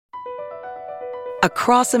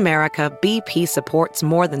Across America, BP supports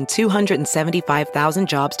more than 275,000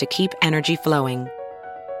 jobs to keep energy flowing.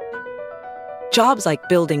 Jobs like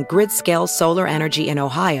building grid-scale solar energy in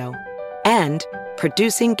Ohio and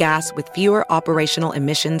producing gas with fewer operational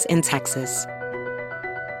emissions in Texas.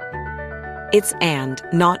 It's and,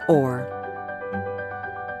 not or.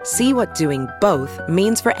 See what doing both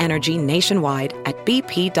means for energy nationwide at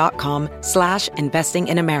bp.com/investing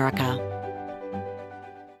in America.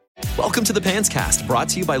 Welcome to the Pants Cast, brought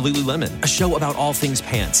to you by Lululemon, a show about all things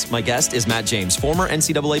pants. My guest is Matt James, former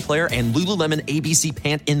NCAA player and Lululemon ABC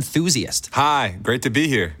pant enthusiast. Hi, great to be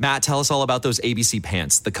here. Matt, tell us all about those ABC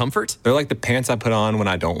pants. The comfort? They're like the pants I put on when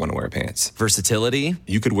I don't want to wear pants. Versatility?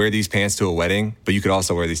 You could wear these pants to a wedding, but you could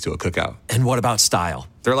also wear these to a cookout. And what about style?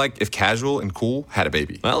 They're like if casual and cool had a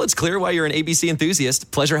baby. Well, it's clear why you're an ABC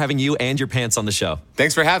enthusiast. Pleasure having you and your pants on the show.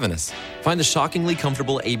 Thanks for having us. Find the shockingly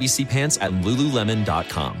comfortable ABC pants at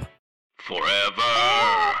Lululemon.com.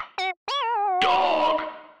 Forever Dog.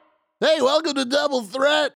 Hey, welcome to Double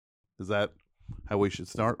Threat. Is that how we should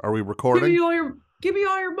start? Are we recording? Give me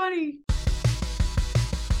all your money.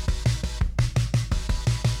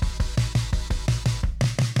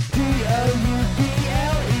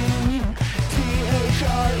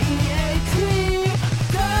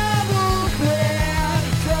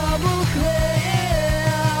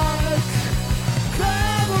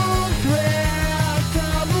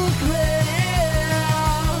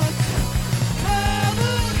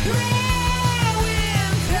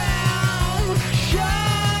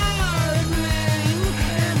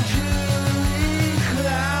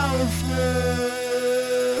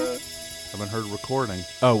 Heard recording.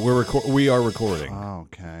 Oh, we are recording. Oh,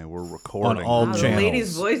 okay, we're recording on all Wow, channels. the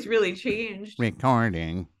lady's voice really changed.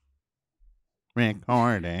 Recording.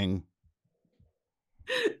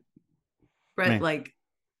 Brett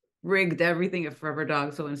rigged everything at Forever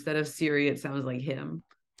Dog, so instead of Siri, it sounds like him.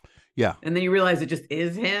 Yeah, and then you realize it just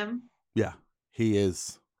is him. Yeah, he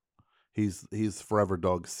is. He's Forever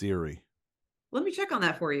Dog Siri. Let me check on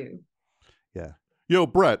that for you. Yeah. Yo,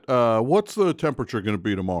 Brett. What's the temperature going to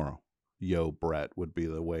be tomorrow? Yo, Brett would be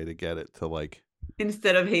the way to get it to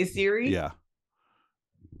instead of Hey Siri. Yeah.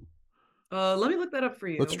 Let me look that up for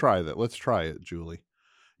you. Let's try that. Let's try it, Julie.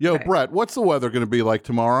 Yo, Okay. Brett, what's the weather going to be like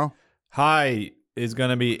tomorrow? High is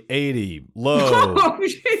going to be 80. Low, Oh,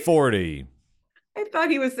 shit. 40. I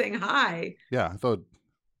thought he was saying hi. Yeah, I thought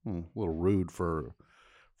a little rude for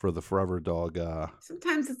the Forever Dog.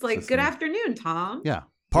 Sometimes it's like, System. good afternoon, Tom. Yeah.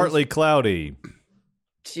 Partly cloudy.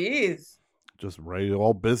 Jeez. Just ready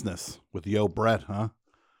all business with Yo, Brett, huh?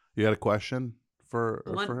 You got a question for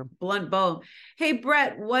him? Blunt bone. Hey,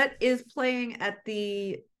 Brett, what is playing at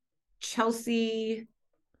the Chelsea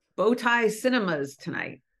Bowtie Cinemas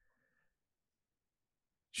tonight?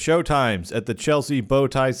 Showtimes at the Chelsea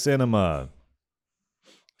Bowtie Cinema.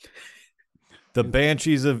 The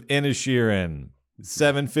Banshees of Inisherin.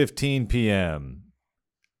 7:15 p.m.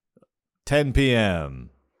 10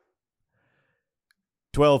 p.m.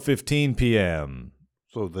 12:15 p.m.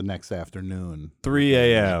 So the next afternoon. 3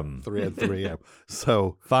 a.m. 3 a.m.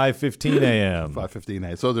 So 5:15 a.m. 5:15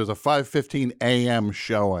 a.m. So there's a 5:15 a.m.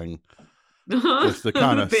 showing just to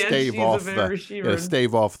kind of stave off the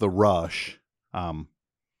rush.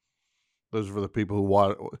 Those are for the people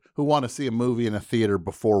who want to see a movie in a theater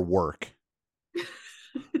before work.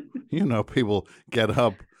 People get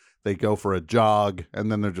up, they go for a jog,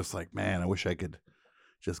 and then they're just like, man, I wish I could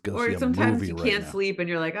just go see a movie. Or sometimes you right can't now. sleep and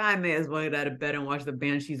you're like, I may as well get out of bed and watch the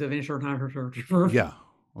Banshees of Inisherin. Yeah,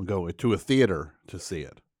 I'll go to a theater to see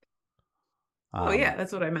it. Oh, yeah,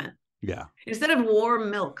 that's what I meant. Yeah. Instead of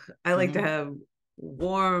warm milk, I like to have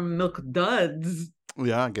warm milk duds.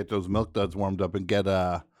 Yeah, get those milk duds warmed up and get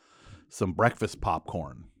some breakfast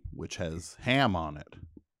popcorn, which has ham on it.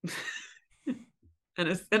 and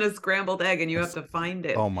a scrambled egg, and you have to find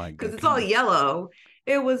it. Oh, my God. Because it's all yellow.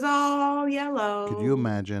 It was all yellow. Could you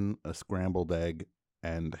imagine a scrambled egg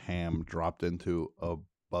and ham dropped into a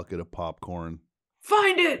bucket of popcorn?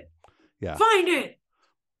 Find it. Yeah. Find it.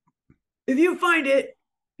 If you find it,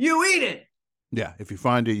 you eat it. Yeah, if you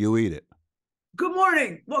find it, you eat it. Good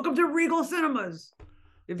morning. Welcome to Regal Cinemas.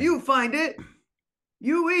 If you find it,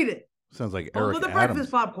 you eat it. Sounds like Home Eric of the Adams.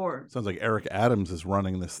 breakfast popcorn. Sounds like Eric Adams is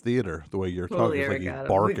running this theater. The way you're Totally talking, it's like Eric he's Adams.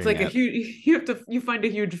 barking. It's like at... a huge. You find a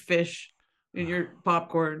huge fish in your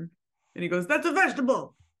popcorn, and he goes, "That's a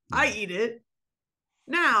vegetable. I eat it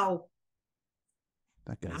now."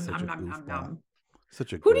 That guy's such a goofball.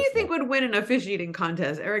 Such a. Who do you think would win in a fish eating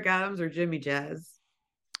contest, Eric Adams or Jimmy Jazz?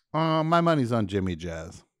 My money's on Jimmy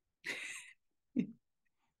Jazz.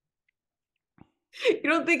 You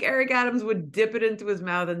don't think Eric Adams would dip it into his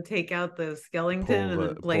mouth and take out the skeleton and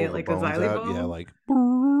then play it like a xylophone? Yeah, like.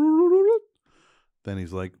 Then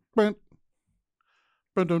he's like.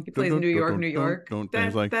 He plays New York, New York. Then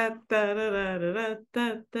he's like. Yeah.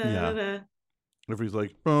 If he's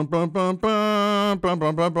like.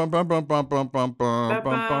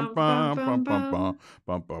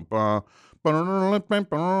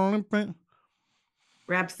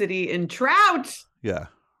 Rhapsody in Trout. Yeah.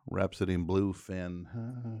 Rhapsody in Bluefin.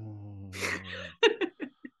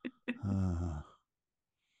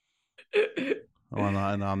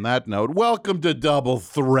 And on that note, welcome to Double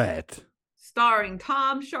Threat. Starring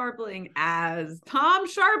Tom Sharpling as Tom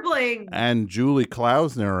Sharpling. And Julie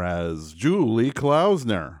Klausner as Julie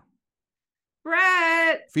Klausner.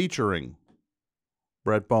 Brett. Featuring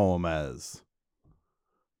Brett Boehm as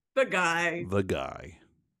The Guy. The Guy.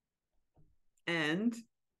 And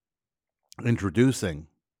introducing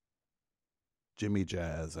Jimmy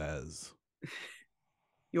Jazz as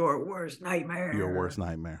Your Worst Nightmare. Your Worst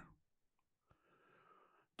Nightmare.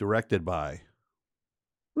 Directed by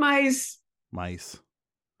Mice. Mice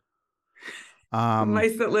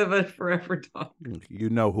that live a forever dog. You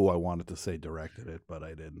know who I wanted to say directed it, but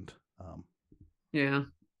I didn't. Yeah.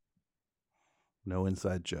 No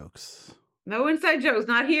inside jokes. No inside jokes.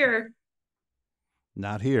 Not here.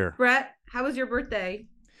 Not here. Brett, how was your birthday?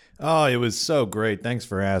 Oh, it was so great. Thanks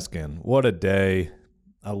for asking. What a day.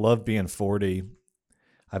 I love being 40.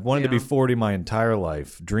 I've wanted to be 40 my entire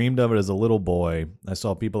life. Dreamed of it as a little boy. I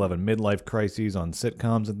saw people having midlife crises on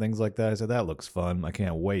sitcoms and things like that. I said, that looks fun. I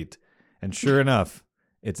can't wait. And sure enough,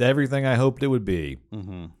 it's everything I hoped it would be.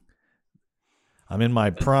 Mm-hmm. I'm in my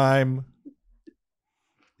prime.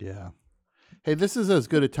 Yeah. Hey, this is as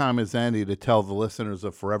good a time as any to tell the listeners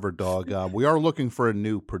of Forever Dog, we are looking for a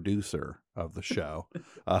new producer of the show.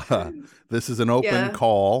 This is an open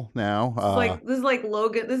call now. This is like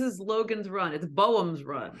Logan. This is Logan's run. It's Boehm's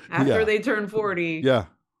run. After they turn 40. Yeah.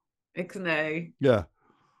 Ixnay. Yeah.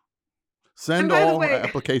 Send all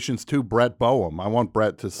applications to Brett Boehm. I want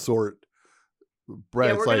Brett to sort.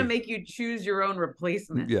 Brett, we're going to make you choose your own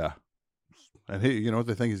replacement. Yeah. And he, you know what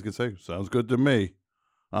they think he's going to say? Sounds good to me.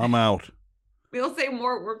 I'm out. He'll say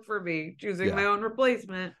more work for me choosing my own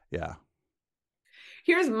replacement. Yeah.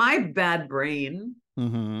 Here's my bad brain.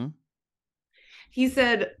 Mm-hmm. He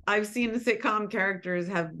said, I've seen sitcom characters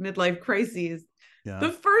have midlife crises. Yeah.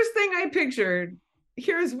 The first thing I pictured,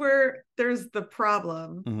 here's where there's the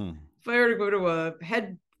problem. Mm-hmm. If I were to go to a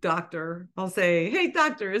head doctor, I'll say, hey,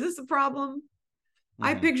 doctor, is this a problem? Mm-hmm.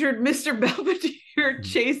 I pictured Mr. Belvedere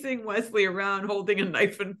chasing Wesley around holding a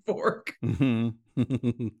knife and fork. Mm-hmm.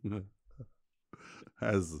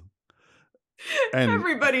 And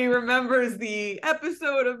everybody remembers the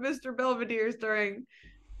episode of Mr. Belvedere starring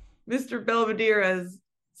Mr. Belvedere as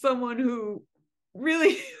someone who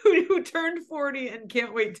really who turned 40 and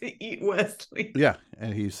can't wait to eat Wesley. Yeah,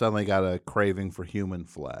 and he suddenly got a craving for human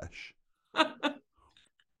flesh.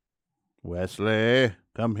 Wesley,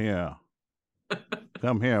 come here.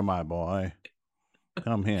 Come here, my boy.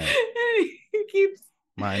 Come here. And he keeps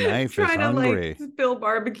my knife is hungry. Trying to spill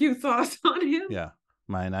barbecue sauce on him. Yeah.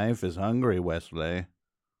 My knife is hungry, Wesley.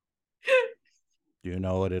 Do you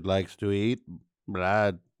know what it likes to eat?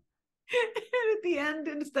 Blood. And at the end,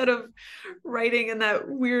 instead of writing in that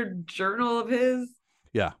weird journal of his,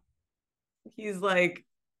 he's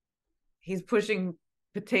pushing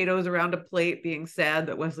potatoes around a plate, being sad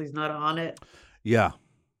that Wesley's not on it. Yeah.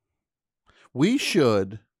 We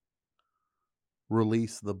should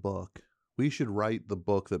release the book. We should write the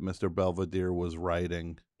book that Mr. Belvedere was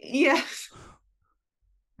writing. Yes.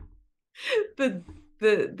 The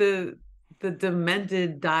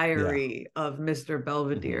demented diary of Mr.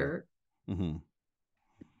 Belvedere. Mm-hmm.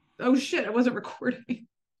 Oh shit, I wasn't recording.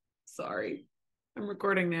 Sorry. I'm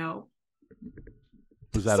recording now.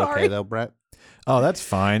 Was that okay though, Brett? Oh, that's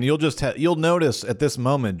fine. You'll notice at this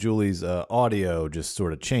moment Julie's audio just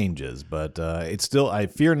sort of changes, but it's still, I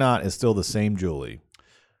fear not, it's still the same Julie.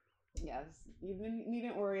 Yes. You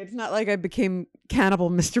needn't worry. It's not like I became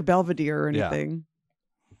cannibal Mr. Belvedere or anything.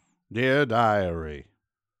 Dear diary,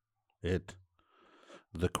 the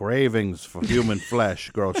cravings for human flesh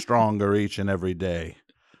grow stronger each and every day.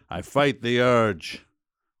 I fight the urge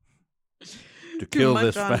to kill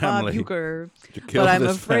this family. But I'm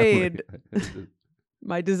afraid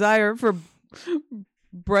my desire for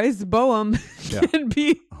Bryce Boehm can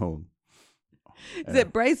be. Is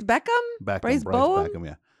it Bryce Beckham? Bryce Boehm?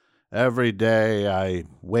 Yeah. Every day I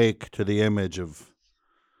wake to the image of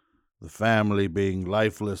the family being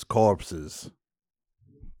lifeless corpses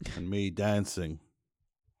and me dancing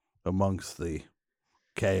amongst the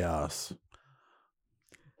chaos.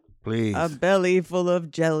 Please. A belly full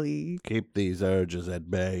of jelly. Keep these urges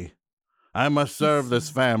at bay. I must serve this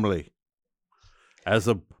family. As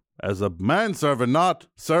a manservant, not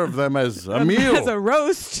serve them as a meal. As a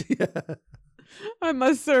roast. I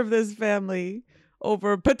must serve this family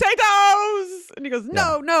over potatoes. And he goes,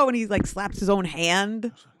 no. And he's like slaps his own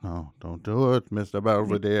hand. No, don't do it, Mr.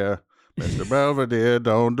 Belvedere. Mr. Belvedere,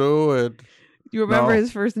 don't do it. You remember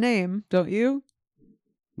his first name, don't you?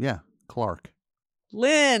 Yeah, Clark.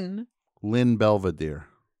 Lynn Belvedere.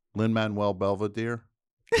 Lin-Manuel Belvedere.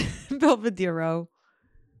 Belvedere.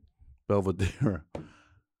 Belvedere.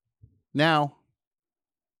 Now,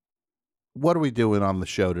 what are we doing on the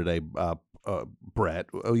show today, Brett?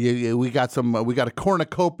 We got a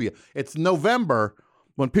cornucopia. It's November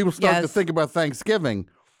when people start to think about Thanksgiving.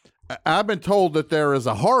 I've been told that there is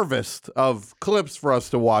a harvest of clips for us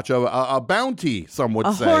to watch, a bounty, some would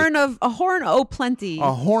say. A horn o' plenty.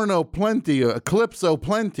 A horn o' plenty, a clips o'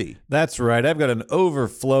 plenty. That's right. I've got an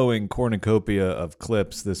overflowing cornucopia of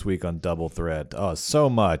clips this week on Double Threat. Oh, so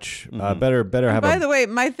much. Better have. By the way,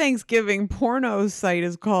 my Thanksgiving porno site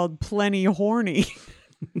is called Plenty Horny.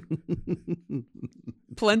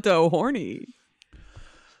 Plento Horny.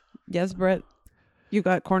 Yes, Brett. You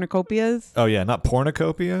got cornucopias? Oh yeah, not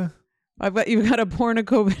pornocopia. You've got a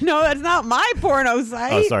pornocopia. No, that's not my porno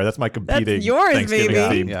site. Oh, sorry, that's my competing That's yours, Thanksgiving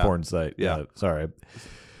baby. themed porn site. Yeah, sorry.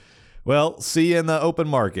 Well, see you in the open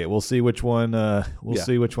market. We'll see which one.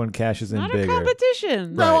 See which one cashes in not bigger. A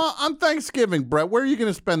competition. Right. No, on Thanksgiving, Brett, where are you going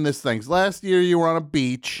to spend this thing? Last year you were on a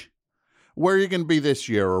beach. Where are you going to be this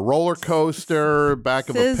year? A roller coaster, back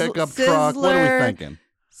of a pickup truck? What are we thinking?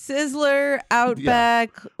 Sizzler,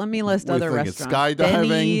 Outback. Let me list other restaurants. Skydiving,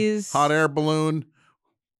 Denny's. hot air balloon.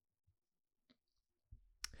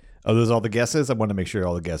 Oh, those are all the guesses? I want to make sure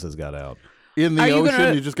all the guesses got out. In the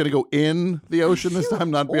ocean? You're just going to go in the ocean this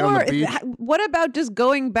time, not be on the beach? What about just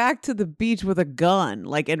going back to the beach with a gun,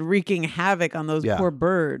 and wreaking havoc on those poor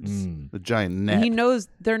birds? The giant net. And he knows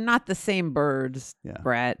they're not the same birds,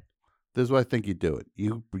 Brett. This is what I think you do it.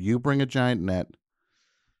 You bring a giant net.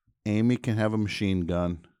 Amy can have a machine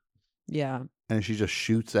gun. Yeah. And she just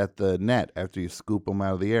shoots at the net after you scoop them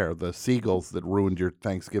out of the air. The seagulls that ruined your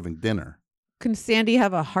Thanksgiving dinner. Can Sandy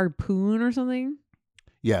have a harpoon or something?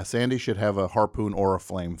 Yeah, Sandy should have a harpoon or a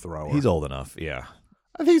flamethrower. He's old enough, yeah.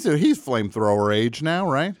 I think he's flamethrower age now,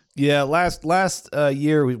 right? Yeah, last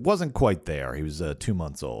year he wasn't quite there. He was 2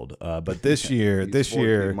 months old. But this year, he's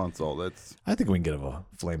 14 months old. I think we can get him a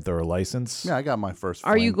flamethrower license. Yeah, I got my first.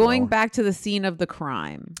 Are you going back to the scene of the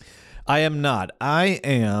crime? I am not. I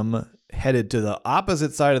am headed to the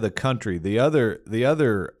opposite side of the country, the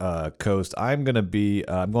other coast. I'm going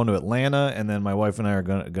to Atlanta, and then my wife and I are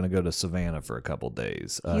going to go to Savannah for a couple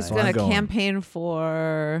days. He's going to campaign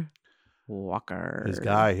for Walker. His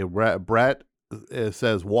guy, Brett,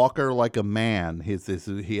 says "Walker like a man." He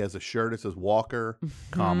has a shirt that says "Walker,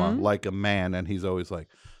 like a man," and he's always like,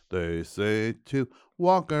 "They say to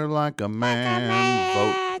Walker like a man,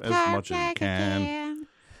 vote as much as you can."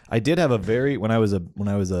 I did have when I was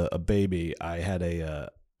a baby, I had a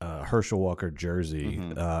Herschel Walker jersey,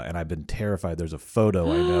 and I've been terrified. There's a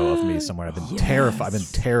photo I know of me somewhere. I've been terrified. I've been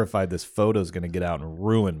terrified this photo's going to get out and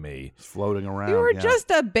ruin me. It's floating around. You were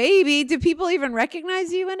just a baby. Did people even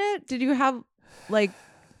recognize you in it? Did you have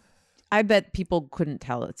I bet people couldn't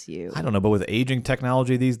tell it's you. I don't know, but with aging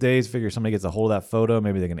technology these days, figure somebody gets a hold of that photo,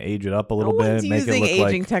 maybe they can age it up a little bit, make it look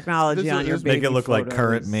aging technology on your baby make it look photos. like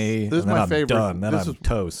current me. This is and then my I'm favorite. done. Then I'm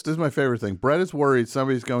toast. This is my favorite thing. Brett is worried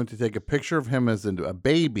somebody's going to take a picture of him as a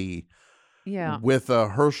baby. Yeah. With a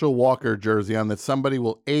Herschel Walker jersey on, that somebody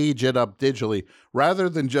will age it up digitally rather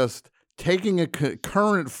than just taking a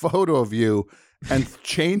current photo of you and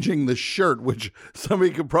changing the shirt, which somebody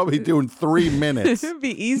could probably do in 3 minutes. It'd be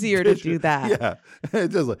easier to do that. Yeah.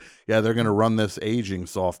 It's just they're going to run this aging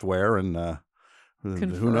software and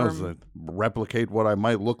who knows, replicate what I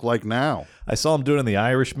might look like now. I saw him doing it in The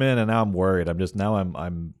Irishman, and now I'm worried. I'm I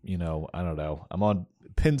don't know. I'm on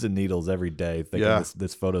pins and needles every day thinking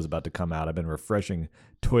this photo's about to come out. I've been refreshing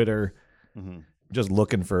Twitter, just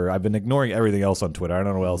looking for. I've been ignoring everything else on Twitter. I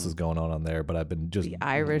don't know what else is going on there, but I've been just The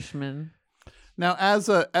Irishman. Now, as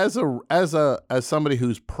somebody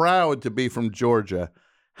who's proud to be from Georgia,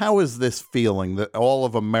 how is this feeling that all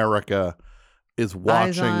of America is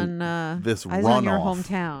watching this eyes runoff? On your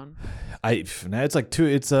hometown. It's like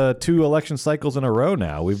two election cycles in a row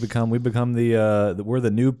now. We've become we're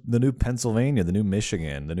the new Pennsylvania, the new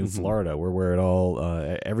Michigan, the new Florida. We're where it all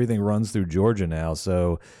everything runs through Georgia now.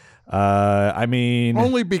 So I mean,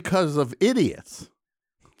 only because of idiots,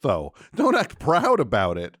 though. Don't act proud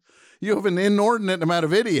about it. You have an inordinate amount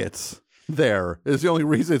of idiots there. Is the only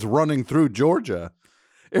reason it's running through Georgia.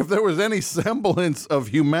 if there was any semblance of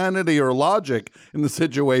humanity or logic in the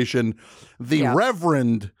situation, the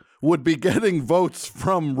reverend would be getting votes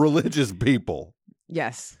from religious people.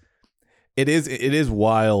 Yes. It is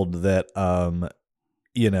wild that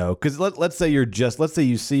because let's say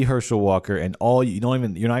you see Herschel Walker and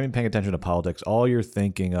you're not even paying attention to politics. All you're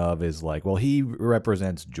thinking of is like, well, he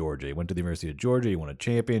represents Georgia. He went to the University of Georgia. He won a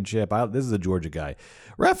championship. This is a Georgia guy.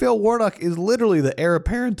 Raphael Warnock is literally the heir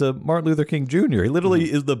apparent to Martin Luther King Jr. He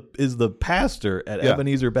literally is the pastor at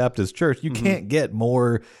Ebenezer Baptist Church. You can't get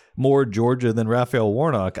more Georgia than Raphael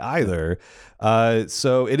Warnock either.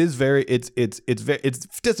 So it is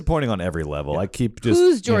it's disappointing on every level. I keep just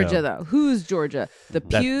who's Georgia though? Who's Georgia? The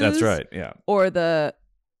pews. That's right. Yeah. Or the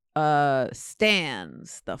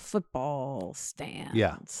stands, the football stands.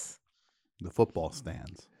 Yeah. The football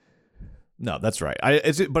stands. No, that's right.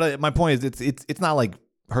 But my point is, it's not like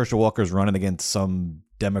Herschel Walker's running against some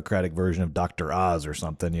Democratic version of Dr. Oz or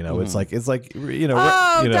something. It's like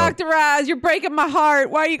Dr. Oz, you're breaking my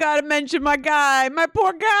heart. Why you gotta mention my guy, my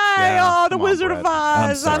poor guy? The Wizard of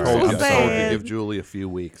Oz. I'm so sad. To give Julie a few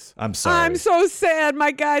weeks. I'm sorry. I'm so sad.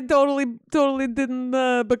 My guy totally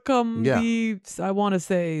didn't become I want to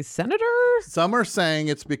say senator. Some are saying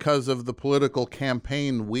it's because of the political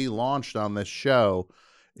campaign we launched on this show,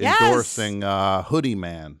 endorsing Hoodie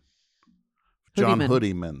Man, John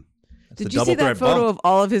Hoodie Man. Did you see that photo of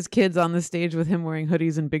all of his kids on the stage with him wearing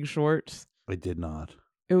hoodies and big shorts? I did not.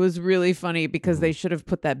 It was really funny because they should have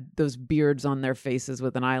put those beards on their faces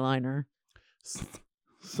with an eyeliner.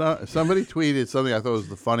 Somebody tweeted something I thought was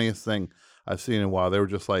the funniest thing I've seen in a while. They were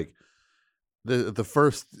just like, this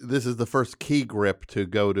is the first key grip to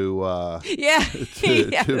go to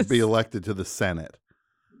to be elected to the Senate.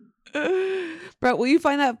 Brett, will you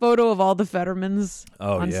find that photo of all the Fettermans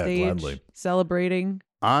on stage gladly. Celebrating?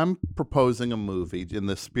 I'm proposing a movie in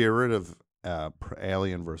the spirit of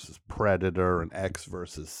Alien versus Predator and X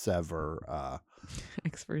versus Sever.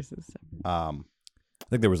 X versus Sever. I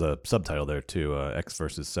think there was a subtitle there too. X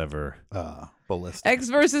versus Sever. Ballistic. X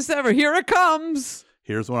versus Sever. Here it comes.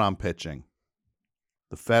 Here's what I'm pitching: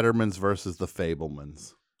 the Fettermans versus the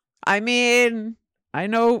Fablemans. I mean, I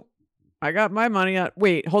know. I got my money on.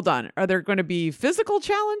 Wait, hold on. Are there going to be physical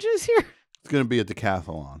challenges here? It's going to be a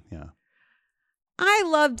decathlon. Yeah. I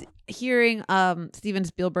loved hearing Steven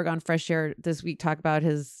Spielberg on Fresh Air this week talk about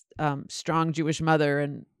his strong Jewish mother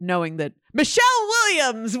and knowing that Michelle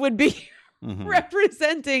Williams would be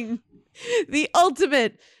representing the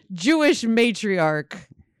ultimate Jewish matriarch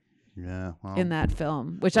in that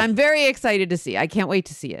film, which I'm very excited to see. I can't wait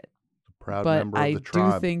to see it. Proud but member of I the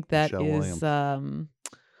tribe, do think that Michelle is Williams.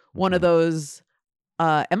 One of those,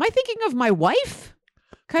 am I thinking of my wife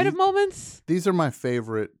kind of moments? These are my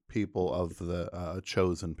favorite people of the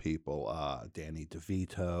chosen people. Danny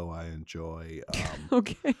DeVito, I enjoy.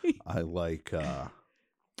 Okay. I like,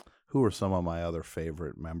 who are some of my other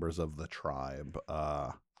favorite members of the tribe?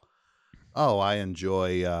 I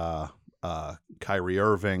enjoy Kyrie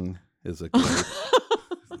Irving is a great.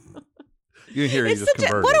 You hear he just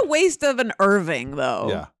converted. What a waste of an Irving, though.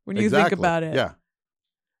 Yeah. When you think about it. Yeah.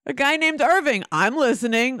 A guy named Irving. I'm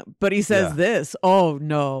listening, but he says this. Oh,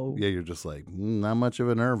 no. Yeah, you're just like, not much of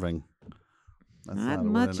an Irving. That's not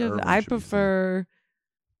much of it. I prefer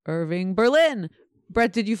Irving Berlin.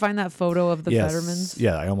 Brett, did you find that photo of the Fettermans?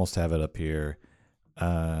 Yeah, I almost have it up here.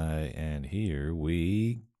 And here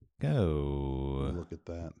we go. Look at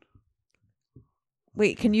that.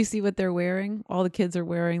 Wait, can you see what they're wearing? All the kids are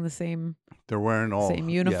wearing the same. They're wearing all same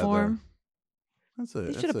uniform.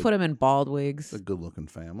 They should have put him in bald wigs. It's a good-looking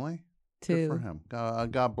family. Too. Good for him.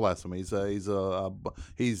 God bless him. He's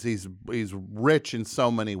rich in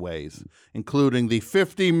so many ways, including the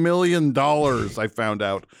 $50 million I found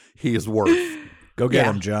out he is worth. Go get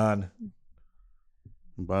him, John.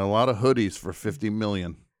 Buy a lot of hoodies for $50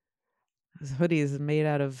 million. His hoodie is made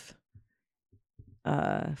out of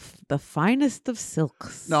the finest of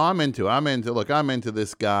silks. No, I'm into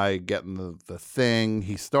this guy getting the thing.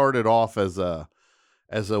 He started off as a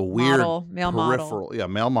weird male peripheral, model. Yeah,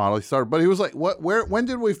 male model. He started, but he was like, when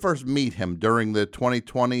did we first meet him? During the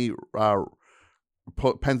 2020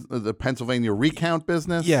 the Pennsylvania recount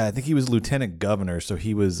business? Yeah, I think he was lieutenant governor, so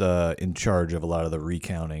he was in charge of a lot of the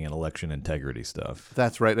recounting and election integrity stuff.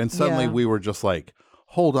 That's right. And suddenly we were just like,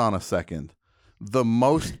 hold on a second. The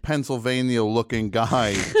most Pennsylvania-looking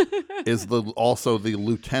guy is also the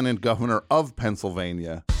lieutenant governor of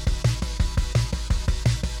Pennsylvania.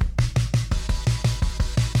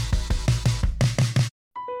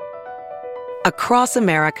 Across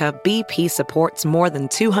America, BP supports more than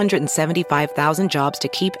 275,000 jobs to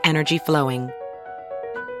keep energy flowing.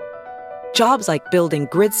 Jobs like building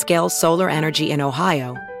grid-scale solar energy in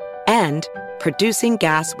Ohio and producing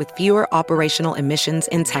gas with fewer operational emissions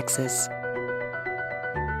in Texas.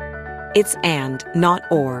 It's and, not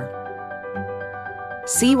or.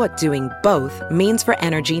 See what doing both means for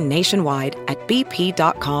energy nationwide at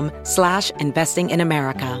bp.com/investing in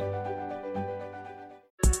America.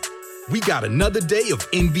 We got another day of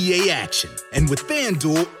NBA action. And with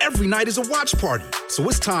FanDuel, every night is a watch party. So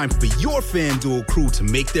it's time for your FanDuel crew to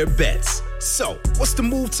make their bets. So, what's the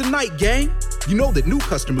move tonight, gang? You know that new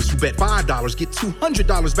customers who bet $5 get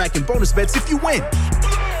 $200 back in bonus bets if you win.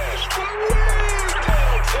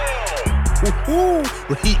 Woo-hoo,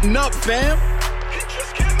 we're heating up, fam.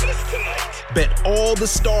 Bet all the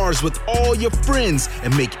stars with all your friends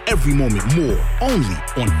and make every moment more only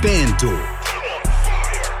on FanDuel.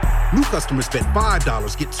 New customers bet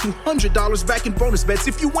 $5, get $200 back in bonus bets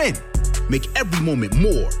if you win. Make every moment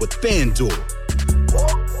more with FanDuel.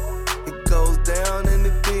 It goes down in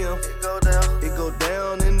the DM. It go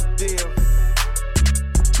down in the DM.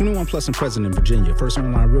 21 plus and present in Virginia. First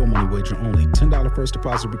online real money wager only. $10 first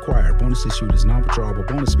deposit required. Bonus issued is non-withdrawable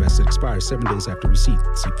bonus vest that expires 7 days after receipt.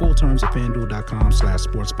 See full terms at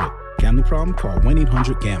FanDuel.com/sportsbook. Gambling problem? Call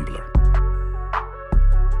 1-800-GAMBLER.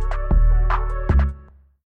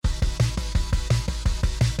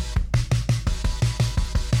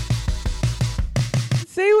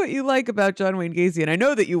 Say what you like about John Wayne Gacy, and I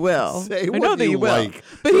know that you will. Say I what know that you you will. like.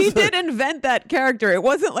 But he did invent that character. It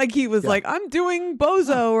wasn't like he was like, I'm doing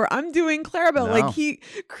Bozo or I'm doing Clarabelle. No. Like he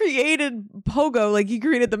created Pogo. Like he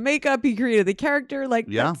created the makeup. He created the character. Like,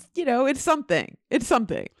 that's, it's something. It's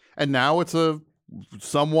something. And now it's a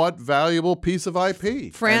somewhat valuable piece of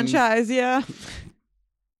IP. Franchise, yeah.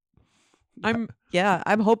 I'm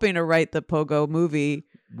hoping to write the Pogo movie.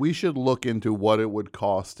 We should look into what it would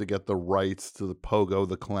cost to get the rights to the Pogo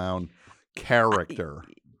the Clown character.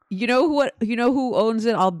 You know who owns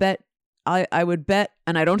it? I'll bet. I would bet,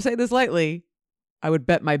 and I don't say this lightly, I would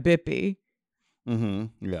bet my Bippy.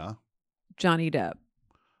 Mm-hmm. Yeah. Johnny Depp.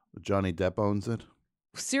 Johnny Depp owns it.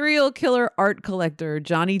 Serial killer art collector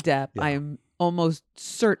Johnny Depp, Yeah. I am almost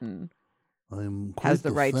certain, has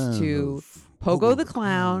the rights to Pogo the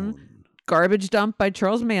Clown, Garbage Dump by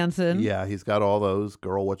Charles Manson. Yeah, he's got all those.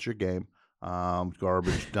 Girl, What's Your Game?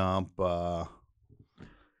 Garbage Dump, all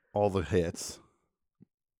the hits.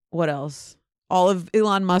 What else? All of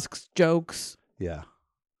Elon Musk's jokes. Yeah.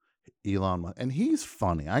 Elon Musk. And he's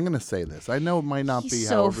funny. I'm going to say this. I know it might not He's be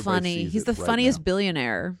so how everybody funny. sees He's it the right funniest now.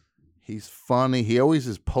 billionaire. He's funny. He always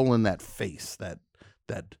is pulling that face, that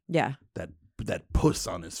puss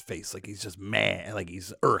on his face, like he's just mad, like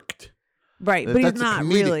he's irked. Right, but he's That's a not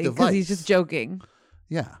comedic really, because he's device. just joking.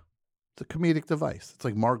 Yeah, it's a comedic device. It's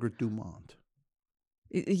like Margaret Dumont.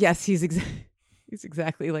 Yes, he's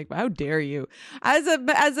exactly like, how dare you? As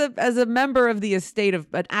a member of the estate of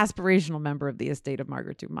an aspirational member of the estate of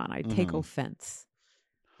Margaret Dumont, I take offense.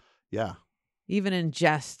 Yeah, even in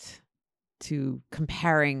jest, to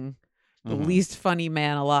comparing the least funny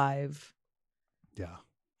man alive. Yeah,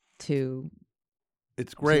 to.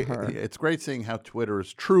 It's great. It's great seeing how Twitter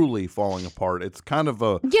is truly falling apart. It's kind of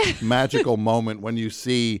a magical moment when you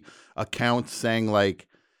see accounts saying like,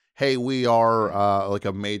 hey, we are like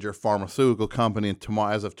a major pharmaceutical company, and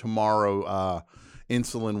as of tomorrow,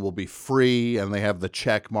 insulin will be free, and they have the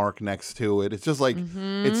check mark next to it. It's just like,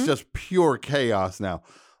 it's just pure chaos now.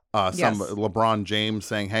 Some LeBron James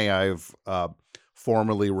saying, hey, I've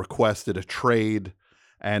formally requested a trade.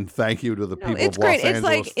 And thank you to the people of Los Angeles. It's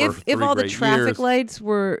like if all the traffic years. lights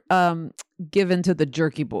were given to the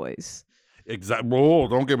Jerky Boys. Exactly. Oh,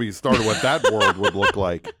 don't get me started what that world would look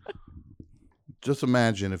like. Just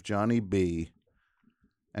imagine if Johnny B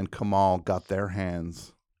and Kamal got their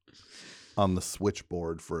hands on the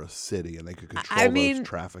switchboard for a city and they could control those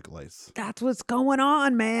traffic lights. That's what's going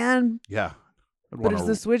on, man. Yeah. But it's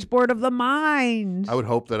the switchboard of the mind. I would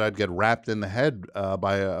hope that I'd get wrapped in the head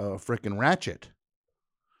by a freaking ratchet.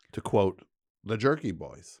 To quote the Jerky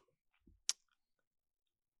Boys.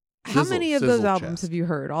 How many of those albums have you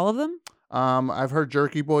heard? All of them? I've heard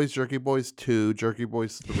Jerky Boys 2, Jerky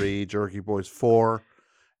Boys 3, Jerky Boys 4,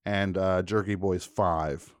 and Jerky Boys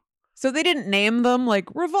 5. So they didn't name them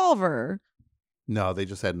like Revolver. No, they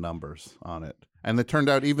just had numbers on it. And it turned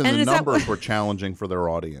out even the numbers were challenging for their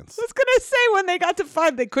audience. I was going to say when they got to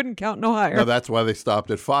 5, they couldn't count no higher. No, that's why they stopped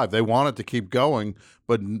at 5. They wanted to keep going,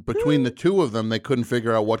 but between the two of them, they couldn't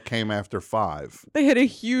figure out what came after 5. They had a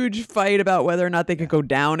huge fight about whether or not they could go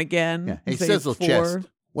down again. Yeah. Hey, Sizzle Chest,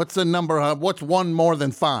 what's the number? What's 1 more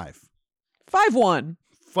than 5? 5-1.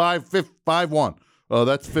 5-1. Oh,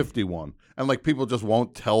 that's 51. And like people just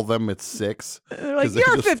won't tell them it's 6. They're like,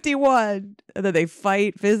 you're 51. And then they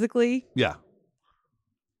fight physically. Yeah.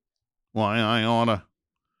 Well, I oughta.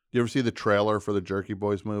 You ever see the trailer for the Jerky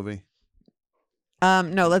Boys movie?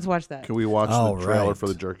 No, let's watch that. Can we watch the trailer for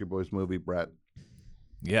the Jerky Boys movie, Brett?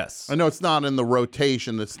 Yes. I know it's not in the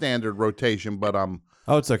rotation, the standard rotation, but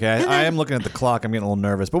Oh, it's okay. I am looking at the clock. I'm getting a little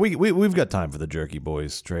nervous, but we've got time for the Jerky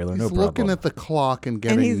Boys trailer. No he's problem. looking at the clock and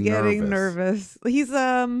getting nervous. Getting nervous. He's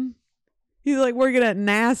like working at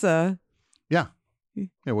NASA. Yeah.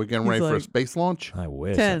 Yeah, we're getting ready for a space launch. I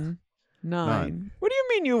wish. 10, 9. What do you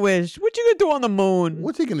mean you wish? What you gonna do on the moon?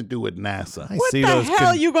 What's he gonna do with NASA? What the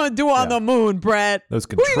hell you gonna do on the moon, Brett? Those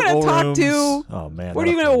Who are you gonna talk rooms. to? Oh man. What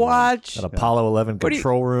are you gonna watch? That Apollo 11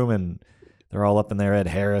 control room, and they're all up in there. Ed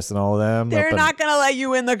Harris and all of them. They're not gonna let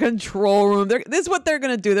you in the control room. This is what they're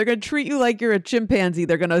gonna do. They're gonna treat you like you're a chimpanzee.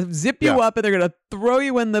 They're gonna zip you up and they're gonna throw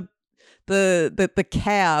you in the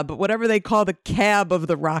cab, whatever they call the cab of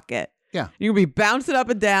the rocket. Yeah. You're going to be bouncing up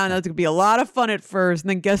and down. That's going to be a lot of fun at first. And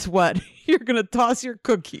then guess what? You're going to toss your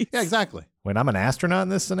cookies. Yeah, exactly. Wait, I'm an astronaut in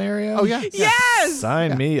this scenario? Oh, yeah. Yes!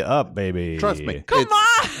 Sign me up, baby. Trust me. Come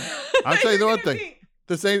on! I'll tell you the one thing.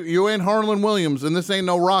 You ain't Harlan Williams, and this ain't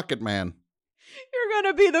no Rocket Man. You're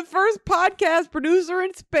going to be the first podcast producer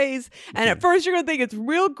in space. And at first, you're going to think it's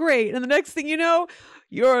real great. And the next thing you know,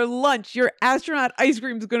 your lunch, your astronaut ice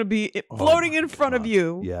cream is going to be floating in front of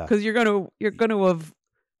you. Yeah. Because you're going to have...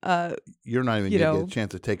 you're not even gonna get a chance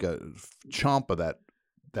to take a chomp of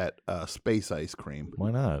that space ice cream. Why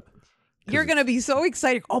not? You're gonna be so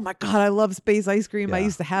excited. Oh my god, I love space ice cream. I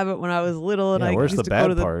used to have it when I was little, and I where's used the to go bad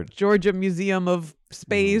to the part? Georgia Museum of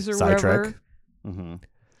Space or wherever. Mm-hmm.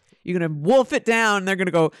 You're gonna wolf it down, and they're gonna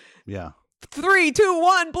go, 3, 2,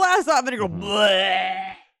 1, blast off, and they go,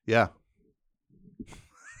 bleh. Yeah.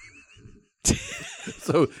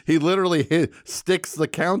 So he literally sticks the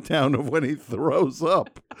countdown of when he throws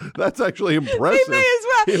up. That's actually impressive. They may as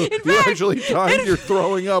well. You actually timed your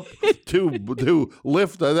throwing up to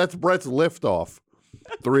lift. That's Brett's lift off.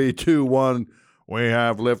 3, 2, 1. We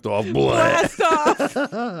have lift off. Blast off.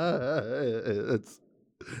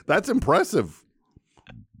 That's impressive.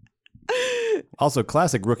 Also,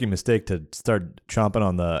 classic rookie mistake to start chomping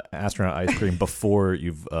on the astronaut ice cream before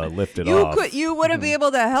you've lifted off. You wouldn't be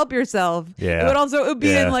able to help yourself. Yeah. It would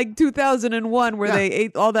be in like 2001 where they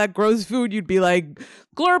ate all that gross food. You'd be like,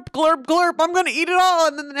 glurp, glurp, glurp. I'm going to eat it all.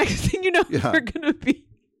 And then the next thing you know, you're going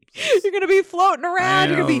to be floating around.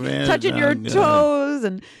 You're going to be touching your toes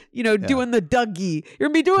and, doing the Dougie. You're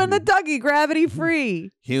going to be doing the Dougie gravity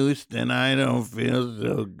free. Houston, I don't feel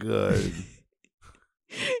so good.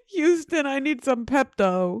 Houston, I need some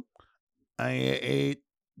Pepto. I ate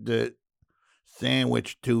the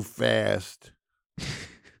sandwich too fast.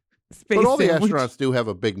 But all the astronauts do have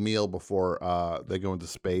a big meal before they go into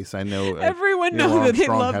space. I know everyone knows that they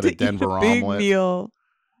love to eat a big meal.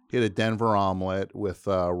 He had a Denver omelet with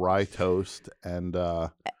rye toast and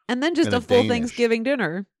then just a full Thanksgiving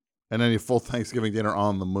dinner. And then a full Thanksgiving dinner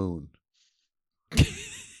on the moon.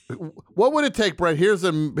 What would it take, Brett? Here's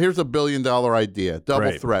a $1 billion idea.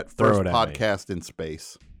 Double threat. First podcast in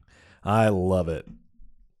space. I love it.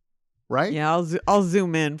 Right? Yeah, I'll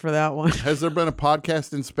zoom in for that one. Has there been a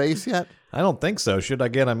podcast in space yet? I don't think so. Should I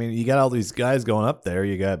get? I mean, you got all these guys going up there.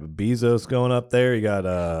 You got Bezos going up there. You got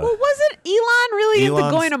Well, wasn't Elon really into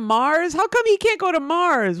going to Mars? How come he can't go to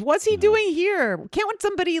Mars? What's he doing here? Can't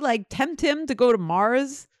somebody like tempt him to go to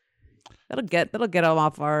Mars? That'll get him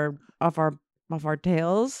off our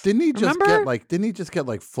tails. Didn't he just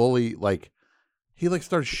get fully he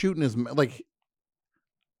started shooting his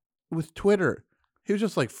with Twitter. He was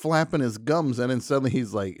just flapping his gums, and then suddenly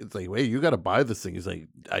he's like, it's like, wait, you got to buy this thing. He's like,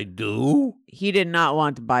 I do? He did not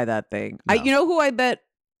want to buy that thing. No. You know who I bet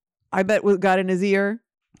got in his ear?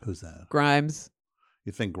 Who's that? Grimes.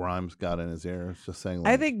 You think Grimes got in his ear? It's just saying.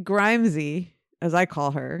 I think Grimesy, as I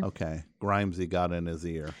call her. Okay. Grimesy got in his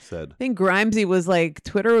ear, said. I think Grimesy was like,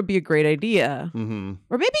 Twitter would be a great idea. Mm-hmm.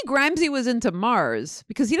 Or maybe Grimesy was into Mars,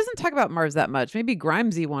 because he doesn't talk about Mars that much. Maybe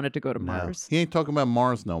Grimesy wanted to go to Mars. He ain't talking about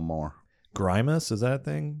Mars no more. Grimus, is that a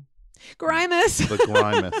thing? Grimus. The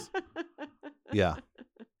Grimus. Yeah.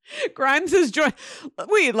 Grimes has joined.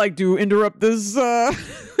 We'd like to interrupt this. It'd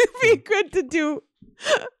be good to do.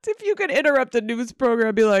 If you could interrupt a news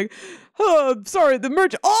program, be like, oh, sorry, we can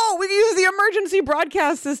use the emergency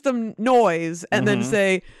broadcast system noise and then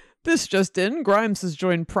say, this just in, Grimes has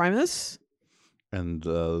joined Primus. And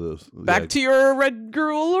back to your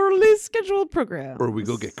regularly scheduled program. Or we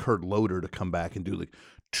go get Kurt Loder to come back and do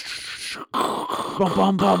bum,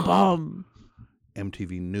 bum, bum, bum.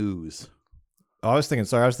 MTV News. I was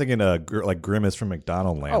thinking like Grimace from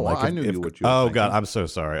McDonald Land. Oh, like I knew what you were Oh thinking. God, I'm so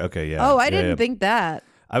sorry. Okay, yeah. Oh, I didn't think that.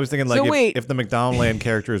 I was thinking like if the McDonald Land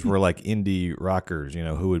characters were like indie rockers,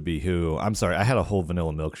 who would be who? I'm sorry, I had a whole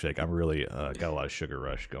vanilla milkshake. I'm really got a lot of sugar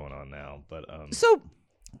rush going on now. But so,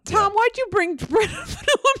 Tom, why'd you bring Brett a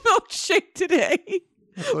vanilla milkshake today?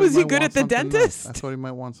 Was he good at the dentist? Nice. I thought he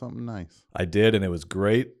might want something nice. I did, and it was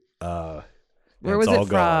great. Where was it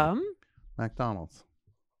from? McDonald's.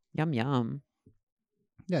 Yum yum.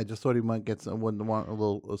 Yeah, I just thought he might would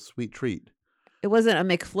want a sweet treat. It wasn't a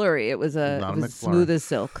McFlurry. It was smooth as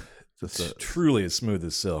silk. Truly as smooth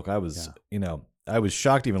as silk. I was, I was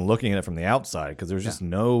shocked even looking at it from the outside because there's just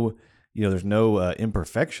no, there's no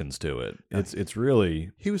imperfections to it. It's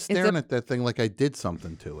really. He was staring at that thing like I did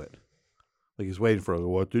something to it. Like he's waiting for,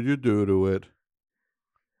 what did you do to it?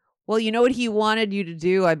 Well, you know what he wanted you to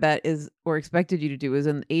do, I bet, or expected you to do, is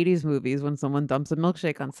in 80s movies when someone dumps a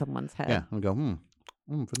milkshake on someone's head. Yeah, and go,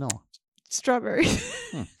 vanilla. Strawberry.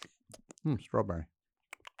 Strawberry.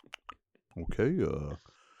 Okay,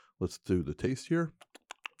 let's do the taste here.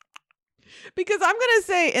 Because I'm going to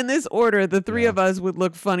say, in this order, the three of us would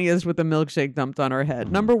look funniest with a milkshake dumped on our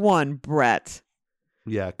head. Number 1, Brett.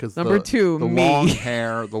 Yeah, because Number 2, the me.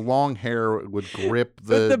 The long hair would grip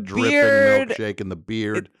the dripping beard, milkshake and the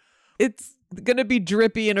beard. It's going to be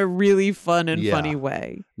drippy in a really fun and funny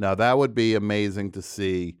way. Now, that would be amazing to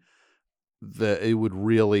see. It would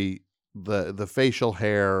really... The facial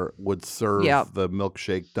hair would serve the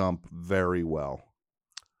milkshake dump very well.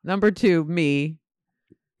 Number 2, me.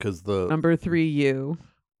 Number 3, you.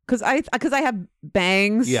 Because I have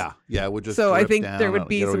bangs. Yeah, it would just. So I think down, there would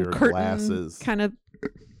be some curtain glasses. kind of.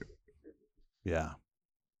 Yeah.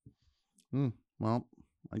 Well,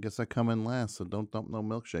 I guess I come in last, so don't dump no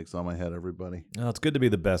milkshakes on my head, everybody. No, it's good to be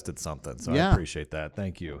the best at something, so I appreciate that.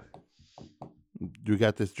 Thank you. You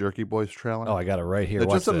got this Jerky Boys trailer? Oh, I got it right here. Now,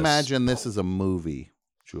 just imagine this is a movie,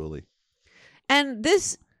 Julie. And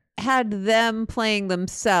this had them playing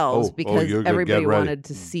themselves because everybody wanted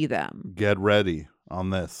to see them. Get ready on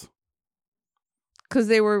this. Because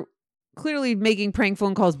they were clearly making prank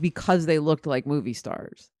phone calls because they looked like movie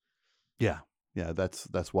stars. Yeah,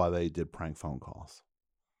 that's why they did prank phone calls.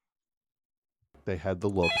 They had the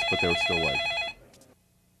looks, but they were still like...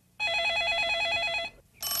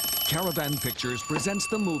 Caravan Pictures presents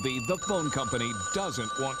the movie the phone company doesn't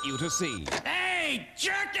want you to see. Hey,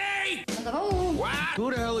 Jerky! Hello. What? Who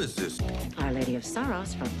the hell is this? Our Lady of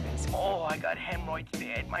Sorrows from Fresno. Oh, I got hemorrhoids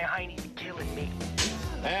bad. My hiney's killing me.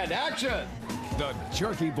 And action! The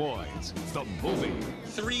Jerky Boys, the movie.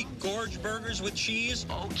 3 gorge burgers with cheese?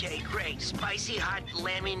 Okay, great. Spicy hot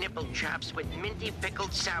lammy nipple chops with minty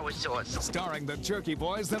pickled sour sauce. Starring the Jerky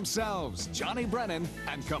Boys themselves, Johnny Brennan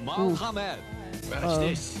and Kamal Hamed. What's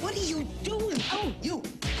this? What are you doing? Oh, you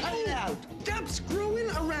cut it out. Stop screwing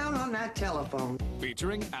around on that telephone.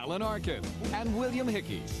 Featuring Alan Arkin and William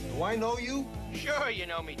Hickey. Do I know you? Sure, you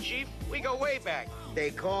know me, Chief. We go way back. They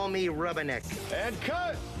call me Rubberneck. And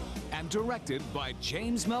cut! And directed by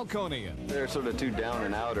James Melkonian. They're sort of 2 down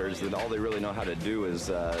and outers that all they really know how to do is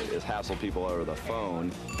hassle people over the phone.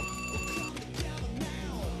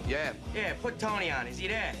 Yeah, put Tony on. Is he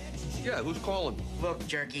there? Yeah, who's calling? Look,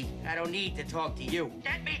 Jerky, I don't need to talk to you.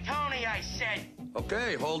 Get me Tony, I said.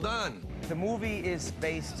 Okay, hold on. The movie is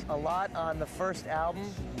based a lot on the first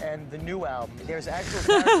album and the new album. There's actual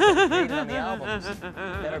characters created on the albums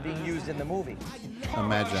that are being used in the movie.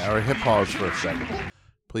 Imagine, or hit pause for a second.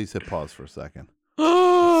 Please hit pause for a second.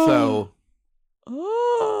 So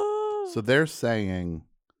they're saying,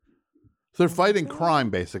 so they're fighting crime,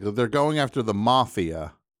 basically. They're going after the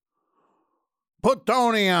mafia. Put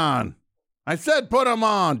Tony on. I said put him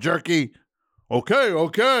on, Jerky.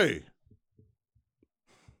 Okay.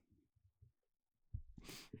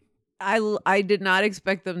 I did not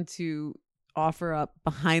expect them to offer up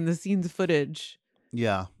behind the scenes footage.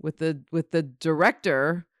 Yeah. With the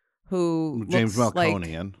director who James looks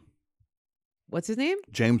Melkonian. Like, what's his name?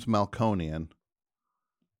 James Melkonian.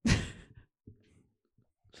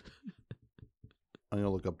 I'm going to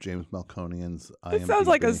look up James Melkonian's IMDb. It sounds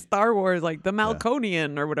like a Star Wars, like the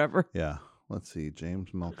Melkonian or whatever. Yeah. Let's see.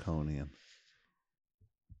 James Melkonian.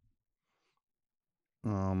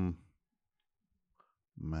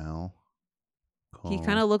 He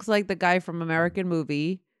kind of looks like the guy from American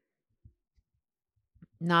Movie.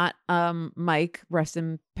 Not Mike, rest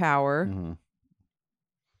in power. Mm-hmm.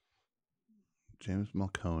 James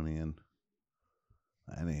Melkonian.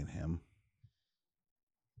 That ain't him.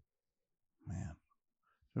 Man.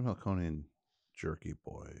 James Melkonian, Jerky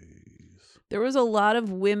Boys. There was a lot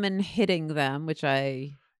of women hitting them, which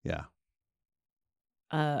I... Yeah.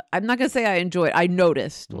 I'm not going to say I enjoyed. I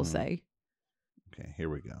noticed, we'll say. Okay, here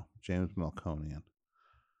we go. James Melkonian.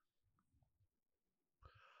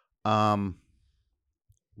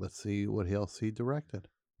 Let's see what else he directed.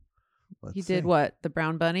 He did what? The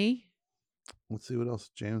Brown Bunny? Let's see what else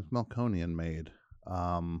James Melkonian made.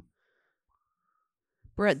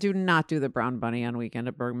 Brett, do not do the Brown Bunny on Weekend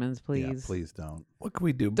at Bergman's, please. Yeah, please don't. What can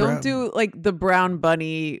we do? Don't do like the Brown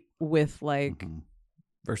Bunny with like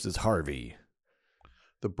versus Harvey.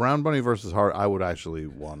 The Brown Bunny versus Harvey. I would actually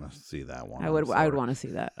want to see that one. I would want to see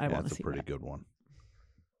that. I want to see that. That's a pretty good one.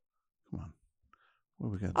 Come on.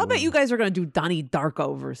 What we got? I'll bet you guys are going to do Donnie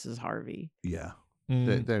Darko versus Harvey. Yeah.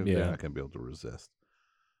 They're not going to be able to resist.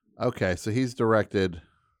 Okay, so he's directed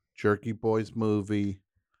Jerky Boys movie.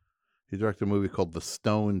 He directed a movie called The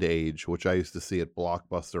Stoned Age, which I used to see at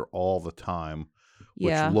Blockbuster all the time,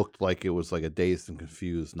 which looked like it was like a Dazed and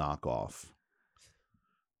Confused knockoff.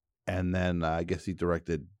 And then I guess he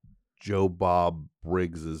directed Joe Bob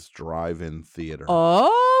Briggs's Drive-In Theater.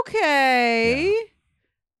 Okay.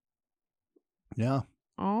 Yeah.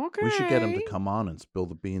 Okay. We should get him to come on and spill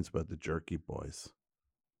the beans about the Jerky Boys.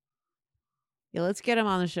 Yeah, let's get him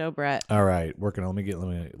on the show, Brett. All right, working on. Let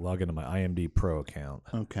me log into my IMDb Pro account.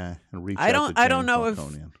 Okay, and reach I out to don't James know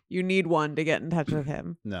Melkonian. if you need one to get in touch with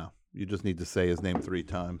him. No, you just need to say his name 3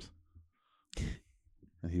 times,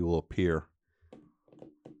 and he will appear.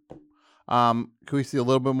 Can we see a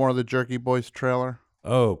little bit more of the Jerky Boys trailer?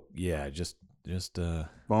 Oh yeah, just.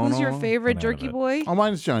 Who's your favorite Jerky Boy? Oh,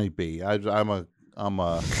 mine's Johnny B. I'm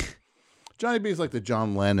a Johnny B is like the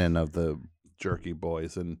John Lennon of the Jerky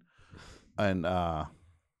Boys, and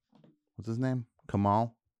what's his name?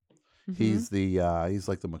 Kamal. He's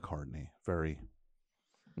like the McCartney.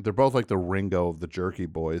 They're both like the Ringo of the Jerky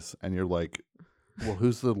Boys, and you're like, well,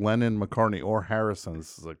 who's the Lennon, McCartney, or Harrison?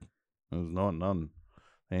 It's like there's none.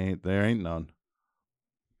 There ain't none.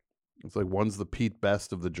 It's like one's the Pete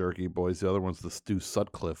Best of the Jerky Boys, the other one's the Stu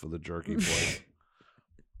Sutcliffe of the Jerky Boys.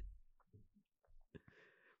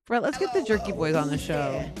 Brett, let's get the Jerky Boys on the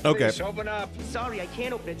show. Okay. Please open up. Sorry, I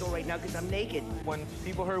can't open the door right now because I'm naked. When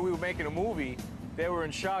people heard we were making a movie, they were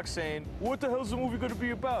in shock saying, what the hell's the movie going to be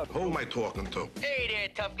about? Who am I talking to? Hey there,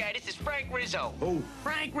 tough guy. This is Frank Rizzo. Who?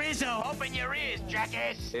 Frank Rizzo. Open your ears,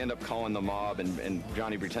 jackass. They end up calling the mob, and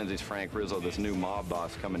Johnny pretends he's Frank Rizzo, this new mob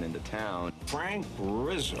boss coming into town. Frank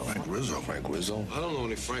Rizzo. Frank Rizzo. I don't know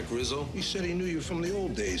any Frank Rizzo. He said he knew you from the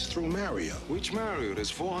old days through Mario. Which Mario?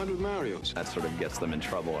 There's 400 Marios. That sort of gets them in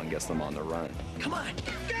trouble and gets them on the run. Come on.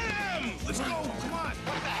 Get him! Let's go. Come on. What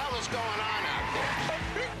the hell is going on out there?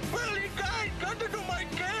 A big burly guy got into my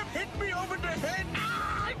cab, hit me over the head.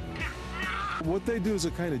 What they do is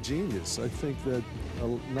a kind of genius. I think that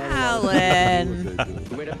not Alan.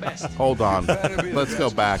 We're the best. Hold on. Let's go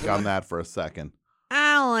back on that for a second.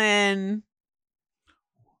 Alan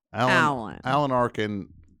Arkin.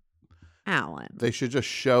 They should just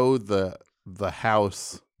show the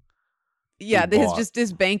house. Yeah, there's just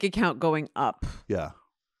his bank account going up. Yeah.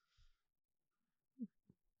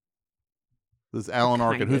 This is Alan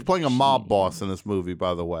Arkin, who's playing a mob boss in this movie,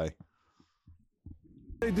 by the way.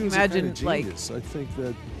 They do Imagine, is a kind of genius. I think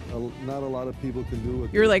that not a lot of people can do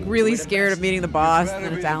it. You're like really scared of meeting the boss, and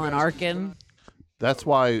then it's Alan Arkin. That's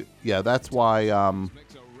why. Yeah, that's why.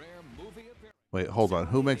 Wait, hold on.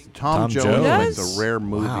 Who makes Tom Jones makes a rare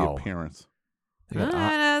movie appearance? No,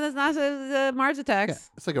 that's not Mars Attacks. Yeah,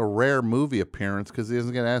 it's like a rare movie appearance because he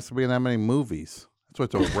doesn't get asked to be in that many movies.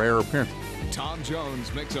 That's why it's a rare appearance. Tom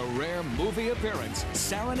Jones makes a rare movie appearance,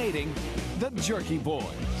 serenading the Jerky Boys.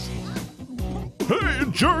 Hey,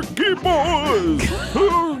 Jerky Boys!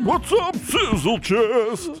 What's up, Sizzle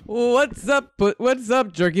Chest? What's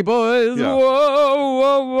up, Jerky Boys? Yeah. Whoa,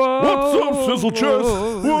 whoa, whoa. What's up, Sizzle Chest?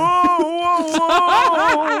 Whoa, whoa,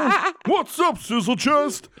 whoa. What's up, Sizzle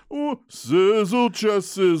Chest? Sizzle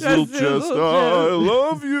Chest, Sizzle Chest, I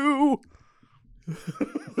love you.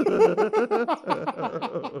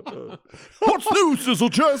 What's new, Sizzle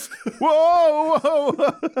Chest? Whoa,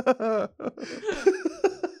 whoa.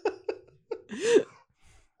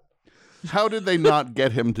 How did they not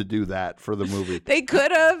get him to do that for the movie? They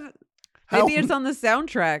could have. Maybe it's on the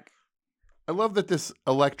soundtrack. I love that this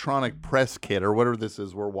electronic press kit or whatever this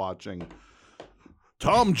is we're watching.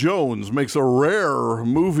 Tom Jones makes a rare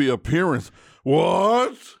movie appearance.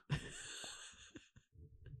 What?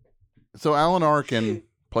 So Alan Arkin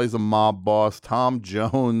plays a mob boss. Tom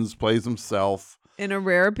Jones plays himself. In a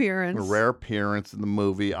rare appearance. A rare appearance in the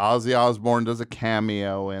movie. Ozzy Osbourne does a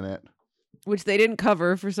cameo in it. Which they didn't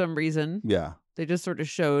cover for some reason. Yeah. They just sort of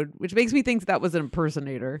showed, which makes me think that was an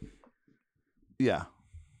impersonator. Yeah.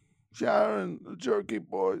 Sharon, the Jerky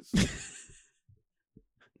Boys.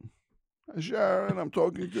 Sharon, I'm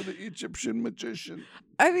talking to the Egyptian magician.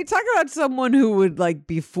 I mean, talk about someone who would like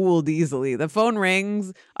be fooled easily. The phone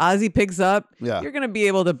rings, Ozzy picks up. Yeah. You're gonna be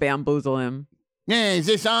able to bamboozle him. Yeah, is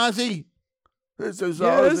this Ozzy? This is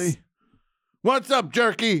Yes. Ozzy. What's up,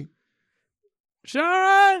 Jerky?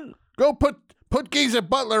 Sharon! Go put Geezer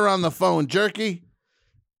Butler on the phone, Jerky.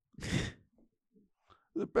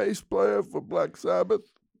 The bass player for Black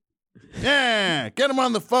Sabbath. Yeah, get him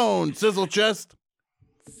on the phone, Sizzle Chest.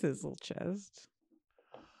 Sizzle Chest.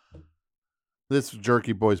 This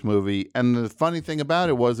Jerky Boys movie, and the funny thing about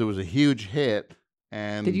it was a huge hit.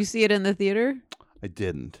 And Did you see it in the theater? I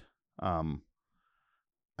didn't.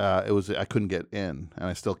 It was I couldn't get in, and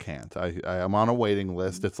I still can't. I'm on a waiting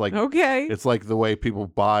list. It's like Okay. It's like the way people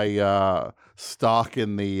buy stock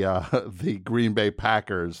in the Green Bay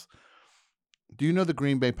Packers. Do you know the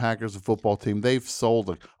Green Bay Packers, a football team? They've sold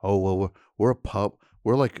like, oh well, we're a pub.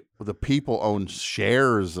 We're like the people own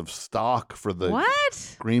shares of stock for the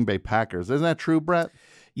What? Green Bay Packers. Isn't that true, Brett?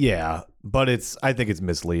 Yeah, but I think it's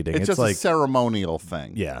misleading. It's just like a ceremonial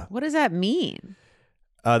thing. Yeah. What does that mean?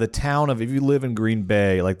 The town of, if you live in Green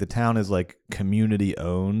Bay, like the town is like community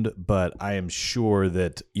owned, but I am sure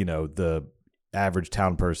that, the average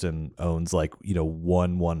town person owns like,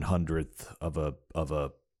 1/100th of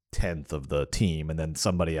a tenth of the team, and then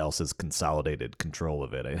somebody else has consolidated control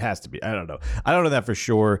of it. It has to be. I don't know. I don't know that for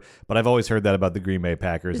sure, but I've always heard that about the Green Bay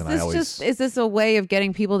Packers, Is this a way of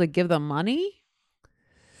getting people to give them money?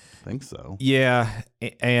 I think so. Yeah,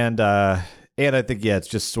 and I think it's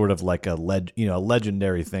just sort of like a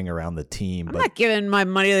legendary thing around the team. I'm not giving my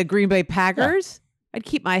money to the Green Bay Packers. Yeah. I'd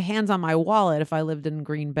keep my hands on my wallet if I lived in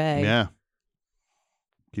Green Bay. Yeah.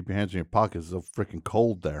 Keep your hands in your pockets. It's so freaking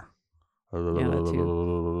cold there. Yeah, that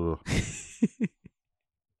too.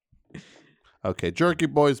 Okay, Jerky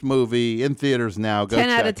Boys movie in theaters now. Go 10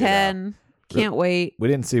 check out of 10. Can't wait. We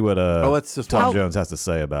didn't see what let's just Tom Jones has to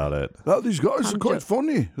say about it. These guys are quite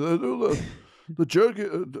funny. They do the jerky,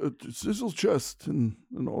 sizzle chest, and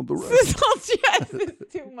all the rest. Sizzle chest is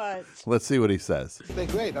too much. Let's see what he says. They're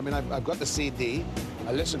great. I mean, I've got the CD.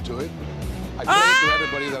 I listen to it. I play it to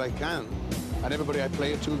everybody that I can. And everybody I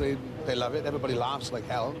play it to, they love it. Everybody laughs like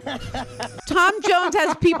hell. Tom Jones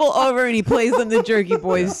has people over and he plays them the Jerky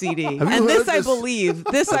Boys CD. And this I believe.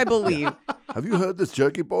 This I believe. Have you heard this,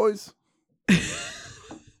 Jerky Boys?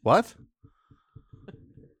 What?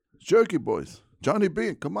 Jerky Boys. Johnny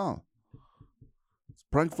B, come on. It's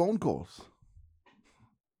prank phone calls.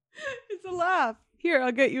 It's a laugh. Here,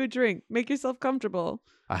 I'll get you a drink. Make yourself comfortable.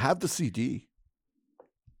 I have the CD.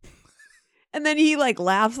 And then he like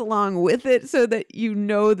laughs along with it so that you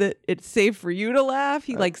know that it's safe for you to laugh.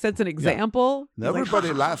 He like sets an example. Yeah.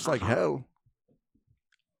 Everybody laughs like hell.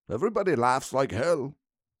 Everybody laughs like hell.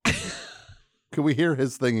 Can we hear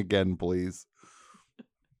his thing again, please?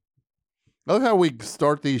 I love how we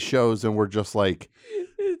start these shows and we're just like,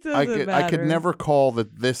 I could never call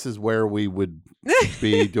that this is where we would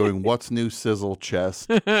be doing What's New Sizzle Chest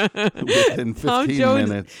within 15 Tom Jones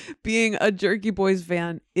minutes. Being a Jerky Boys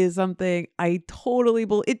fan is something I totally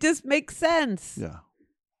believe. It just makes sense. Yeah.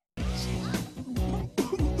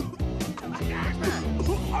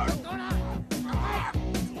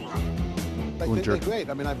 They're great.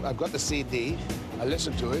 I mean, I've got the CD. I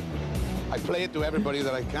listen to it. I play it to everybody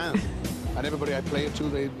that I can. And everybody I play it to,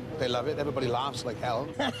 they love it. Everybody laughs like hell.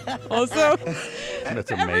 Also, that's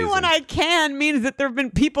amazing. Everyone I can means that there have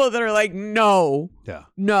been people that are like, no. Yeah.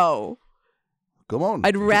 No. Come on.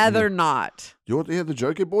 I'd rather not. Do you want to hear the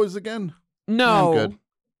Jerky Boys again? No. I'm good.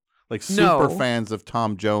 Like super fans of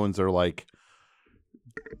Tom Jones are like,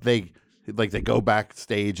 they go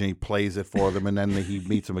backstage and he plays it for them, and then he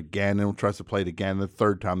meets them again and tries to play it again. The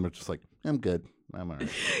third time they're just like, I'm good. I'm all right.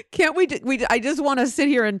 Can't we? I just want to sit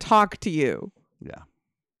here and talk to you. Yeah.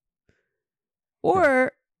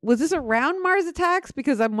 Or was this around Mars Attacks?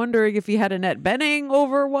 Because I'm wondering if he had Annette Bening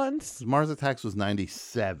over once. Mars Attacks was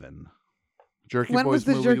 97. Jerky When Boys was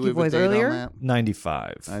the movie, Jerky do we have a Boys, date on earlier? that?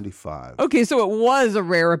 95. 95. Okay, so it was a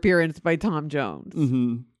rare appearance by Tom Jones.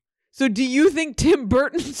 Mm-hmm. So do you think Tim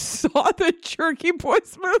Burton saw the Jerky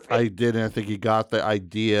Boys movie? I did, and I think he got the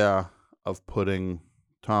idea of putting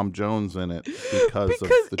Tom Jones in it because of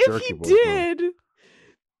the Jerky Boys did,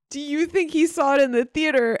 do you think he saw it in the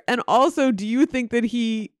theater? And also, do you think that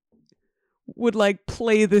he would like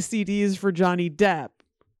play the CDs for Johnny Depp?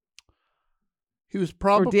 He was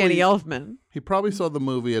probably or Danny Elfman. He probably saw the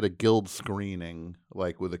movie at a guild screening,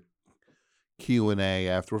 like with a Q&A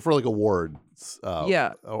after for like awards.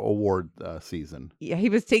 Award season. Yeah, he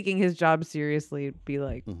was taking his job seriously. Be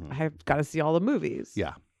like, I've got to see all the movies.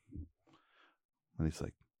 Yeah. And he's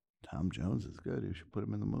like, Tom Jones is good. You should put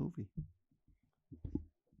him in the movie.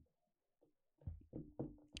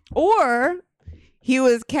 Or he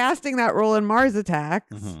was casting that role in Mars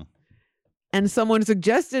Attacks, and someone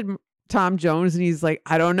suggested Tom Jones, and he's like,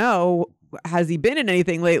 I don't know. Has he been in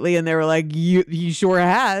anything lately? And they were like, he sure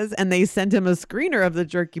has. And they sent him a screener of the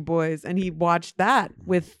Jerky Boys, and he watched that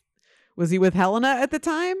with, was he with Helena at the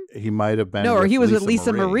time? He might have been. No, or he was with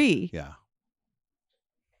Lisa Marie. Yeah.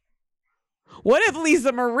 What if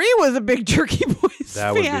Lisa Marie was a big Jerky Boys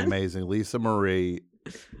That fan? would be amazing. Lisa Marie,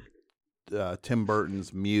 Tim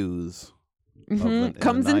Burton's muse.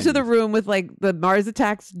 Comes into the room with like the Mars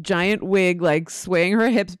Attacks giant wig, like swaying her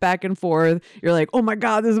hips back and forth. You're like, oh my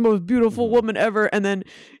God, this is the most beautiful woman ever. And then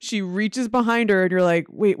she reaches behind her and you're like,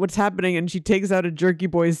 wait, what's happening? And she takes out a Jerky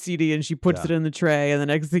Boys CD and she puts it in the tray. And the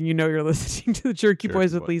next thing you know, you're listening to the Jerky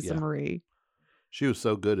Boys with Lisa Marie. She was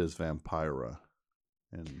so good as Vampira.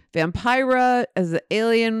 And Vampira as the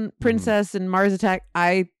alien princess in Mars Attack.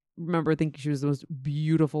 I remember thinking she was the most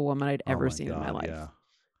beautiful woman I'd ever seen in my life. Yeah.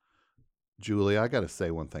 Julie, I got to say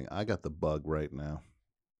one thing. I got the bug right now.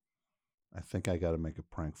 I think I got to make a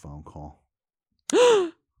prank phone call.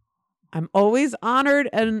 I'm always honored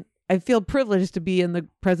and I feel privileged to be in the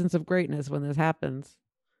presence of greatness when this happens.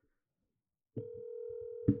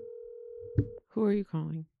 Who are you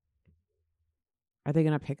calling? Are they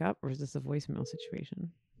going to pick up, or is this a voicemail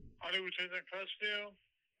situation?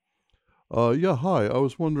 Yeah, hi. I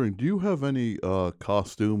was wondering, do you have any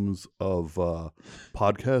costumes of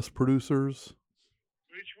podcast producers?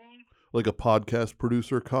 Which one? Like a podcast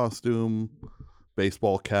producer costume,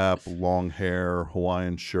 baseball cap, long hair,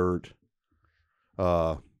 Hawaiian shirt,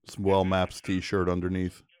 some Well Maps t-shirt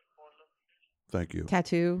underneath. Thank you.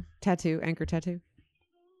 Tattoo, anchor tattoo.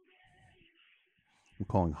 I'm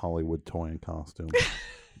calling Hollywood Toy and Costume.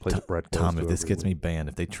 Place Brett Tom, goes if to this every gets week. me banned,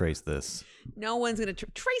 if they trace this. No one's going to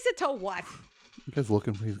trace it to what? You guys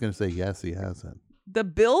looking for, he's going to say yes, he has it. The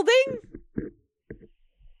building?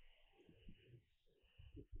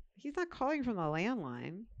 He's not calling from the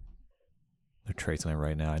landline. They're tracing it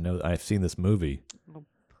right now. I know. I've seen this movie. Oh,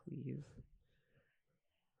 please.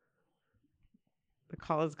 The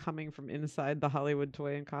call is coming from inside the Hollywood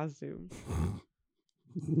Toy and Costume.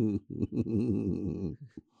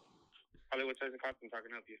 Hollywood Toys and Costumes, how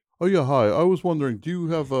can I help you? Oh, yeah, hi. I was wondering, do you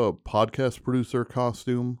have a podcast producer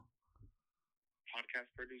costume? Podcast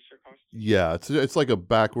producer costume? Yeah, it's like a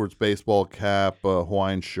backwards baseball cap, a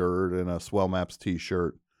Hawaiian shirt, and a Swell Maps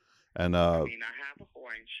t-shirt. And I mean, I have a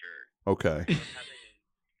Hawaiian shirt. Okay.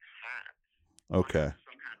 Okay.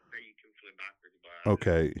 Some hats that you can flip backwards, but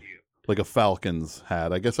Okay. Like a Falcons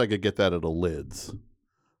hat. I guess I could get that at a Lids.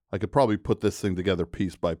 I could probably put this thing together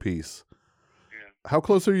piece by piece. Yeah. How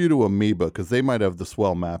close are you to Amoeba? Because they might have the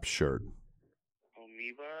Swell Maps shirt.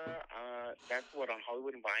 Amoeba, that's what, on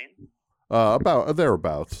Hollywood and Vine? About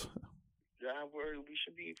thereabouts. Yeah, we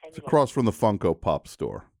should be probably It's across from the Funko Pop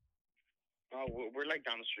store. We're like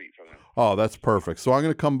down the street from them. Oh, that's perfect. So I'm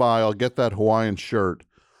going to come by. I'll get that Hawaiian shirt.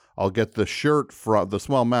 I'll get the shirt from the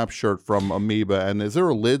Swell Map shirt from Amoeba. And is there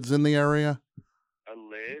a Lids in the area? A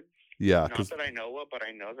Lids? Yeah. Not that I know of, but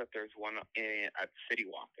I know that there's one at City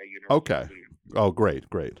Walk at Universal Okay. Studios. Oh, great.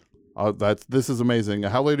 This is amazing.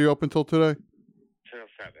 How late are you open till today? Till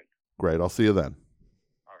 7. Great. I'll see you then.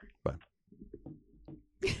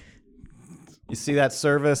 You see that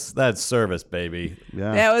service? That's service, baby.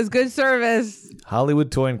 Yeah. That was good service. Hollywood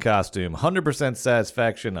Toy and Costume. 100%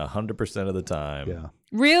 satisfaction 100% of the time. Yeah.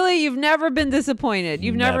 Really? You've never been disappointed.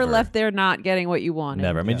 You've never Never. left there not getting what you wanted.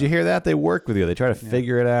 Never. I mean, did you hear that? They work with you. They try to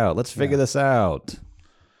figure it out. Let's figure this out.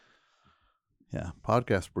 Yeah.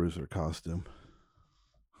 Podcast producer costume.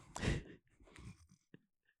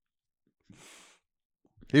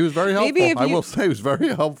 He was very helpful. Maybe if I you- will say he was very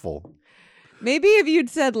helpful. Maybe if you'd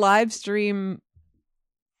said live stream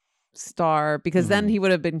star, because then he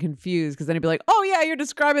would have been confused, because then he'd be like, oh yeah, you're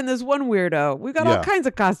describing this one weirdo. We've got all Yeah. kinds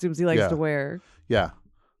of costumes he likes Yeah. to wear. Yeah.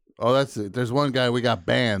 Oh, that's it. There's one guy we got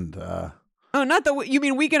banned. Oh, not the, you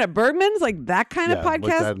mean Weekend at Bergman's? Like that kind of Yeah, like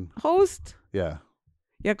podcast that- host? Yeah.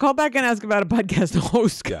 Yeah, call back and ask about a podcast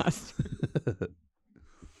host Yeah. costume.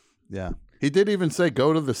 Yeah. He did even say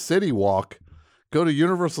go to the City Walk. Go to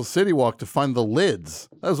Universal City Walk to find the Lids.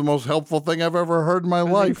 That was the most helpful thing I've ever heard in my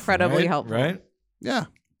life. Incredibly helpful. Right? Yeah.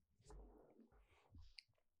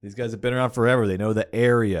 These guys have been around forever. They know the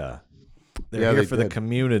area. They're Yeah, here they for the did.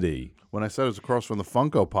 community. When I said it was across from the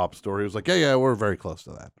Funko Pop store, he was like, yeah, we're very close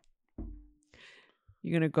to that.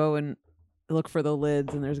 You're going to go and look for the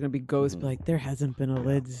Lids, and there's going to be ghosts be like, there hasn't been a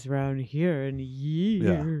Lids around here in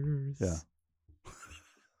years. Yeah.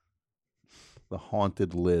 The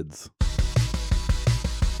haunted Lids.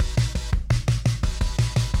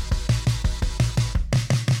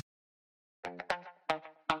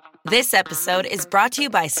 This episode is brought to you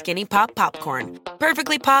by Skinny Pop Popcorn.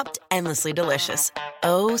 Perfectly popped, endlessly delicious.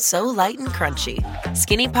 Oh, so light and crunchy.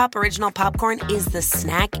 Skinny Pop Original Popcorn is the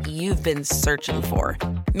snack you've been searching for.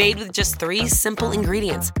 Made with just 3 simple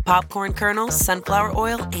ingredients: popcorn kernels, sunflower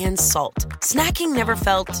oil, and salt. Snacking never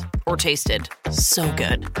felt or tasted so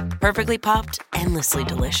good. Perfectly popped, endlessly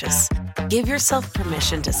delicious. Give yourself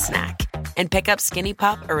permission to snack and pick up Skinny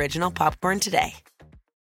Pop Original Popcorn today.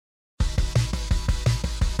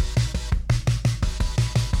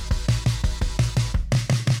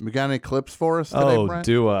 You got any clips for us today, Brent?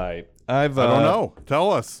 Do I? I don't know.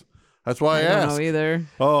 Tell us. That's why I asked. I don't know either.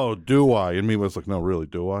 Oh, do I? And me was like, no, really,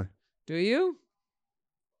 do I? Do you?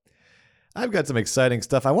 I've got some exciting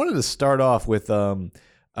stuff. I wanted to start off with, I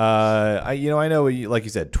know, like you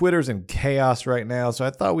said, Twitter's in chaos right now, so I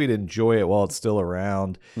thought we'd enjoy it while it's still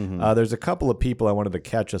around. Mm-hmm. There's a couple of people I wanted to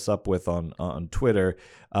catch us up with on Twitter,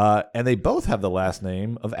 and they both have the last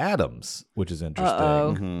name of Adams, which is interesting.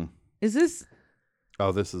 Mm-hmm. Is this...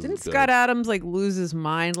 Oh, this is Didn't good. Scott Adams lose his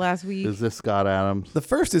mind last week? Is this Scott Adams? The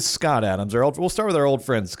first is Scott Adams. We'll start with our old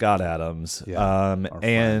friend Scott Adams. Yeah,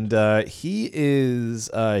 he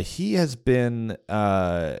has been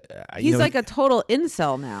he's like a total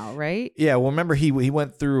incel now, right? Yeah, well, remember he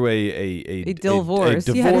went through a divorce.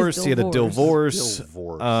 He had a divorce.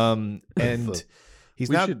 And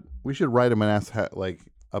we should write him and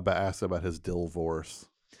ask about his divorce.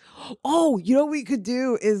 Oh, you know what we could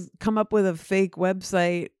do is come up with a fake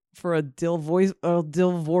website for a divorce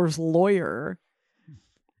lawyer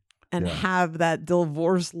and have that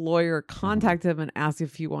divorce lawyer contact him and ask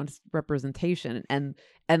if he wants representation. And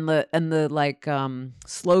the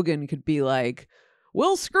slogan could be like,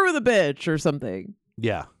 "We'll screw the bitch" or something.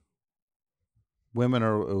 Yeah. Women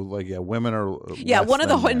are women are. One of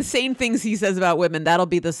the insane things he says about women, that'll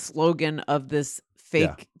be the slogan of this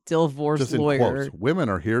fake divorce just lawyer. In quotes, women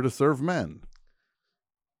are here to serve men.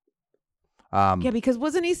 Because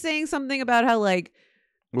wasn't he saying something about how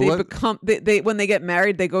they when they get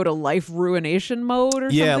married they go to life ruination mode or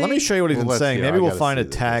something? Yeah, let me show you what he's been saying. Maybe we'll find a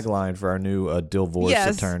tagline for our new divorce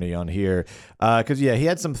attorney on here. Because he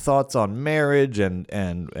had some thoughts on marriage and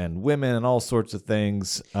women and all sorts of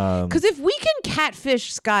things. Because if we can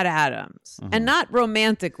catfish Scott Adams and not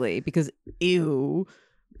romantically, because ew.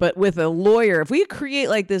 But with a lawyer, if we create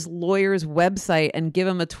like this lawyer's website and give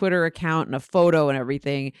him a Twitter account and a photo and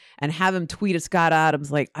everything and have him tweet at Scott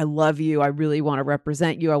Adams like, "I love you. I really want to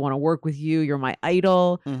represent you. I want to work with you. You're my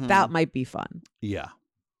idol." That might be fun. Yeah.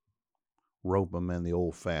 Rope him in the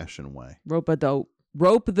old fashioned way. Rope the dope,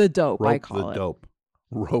 I call it.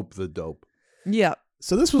 Rope the dope. Yeah.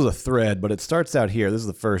 So this was a thread, but it starts out here. This is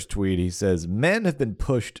the first tweet. He says, "Men have been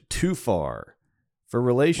pushed too far. For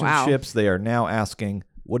relationships, They are now asking,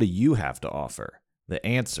 what do you have to offer? The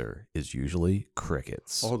answer is usually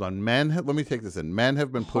crickets." Hold on. Let me take this in. Men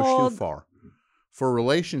have been pushed too far. For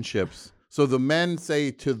relationships, so the men say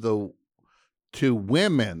to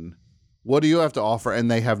women, "What do you have to offer?" And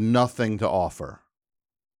they have nothing to offer.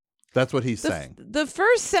 That's what he's saying. The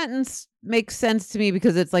first sentence makes sense to me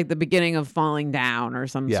because it's like the beginning of falling down or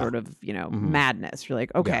some sort of, madness. You're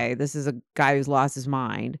like, okay, this is a guy who's lost his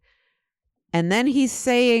mind. And then he's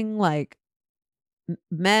saying like,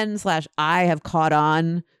 men/I have caught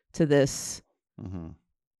on to this.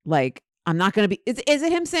 Like, I'm not going to be, is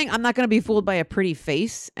it him saying I'm not going to be fooled by a pretty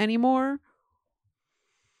face anymore?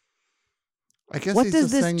 I guess what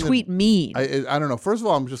does this tweet mean? I don't know. First of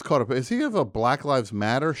all, I'm just caught up. Is he have a Black Lives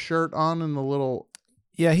Matter shirt on in the little...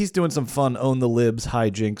 Yeah, he's doing some fun Own the Libs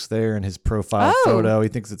hijinks there in his profile photo. He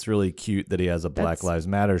thinks it's really cute that he has a Black Lives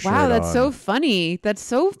Matter shirt on. Wow, that's so funny. That's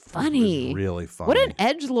so funny. It's really funny. What an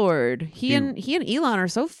edgelord. He and Elon are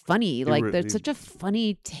so funny. They're such a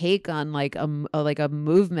funny take on like a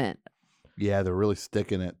movement. Yeah, they're really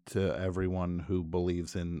sticking it to everyone who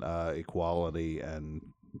believes in equality and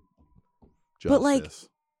justice. But like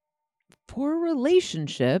for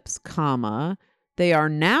relationships, they are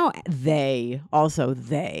now they.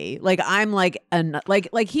 Like I'm like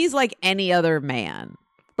he's like any other man.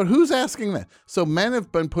 But who's asking that? So men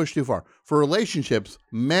have been pushed too far. For relationships,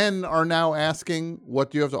 men are now asking,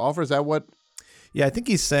 what do you have to offer? Is that what? Yeah, I think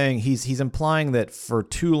he's saying he's implying that for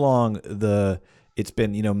too long it's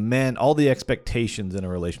been, men, all the expectations in a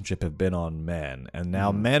relationship have been on men. And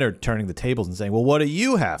now men are turning the tables and saying, well, what do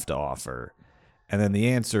you have to offer? And then the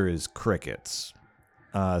answer is crickets.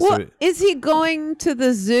 Is he going to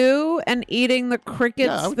the zoo and eating the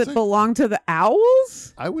crickets that belong to the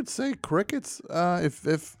owls? I would say crickets.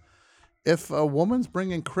 If a woman's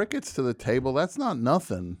bringing crickets to the table, that's not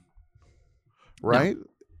nothing, right?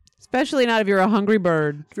 Especially not if you're a hungry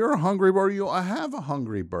bird. If you're a hungry bird, I have a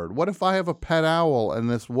hungry bird. What if I have a pet owl and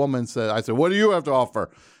this woman I said, what do you have to offer?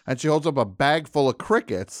 And she holds up a bag full of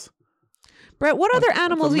crickets. Brett, what other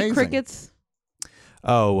animals eat crickets?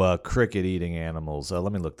 Oh, cricket eating animals.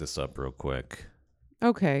 Let me look this up real quick.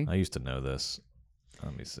 Okay. I used to know this.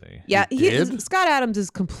 Let me see. Yeah, Scott Adams has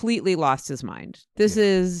completely lost his mind. This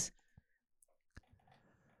is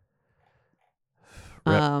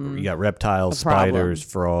you got reptiles, spiders,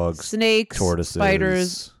 frogs, snakes, tortoises,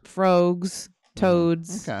 spiders, frogs,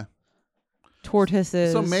 toads,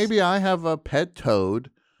 tortoises. So maybe I have a pet toad,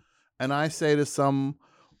 and I say to some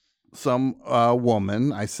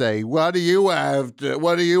woman, I say, "What do you have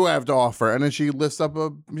to offer?" And then she lifts up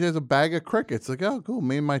she has a bag of crickets. Like, oh, cool.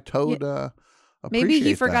 Me and my toad. Maybe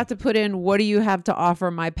he forgot to put in, "What do you have to offer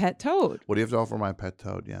my pet toad?" What do you have to offer my pet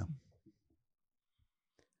toad? Yeah.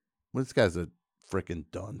 Well, this guy's a freaking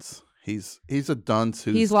dunce. He's a dunce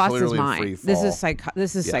who's lost clearly his mind. in free fall.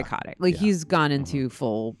 This is psychotic. Like he's gone into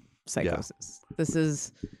full psychosis. This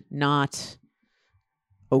is not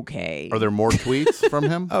okay. Are there more tweets from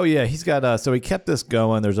him? Oh yeah, he's got. So he kept this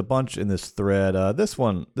going. There's a bunch in this thread. This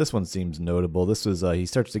one seems notable. This was he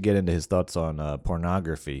starts to get into his thoughts on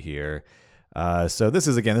pornography here. So this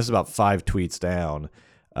is about 5 tweets down.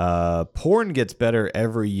 Porn gets better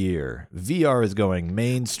every year. VR is going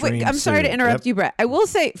mainstream. Wait, I'm sorry to interrupt you, Brett. I will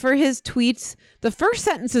say for his tweets, the first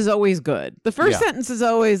sentence is always good. The first sentence is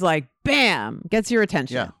always like, bam, gets your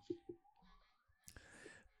attention. Yeah.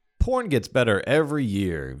 Porn gets better every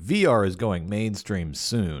year. VR is going mainstream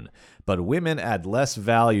soon. But women add less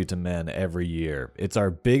value to men every year. It's our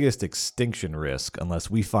biggest extinction risk unless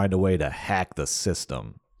we find a way to hack the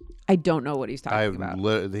system. I don't know what he's talking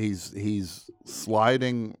about. He's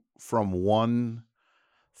sliding from one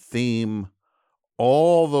theme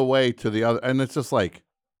all the way to the other, and it's just like,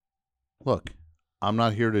 look, I'm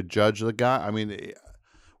not here to judge the guy. I mean,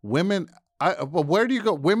 women. But where do you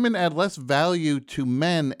go? Women add less value to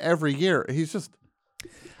men every year. He's just.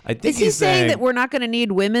 I think is he saying that we're not going to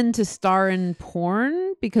need women to star in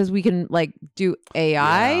porn because we can do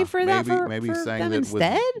AI for that? Maybe for saying them that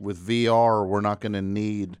instead with VR we're not going to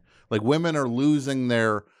need women are losing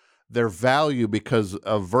their value because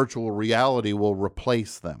of virtual reality will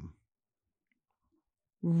replace them.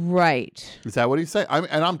 Right. Is that what he's saying?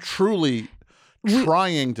 I'm truly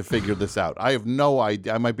trying to figure this out. I have no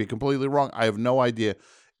idea. I might be completely wrong. I have no idea.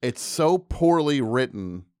 It's so poorly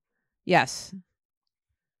written. Yes.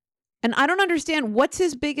 And I don't understand, what's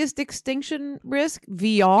his biggest extinction risk?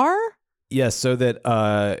 VR? Yes, so that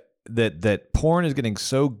porn is getting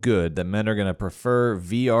so good that men are going to prefer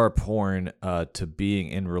VR porn to being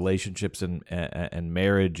in relationships and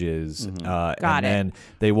marriages. Got it. Then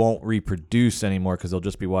they won't reproduce anymore because they'll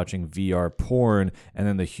just be watching VR porn, and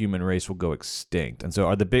then the human race will go extinct. And so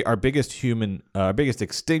our biggest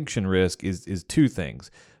extinction risk is 2 things: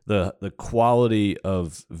 the quality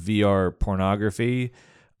of VR pornography.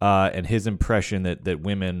 And his impression that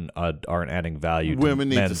women aren't adding value to women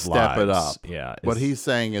need to step it up. Yeah, what he's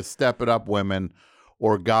saying is step it up, women,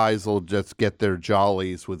 or guys will just get their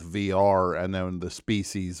jollies with VR, and then the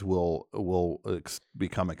species will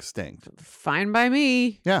become extinct. Fine by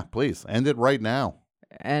me. Yeah, please end it right now.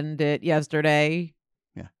 End it yesterday.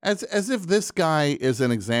 Yeah, as if this guy is an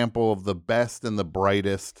example of the best and the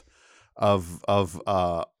brightest of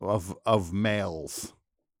males.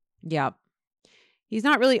 Yep. He's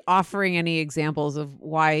not really offering any examples of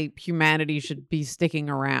why humanity should be sticking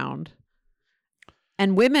around.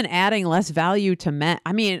 And women adding less value to men.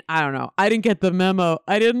 I mean, I don't know. I didn't get the memo.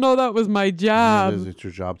 I didn't know that was my job. It's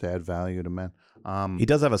your job to add value to men. He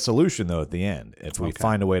does have a solution, though, at the end, if we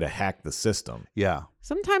find a way to hack the system. Yeah.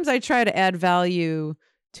 Sometimes I try to add value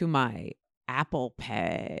to my Apple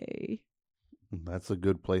Pay. That's a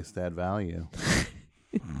good place to add value.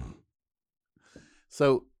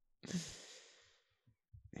 So...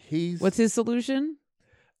 What's his solution?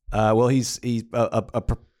 Well, he's a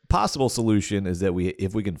possible solution is that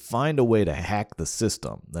if we can find a way to hack the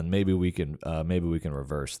system, then maybe we can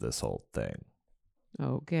reverse this whole thing.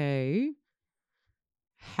 Okay.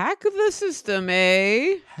 Hack the system,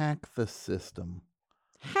 eh? Hack the system.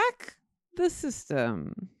 Hack the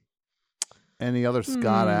system. Any other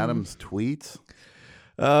Scott Adams tweets?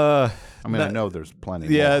 I know there's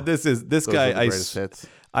plenty. Yeah, more. this Those guy. are the greatest hits.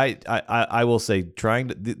 I will say,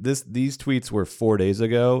 these tweets were 4 days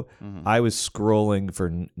ago. Mm-hmm. I was scrolling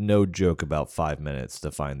for no joke about 5 minutes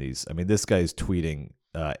to find these. I mean, this guy is tweeting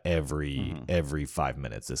every 5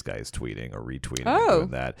 minutes. This guy is tweeting or retweeting or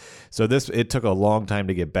doing that. So it took a long time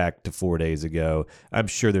to get back to 4 days ago. I'm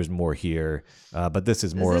sure there's more here, but this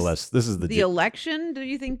is more or less. This is the election. Do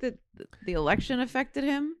you think that the election affected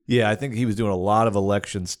him? Yeah, I think he was doing a lot of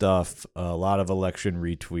election stuff, a lot of election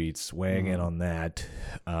retweets, weighing in on that.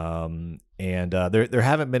 There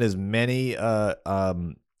haven't been as many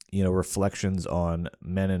reflections on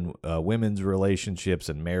men and women's relationships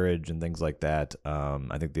and marriage and things like that.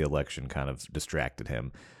 I think the election kind of distracted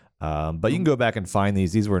him. But you can go back and find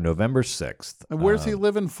these. These were November 6th. And where's he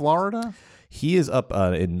live in Florida? He is up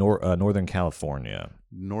in Northern California.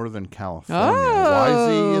 Northern California. Why is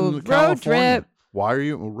he in California? Road trip. Why are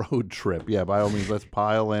you road trip? Yeah, by all means, let's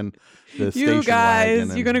pile in the You station guys,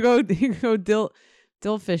 wagon. you're gonna go dill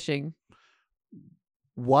fishing.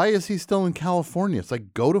 Why is he still in California? It's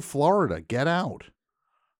like, go to Florida. Get out.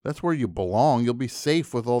 That's where you belong. You'll be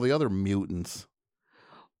safe with all the other mutants.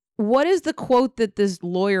 What is the quote that this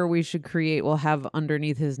lawyer we should create will have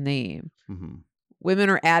underneath his name? Mm-hmm.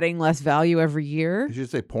 Women are adding less value every year. You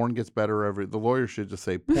should say porn gets better every. The lawyer should just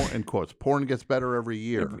say porn in quotes. Porn gets better every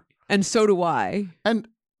year. And so do I. And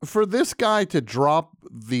for this guy to drop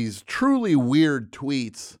these truly weird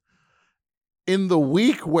tweets in the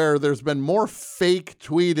week where there's been more fake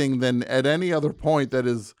tweeting than at any other point, that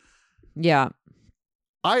is. Yeah.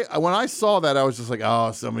 When I saw that, I was just like,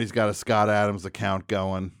 oh, somebody's got a Scott Adams account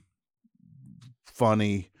going.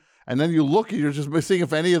 Funny. And then you look, you're just seeing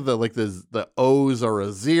if any of the O's are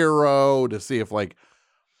a 0 to see if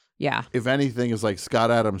if anything is like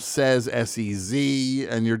Scott Adams says SEZ,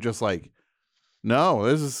 and you're just like, no,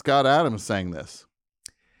 this is Scott Adams saying this.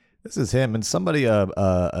 This is him. And somebody,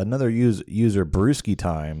 another user, Brewski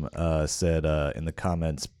Time, said in the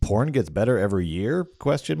comments, porn gets better every year? ?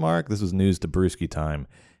 This was news to Brewski Time.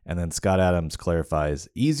 And then Scott Adams clarifies,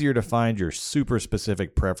 easier to find your super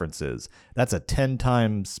specific preferences. That's a 10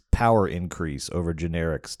 times power increase over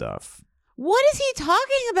generic stuff. What is he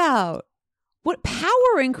talking about? What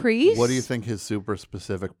power increase? What do you think his super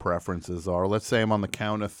specific preferences are? Let's say I'm on the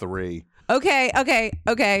count of 3. Okay.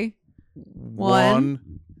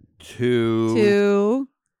 1, 2,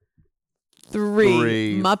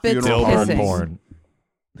 3. Muppets Dilbert porn.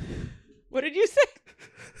 What did you say?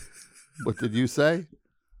 What did you say?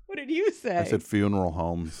 What did you say? I said funeral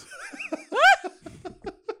homes.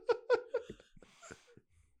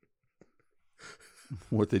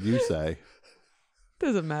 What did you say?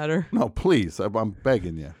 Doesn't matter. No, please. I'm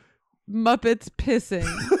begging you. Muppets pissing.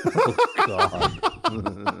 Oh,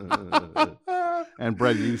 God. And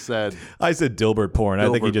Brett, you said... I said Dilbert porn.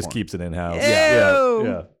 I think he just keeps it in-house.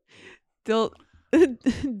 Yeah.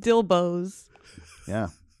 Dilbos. Yeah.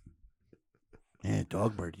 Yeah,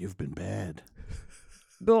 Dogbert, you've been bad.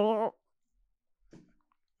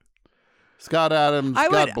 Scott Adams,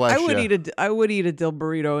 God bless you. I would eat a dill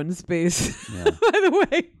burrito in space. Yeah. By the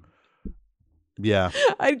way. Yeah.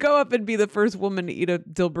 I'd go up and be the first woman to eat a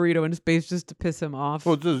dill burrito in space just to piss him off.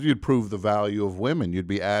 Well, you'd prove the value of women. You'd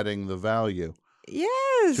be adding the value.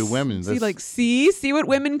 Yes. To women. See what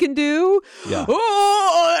women can do? Yeah.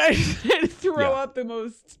 Oh, I'd throw up the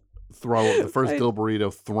most. The first dill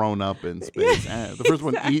burrito thrown up in space. The first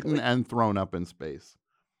one eaten and thrown up in space.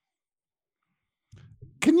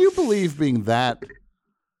 Can you believe being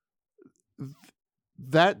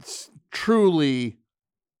that's truly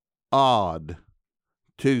odd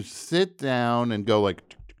to sit down and go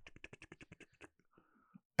like,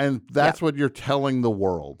 and that's what you're telling the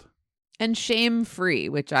world. And shame free,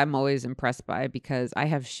 which I'm always impressed by because I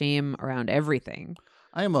have shame around everything.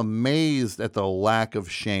 I am amazed at the lack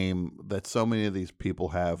of shame that so many of these people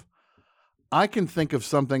have. I can think of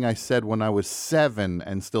something I said when I was 7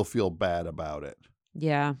 and still feel bad about it.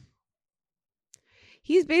 Yeah.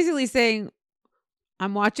 He's basically saying,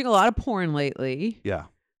 I'm watching a lot of porn lately. Yeah.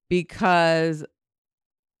 Because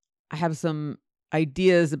I have some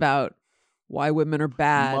ideas about why women are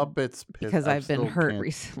bad. Muppets piss. Because I've been hurt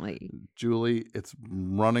recently. Julie, it's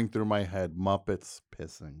running through my head. Muppets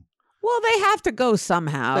pissing. Well, they have to go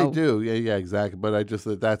somehow. They do. Yeah, exactly. But I just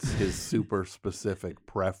that's his super specific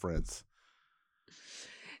preference.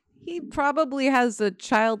 He probably has a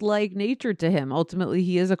childlike nature to him. Ultimately,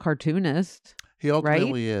 he is a cartoonist. He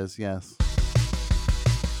ultimately is, yes.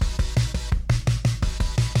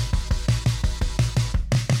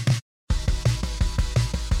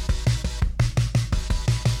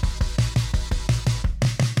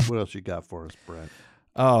 What else you got for us, Brett?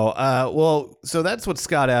 Well, so that's what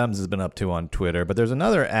Scott Adams has been up to on Twitter. But there's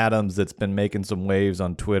another Adams that's been making some waves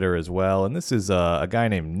on Twitter as well. And this is a guy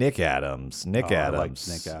named Nick Adams. Adams. I like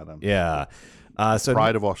Nick Adams. Yeah. So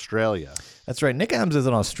Pride of Australia. That's right. Nick Adams is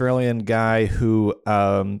an Australian guy who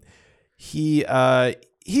he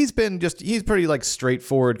he's pretty like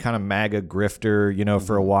straightforward kind of MAGA grifter, you know,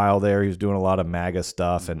 for a while there. He was doing a lot of MAGA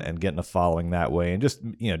stuff and getting a following that way, and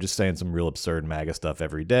just saying some real absurd MAGA stuff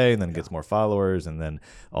every day, and then gets more followers, and then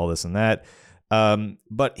all this and that.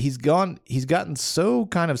 But he's gotten so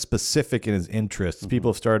kind of specific in his interests.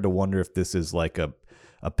 People have started to wonder if this is like a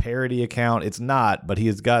parody account. It's not, but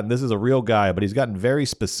this is a real guy, but he's gotten very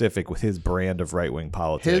specific with his brand of right-wing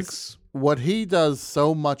politics. What he does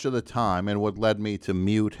so much of the time, and what led me to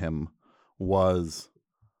mute him, was,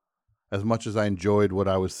 as much as I enjoyed what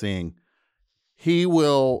I was seeing, he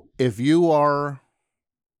will, if you are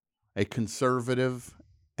a conservative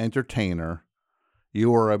entertainer,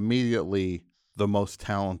 you are immediately the most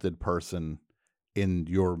talented person in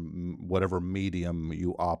your whatever medium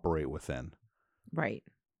you operate within. Right.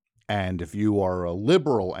 And if you are a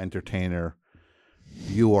liberal entertainer,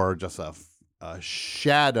 you are just a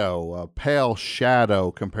shadow, a pale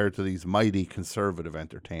shadow compared to these mighty conservative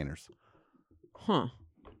entertainers. Huh.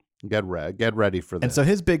 Get ready for this. And so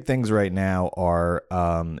his big things right now are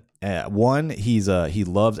one, he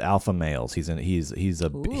loves alpha males. He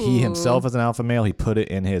himself is an alpha male. He put it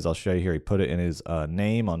in his, I'll show you here. He put it in his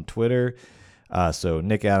name on Twitter. So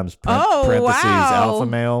Nick Adams parentheses alpha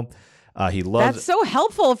male. He loves. That's so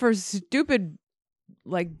helpful for stupid,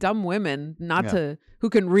 like dumb women who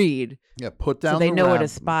can read. Yeah, put down. So they know where to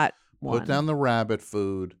spot one. Put down the rabbit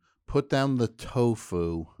food. Put down the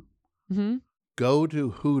tofu. Mm-hmm. Go to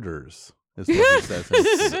Hooters. Is what he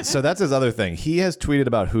says. So that's his other thing. He has tweeted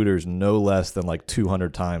about Hooters no less than like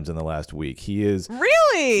 200 times in the last week. He is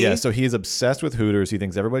really, yeah. So he is obsessed with Hooters. He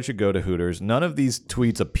thinks everybody should go to Hooters. None of these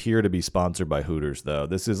tweets appear to be sponsored by Hooters, though.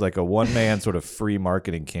 This is like a one-man sort of free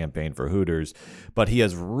marketing campaign for Hooters. But he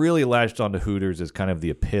has really latched onto Hooters as kind of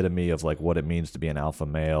the epitome of like what it means to be an alpha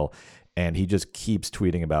male. And he just keeps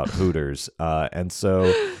tweeting about Hooters. And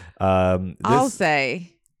so I'll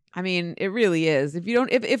say. I mean, it really is.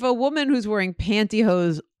 If a woman who's wearing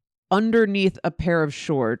pantyhose underneath a pair of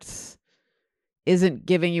shorts isn't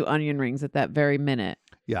giving you onion rings at that very minute.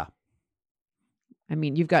 Yeah. I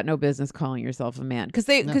mean, you've got no business calling yourself a man because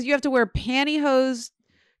you have to wear pantyhose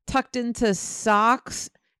tucked into socks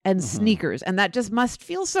and sneakers, and that just must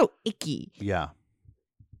feel so icky. Yeah.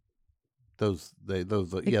 Those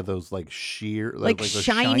like sheer like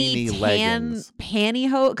shiny tan leggings.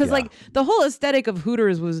 Pantyhose, because like the whole aesthetic of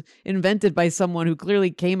Hooters was invented by someone who clearly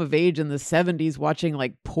came of age in the 70s watching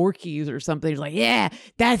like Porky's or something. He's like, yeah,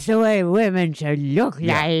 that's the way women should look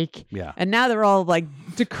like. Yeah. And now they're all like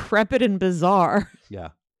decrepit and bizarre. Yeah.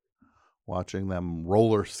 Watching them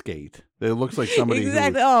roller skate. It looks like somebody who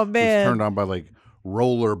was turned on by like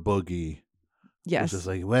roller boogie. Yes. It's just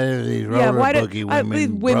like, what are these roller boogie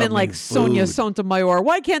women? Women like Sonia Sotomayor.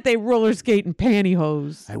 Why can't they roller skate in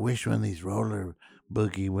pantyhose? I wish one of these roller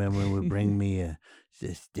boogie women would bring me a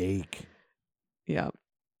steak. Yeah.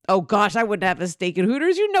 Oh gosh, I wouldn't have a steak at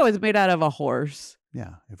Hooters. You know it's made out of a horse.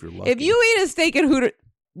 Yeah, if you're lucky. If you eat a steak at Hooters,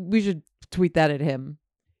 we should tweet that at him.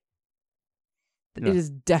 Yeah. It is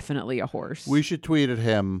definitely a horse. We should tweet at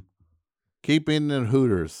him. Keep eating at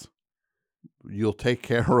Hooters. You'll take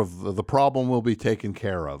care of the problem. Will be taken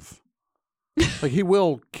care of. Like he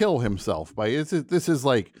will kill himself by this is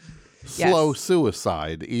like slow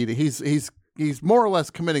suicide. Eating. He's more or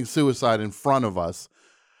less committing suicide in front of us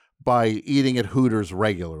by eating at Hooters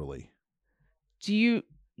regularly. You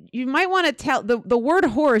might want to tell the word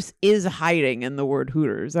horse is hiding in the word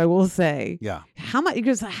Hooters. I will say. Yeah. How much?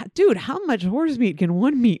 Because dude, how much horse meat can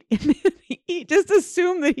one meat eat? Just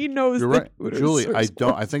assume that he knows. You're right, Hooters Julie. I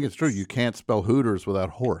don't. I think it's true. You can't spell Hooters without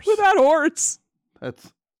horse. Without horse.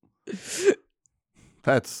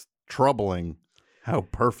 That's troubling. How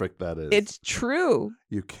perfect that is. It's true.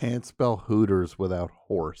 You can't spell Hooters without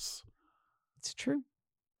horse. It's true.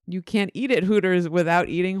 You can't eat at Hooters without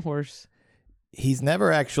eating horse. He's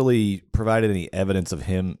never actually provided any evidence of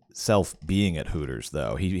himself being at Hooters,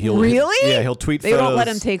 though. He'll really? He'll tweet they photos. They won't let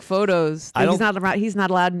him take photos. He's not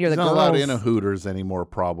allowed near the girls. He's not allowed in a Hooters anymore,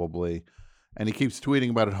 probably. And he keeps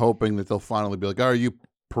tweeting about it, hoping that they'll finally be like, "Oh, you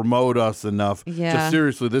promote us enough." Yeah. Just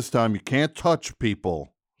seriously, this time you can't touch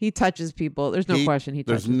people. He touches people. There's no question he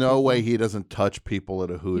touches There's no people. way he doesn't touch people at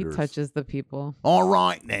a Hooters. He touches the people. All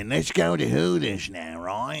right, then. Let's go to Hooters now,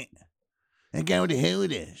 right? Let's go to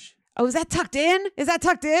Hooters. Oh, is that tucked in? Is that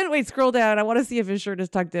tucked in? Wait, scroll down. I want to see if his shirt is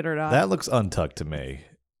tucked in or not. That looks untucked to me.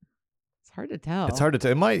 It's hard to tell. It's hard to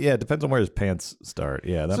tell. It might, it depends on where his pants start.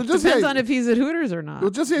 Yeah, that depends on if he's at Hooters or not. Well,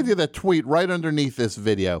 just the idea of that tweet right underneath this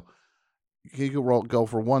video. Can you go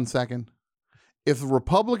for 1 second? If the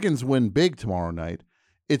Republicans win big tomorrow night,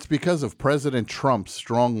 it's because of President Trump's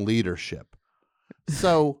strong leadership.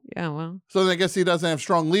 So yeah, well, so I guess he doesn't have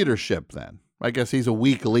strong leadership then. I guess he's a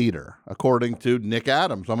weak leader, according to Nick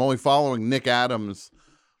Adams. I'm only following Nick Adams.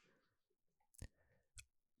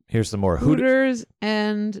 Here's some more. Hooters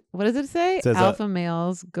and what does it say? It says, alpha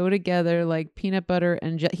males go together like peanut butter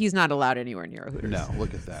and he's not allowed anywhere near a Hooters. No,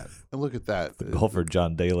 look at that. And look at that. The golfer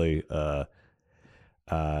John Daly.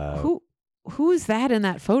 Who is that in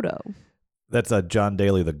that photo? That's John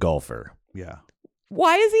Daly, the golfer. Yeah.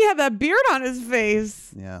 Why does he have that beard on his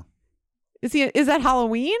face? Yeah. Is that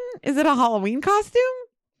Halloween? Is it a Halloween costume?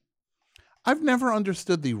 I've never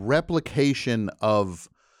understood the replication of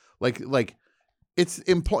like it's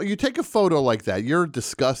you take a photo like that, you're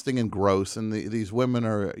disgusting and gross, and these women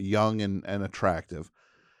are young and attractive,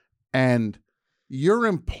 and you're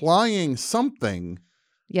implying something.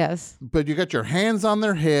 Yes. But you got your hands on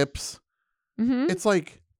their hips. Mm-hmm. It's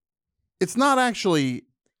like, it's not actually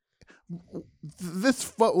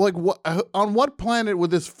this on what planet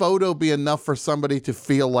would this photo be enough for somebody to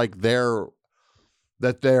feel like they're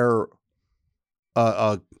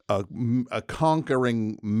a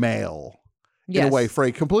conquering male? Yes. In a way, for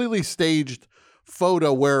a completely staged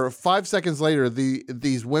photo where 5 seconds later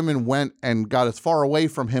these women went and got as far away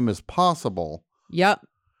from him as possible. Yep.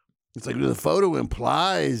 It's like the photo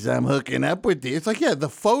implies I'm hooking up with you. It's like, yeah, the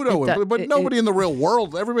photo, but nobody in the real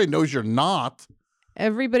world, everybody knows you're not.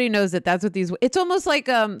 Everybody knows that that's what it's almost like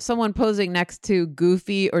someone posing next to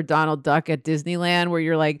Goofy or Donald Duck at Disneyland where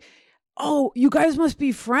you're like, oh, you guys must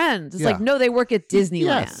be friends. It's like, no, they work at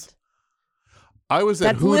Disneyland. Yes. I was at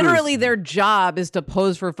That's Hooters. literally their job is to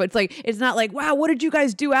pose for it's like, it's not like, wow, what did you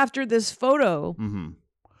guys do after this photo? Mm-hmm.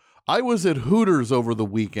 I was at Hooters over the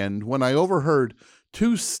weekend when I overheard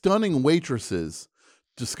two stunning waitresses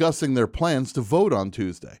discussing their plans to vote on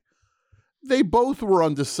Tuesday. They both were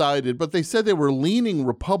undecided, but they said they were leaning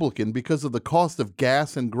Republican because of the cost of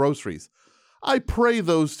gas and groceries. I pray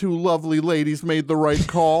those two lovely ladies made the right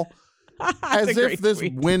call. As if this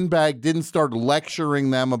windbag didn't start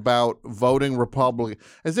lecturing them about voting Republican.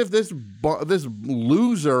 As if this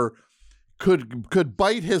loser could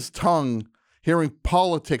bite his tongue hearing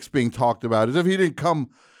politics being talked about. As if he didn't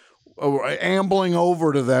come ambling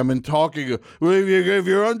over to them and talking. Well, if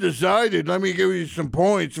you're undecided, let me give you some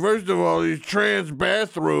points. First of all, these trans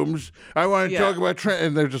bathrooms. I want to talk about trans.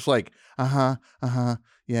 And they're just like, yeah.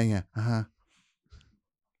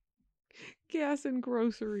 Gas and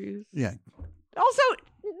groceries. Yeah. Also,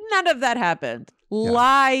 none of that happened. Yeah.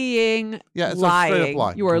 Lying. Yeah, it's lying. A straight up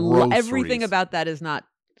lie. You are everything about that is not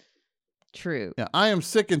true. Yeah, I am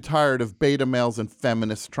sick and tired of beta males and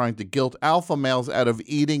feminists trying to guilt alpha males out of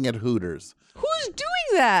eating at Hooters. Who's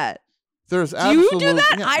doing that? There's do you do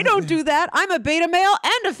that? Yeah, I don't do that. I'm a beta male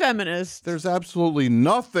and a feminist. There's absolutely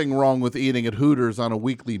nothing wrong with eating at Hooters on a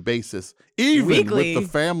weekly basis, even with the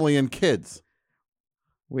family and kids.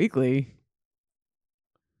 Weekly.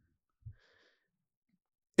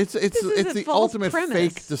 It's the ultimate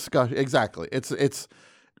fake discussion. Exactly. It's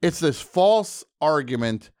this false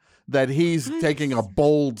argument that he's taking a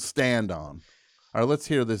bold stand on. All right, let's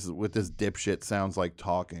hear this what this dipshit sounds like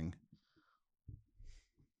talking.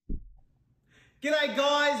 G'day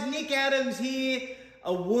guys, Nick Adams here.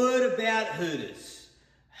 A word about Hooters.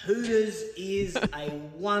 Hooters is a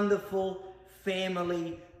wonderful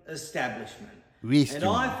family establishment. And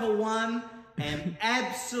I, for one, am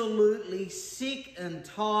absolutely sick and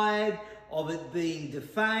tired of it being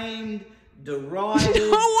defamed, derided.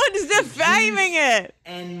 No one's defaming it.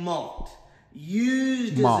 And mocked.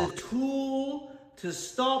 Used as a tool to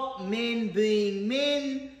stop men being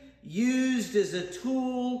men. Used as a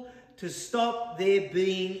tool to stop there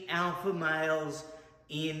being alpha males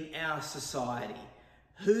in our society.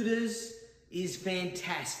 Hooters is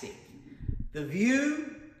fantastic. The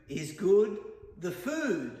view is good. The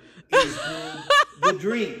food is good. The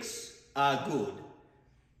drinks are good.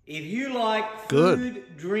 If you like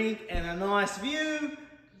food, drink, and a nice view,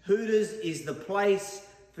 Hooters is the place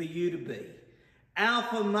for you to be.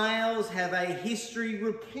 Alpha males have a history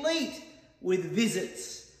replete with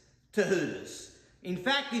visits to Hooters. In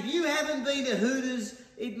fact, if you haven't been to Hooters,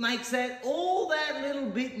 it makes that all that little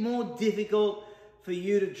bit more difficult for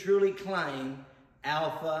you to truly claim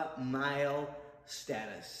alpha male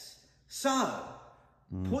status. So,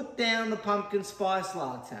 put down the pumpkin spice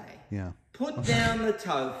latte. Yeah. Put down the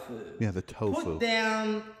tofu. Yeah, the tofu. Put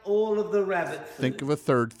down all of the rabbit food. Think of a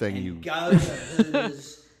third thing and go to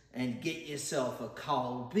Hooters and get yourself a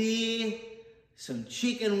cold beer, some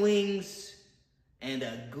chicken wings, and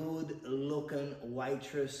a good-looking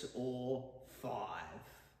waitress or 5.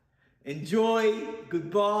 Enjoy.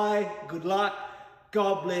 Goodbye. Good luck.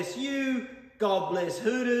 God bless you. God bless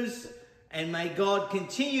Hooters. And may God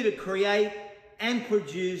continue to create and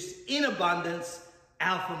produce in abundance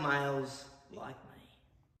alpha males like me.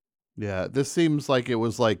 Yeah, this seems like it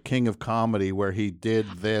was like King of Comedy where he did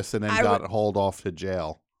this and then got hauled off to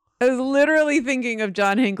jail. I was literally thinking of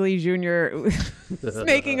John Hinckley Jr.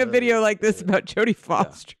 making a video like this about Jodie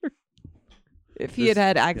Foster. Yeah. If he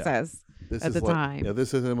had access at the time. Yeah,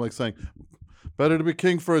 this is him like saying, better to be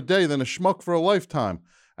king for a day than a schmuck for a lifetime.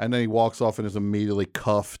 And then he walks off and is immediately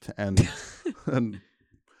cuffed and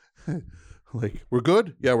like, we're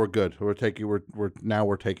good? Yeah, we're good. We're taking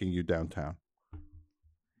you downtown.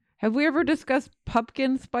 Have we ever discussed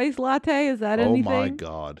pumpkin spice latte? Is that anything? Oh my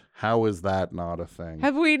God. How is that not a thing?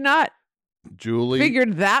 Have we not Julie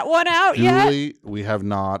figured that one out yet? Julie, we have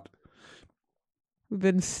not. We've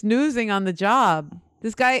been snoozing on the job.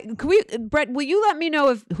 This guy, Brett, will you let me know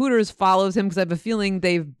if Hooters follows him? Because I have a feeling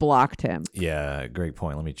they've blocked him. Yeah, great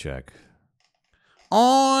point. Let me check.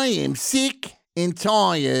 I am sick and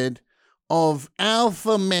tired of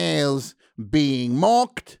alpha males being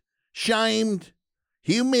mocked, shamed,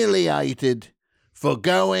 humiliated for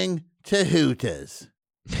going to Hooters.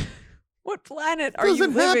 What planet are you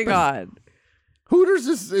living on? Hooters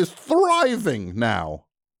is thriving now.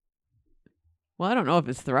 Well, I don't know if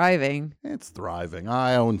it's thriving. It's thriving.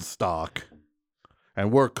 I own stock.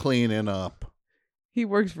 And we're cleaning up. He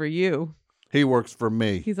works for you. He works for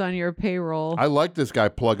me. He's on your payroll. I like this guy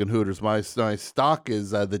plugging Hooters. My stock is,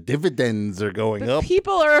 the dividends are going up.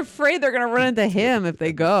 People are afraid they're going to run into him if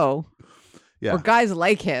they go. Yeah. Or guys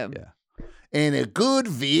like him. Yeah. And a good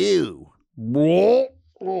view. I'm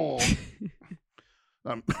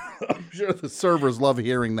sure the servers love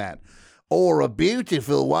hearing that. Or a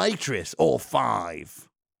beautiful waitress, or 5.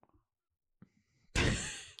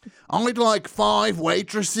 I'd like 5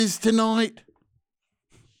 waitresses tonight.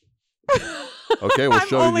 Okay, we'll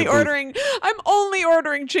show you. I'm only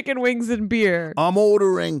ordering chicken wings and beer. I'm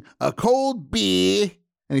ordering a cold beer.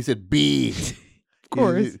 And he said beer. Of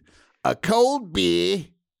course. A cold beer,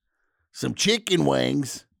 some chicken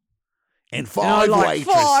wings, and 5 waitresses.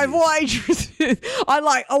 5 waitresses. I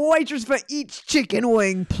like a waitress for each chicken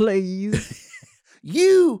wing, please.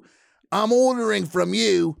 I'm ordering from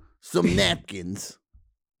you some napkins.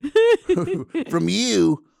 From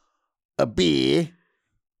you, a beer.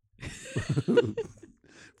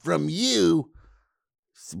 From you,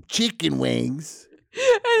 some chicken wings.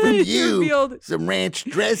 And from you, some ranch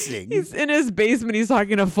dressing. He's in his basement. He's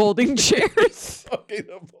talking to folding chairs.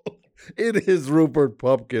 It is Rupert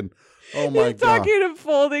Pupkin. Oh my God. He's talking to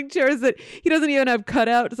folding chairs that he doesn't even have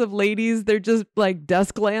cutouts of ladies. They're just like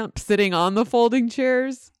desk lamps sitting on the folding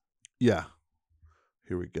chairs. Yeah.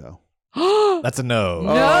 Here we go. That's a no.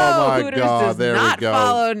 No, oh my Hooters God, does there not we go.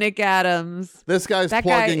 follow Nick Adams. This guy's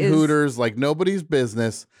plugging Hooters like nobody's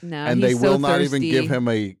business. No, and they will not even give him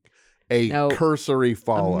a cursory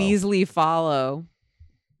follow. A measly follow.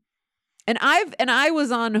 And I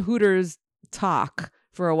was on Hooters Talk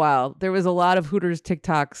for a while. There was a lot of Hooters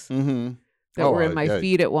TikToks that were in my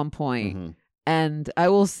feed at one point. Mm-hmm. And I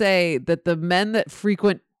will say that the men that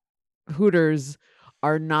frequent Hooters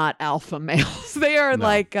are not alpha males. They are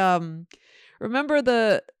like remember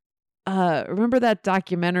that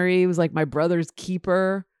documentary? It was like My Brother's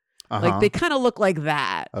Keeper. Like they kind of look like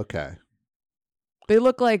that. Okay. They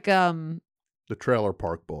look like the Trailer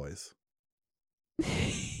Park Boys.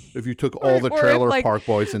 If you took all the Trailer Park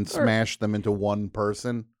Boys and smashed them into one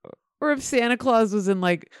person. Or if Santa Claus was in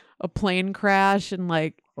like a plane crash and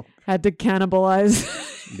like had to cannibalize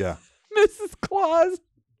Mrs. Claus.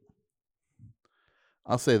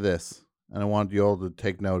 I'll say this, and I want you all to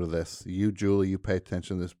take note of this. You, Julie, you pay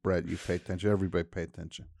attention to this. Brett, you pay attention. Everybody pay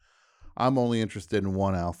attention. I'm only interested in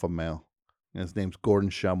one alpha male. And his name's Gordon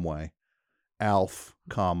Shumway. Alf,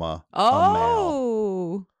 a male.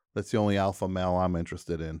 That's the only alpha male I'm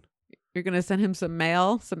interested in. You're gonna send him some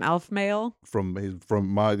mail, some alf mail?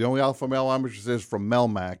 The only alpha male I'm interested in is from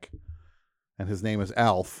Melmac, and his name is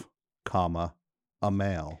Alf, a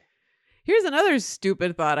male. Here's another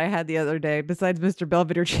stupid thought I had the other day, besides Mr.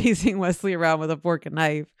 Belvedere chasing Wesley around with a fork and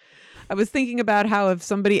knife. I was thinking about how if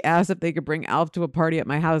somebody asked if they could bring Alf to a party at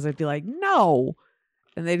my house, I'd be like, no.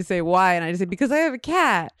 And they'd say, why? And I'd say, because I have a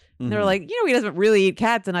cat. And they're like, he doesn't really eat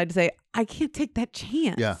cats. And I'd say, I can't take that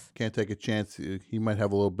chance. Yeah, can't take a chance. He might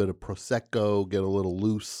have a little bit of Prosecco, get a little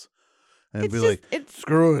loose, and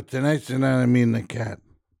screw it. Tonight's the night I mean the cat.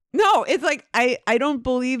 No, it's like, I don't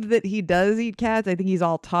believe that he does eat cats. I think he's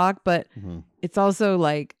all talk, but it's also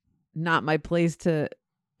like not my place to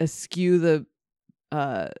eschew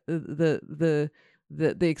the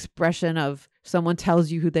expression of someone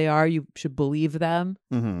tells you who they are, you should believe them.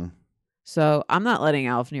 Mm-hmm. So I'm not letting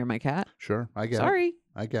Alf near my cat. Sure, I get it. Sorry.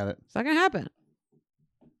 I get it. It's not going to happen.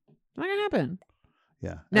 It's not going to happen.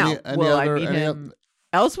 Yeah. Now, will I meet him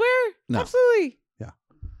Elsewhere? No. Absolutely. Yeah.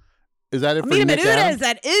 Is that it for Meet him Nick at Adams? Uda's.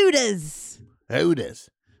 At Uda's. Hooters.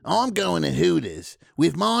 I'm going to Hooters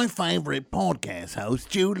with my favorite podcast host,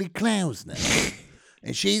 Julie Klausner.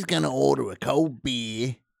 And she's going to order a cold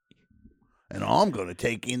beer. And I'm going to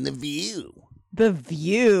take in The View. The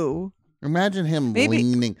View. Imagine him Maybe.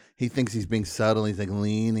 leaning. He thinks he's being subtle. He's like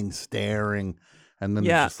leaning, staring. And then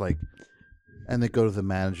Yeah. it's just like, and they go to the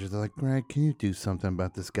manager. They're like, Greg, can you do something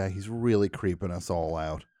about this guy? He's really creeping us all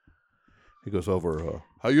out. He goes over,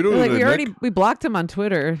 how you doing Like today, we blocked him on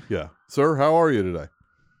Twitter. Yeah. Sir, how are you today?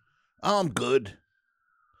 I'm good.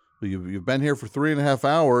 Well, you've been here for 3.5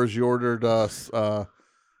 hours. You ordered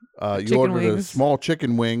wings. small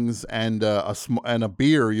chicken wings and a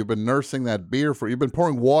beer. You've been nursing that beer you've been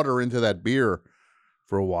pouring water into that beer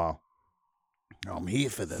for a while. I'm here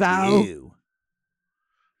for The So? View.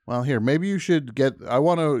 Well, here, maybe you should I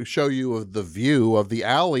want to show you the view of the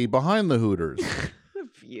alley behind the Hooters. The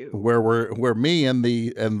View. Where me and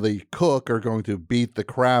the cook are going to beat the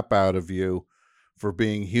crap out of you for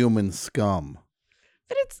being human scum.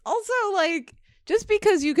 But it's also like, just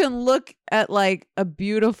because you can look at like a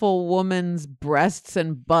beautiful woman's breasts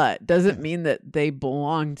and butt doesn't mean that they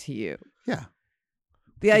belong to you. Yeah.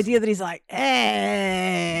 The idea that he's like,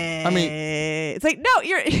 I mean, it's like, no,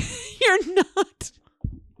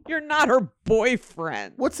 you're not her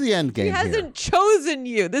boyfriend. What's the end game He hasn't chosen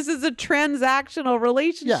you. This is a transactional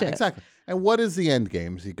relationship. Yeah, exactly. And what is the end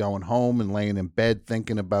game? Is he going home and laying in bed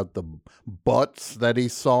thinking about the butts that he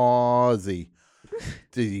saw? Is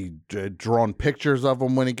he drawing pictures of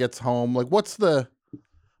them when he gets home? Like, what's the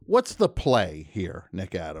play here,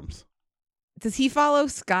 Nick Adams? Does he follow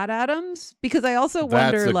Scott Adams? Because I also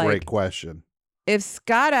That's wonder, a like, great question. if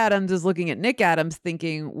Scott Adams is looking at Nick Adams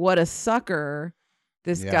thinking, what a sucker,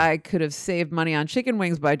 this guy could have saved money on chicken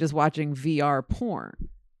wings by just watching VR porn.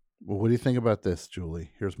 Well, what do you think about this,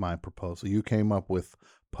 Julie? Here's my proposal. You came up with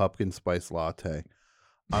pumpkin spice latte.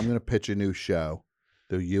 I'm going to pitch a new show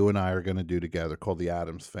that you and I are going to do together called The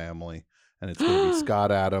Adams Family. And it's going to be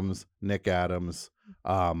Scott Adams, Nick Adams,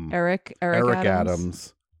 Eric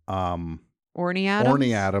Adams. Orny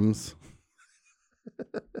Adams.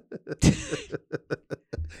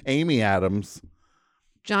 Amy Adams.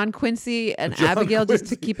 John Quincy and Abigail, just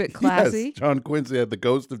to keep it classy. Yes, John Quincy had the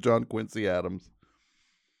ghost of John Quincy Adams.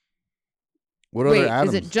 What Wait, other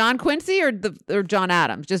Adams? is it John Quincy or John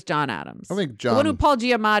Adams? Just John Adams. I think The John. one who Paul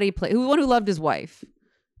Giamatti played. The one who loved his wife.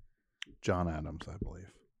 John Adams, I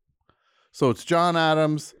believe. So it's John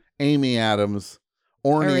Adams, Amy Adams,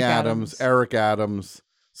 Orny Adams, Eric Adams,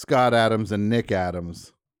 Scott Adams, and Nick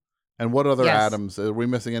Adams. And what other Yes. Adams? Are we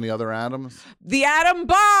missing any other Adams? The atom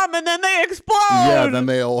bomb, and then they explode. Yeah, then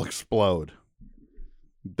they all explode.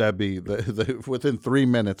 That'd be within 3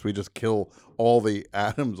 minutes we just kill all the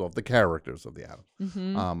atoms off the characters of the atom.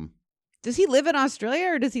 Mhm. Does he live in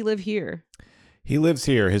Australia or does he live here? He lives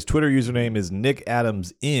here. His Twitter username is Nick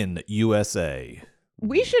Adams in USA.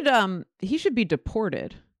 We should he should be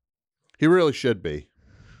deported. He really should be.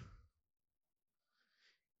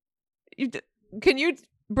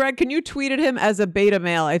 Brad, can you tweet at him as a beta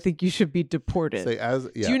male? I think you should be deported. Say yeah.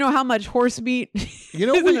 Do you know how much horse meat is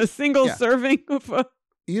in a single serving of a...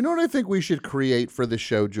 You know what I think we should create for the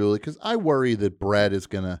show, Julie? Because I worry that Brett is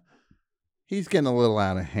he's getting a little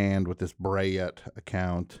out of hand with this Brayette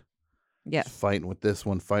account. Yes. He's fighting with this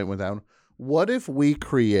one, fighting with that one. What if we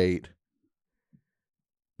create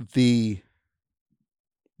a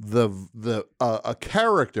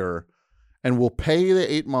character, and we'll pay the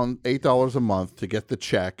 $8 a month to get the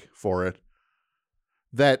check for it,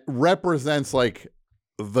 that represents like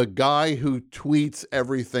the guy who tweets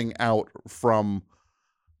everything out from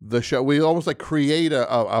the show? We almost like create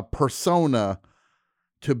a persona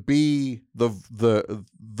to be the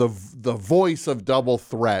voice of Double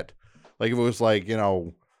Threat. Like if it was like, you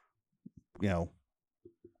know,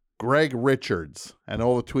 Greg Richards, and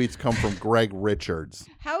all the tweets come from Greg Richards.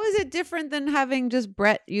 How is it different than having just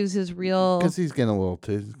Brett use his real... Because he's getting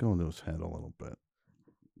he's going to his head a little bit.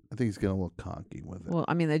 I think he's getting a little cocky with it. Well,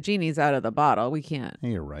 I mean, the genie's out of the bottle. We can't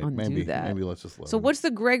You're right. undo Maybe that. let's just let So him. what's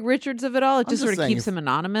the Greg Richards of it all? It just sort of saying keeps him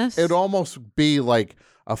anonymous? It'd almost be like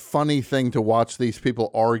a funny thing to watch these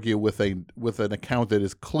people argue with an account that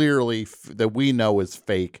is clearly that we know is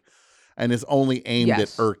fake and is only aimed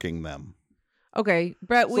Yes. at irking them. Okay,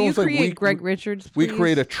 Brett, will So you it's like create Greg Richards, We please?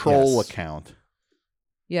 create a troll Yes. account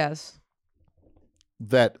Yes.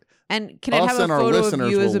 that And can it us have a and our photo of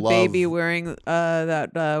listeners you as a will baby love. wearing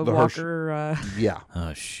that The Walker... Yeah.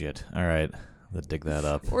 Oh, shit. All right. Let's dig that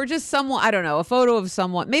up. Or just someone, I don't know, a photo of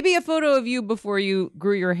someone. Maybe a photo of you before you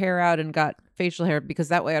grew your hair out and got facial hair because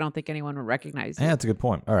that way I don't think anyone would recognize you. Yeah, that's a good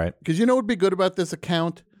point. All right. Because you know what would be good about this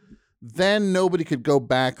account? Then nobody could go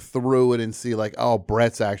back through it and see like, oh,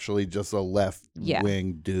 Brett's actually just a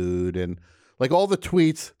left-wing dude. And like all the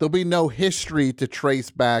tweets, there'll be no history to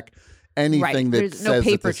trace back anything that There's says no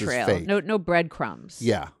paper that this trail. is fake. No breadcrumbs.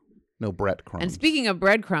 Yeah. No breadcrumbs. And speaking of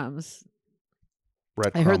breadcrumbs,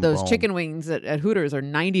 I heard those chicken wings at Hooters are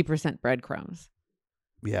 90% breadcrumbs.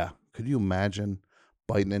 Yeah. Could you imagine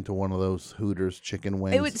biting into one of those Hooters chicken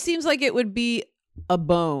wings? It seems like it would be a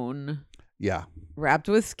bone. Yeah. Wrapped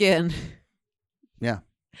with skin. Yeah.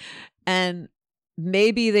 And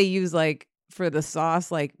maybe they use like for the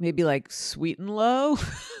sauce, like maybe like sweet and low.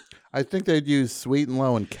 I think they'd use sweet and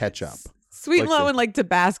low and ketchup. Sweet and low and like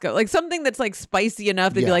Tabasco. Like something that's like spicy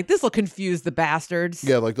enough. They'd be like, this will confuse the bastards.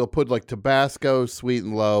 Yeah, like they'll put like Tabasco, sweet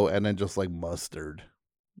and low, and then just like mustard.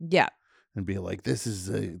 Yeah. And be like, this is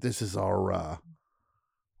our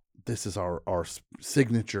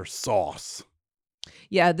signature sauce.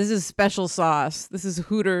 Yeah, this is special sauce. This is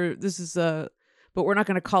Hooter. This is but we're not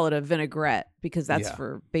going to call it a vinaigrette because that's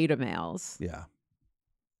for beta males. Yeah.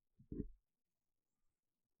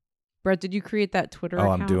 Brett, did you create that Twitter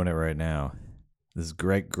account? I'm doing it right now. This is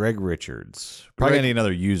Greg Richards. Probably need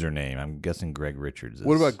another username. I'm guessing Greg Richards.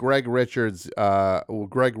 What about Greg Richards?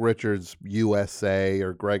 Greg Richards USA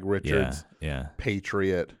or Greg Richards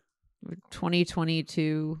Patriot?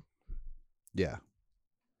 2022. Yeah.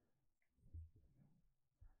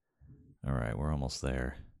 All right, we're almost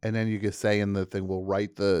there. And then you can say in the thing, we'll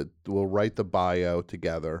write the bio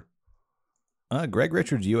together. Greg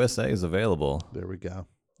Richards USA is available. There we go.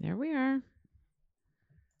 There we are.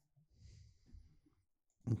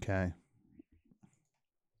 Okay.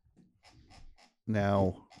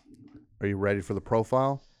 Now, are you ready for the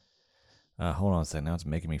profile? Hold on a second. Now it's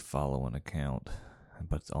making me follow an account,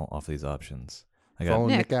 but it's all off these options. I got follow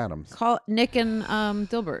Nick Adams. Call Nick and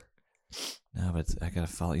Dilbert. No, but I gotta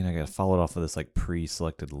follow. I gotta follow it off of this like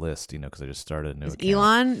pre-selected list. Because I just started a new account.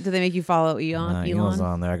 Elon? Did they make you follow Elon? Elon's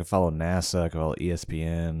on there. I can follow NASA. I can follow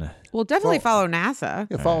ESPN. Well, definitely follow NASA.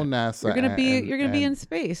 Yeah, follow NASA. You're gonna be in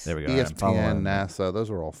space. There we go. ESPN, NASA. Those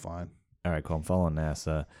are all fine. All right, cool. I'm following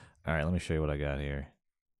NASA. All right, let me show you what I got here.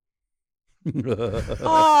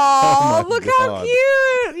 Oh, look how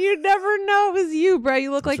cute! You never know it was you, bro.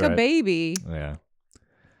 You look like a baby. Yeah.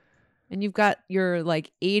 And you've got your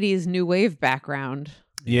like 80s new wave background.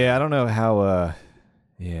 Yeah, I don't know how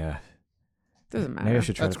yeah. Doesn't matter. Maybe I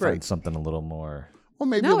should try to find something a little more. Well,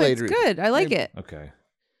 maybe no, later. It's good. I like it. Okay.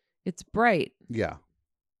 It's bright. Yeah.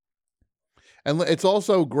 And it's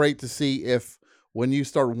also great to see if when you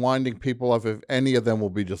start winding people up, if any of them will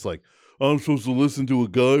be just like, I'm supposed to listen to a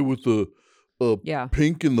guy with a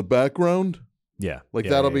pink in the background. Yeah. Like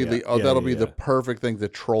that'll be the perfect thing to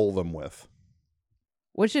troll them with.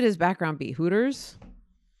 What should his background be? Hooters?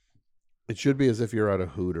 It should be as if you're at a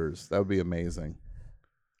Hooters. That would be amazing.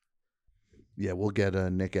 Yeah, we'll get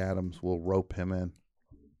Nick Adams. We'll rope him in.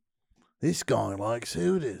 This guy likes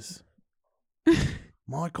Hooters.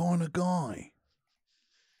 My kind of guy.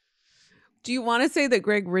 Do you want to say that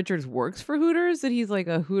Greg Richards works for Hooters? That he's like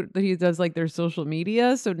that he does like their social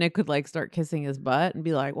media, so Nick could like start kissing his butt and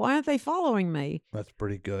be like, "Why aren't they following me?" That's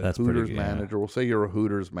pretty good. That's Hooters pretty good, manager. We'll say you're a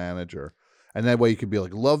Hooters manager, and that way you could be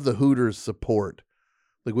like, "Love the Hooters support."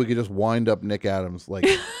 Like we could just wind up Nick Adams. Like,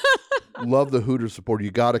 love the Hooters support. You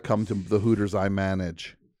got to come to the Hooters I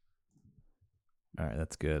manage. All right,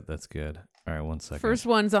 that's good. That's good. All right, 1 second. First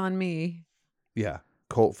one's on me. Yeah.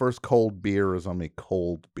 First cold beer is on me.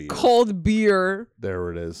 Cold beer. Cold beer.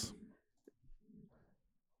 There it is.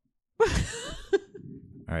 All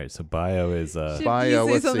right, so bio is Should he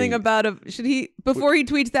say something about should he before he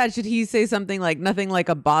tweets that, should he say something like nothing like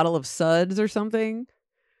a bottle of suds or something?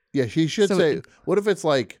 Yeah, he should say what if it's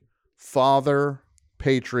like father,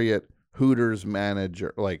 patriot, Hooters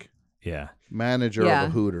manager, like manager of the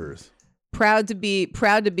Hooters. Proud to be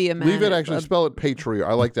a man. Leave it actually spell it patriot.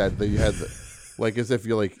 I like that you had like as if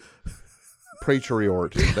you're like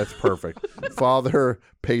patriot. That's perfect. Father,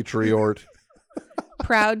 patriot.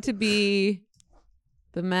 Proud to be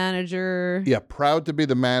the manager. Yeah, proud to be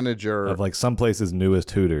the manager of like some place's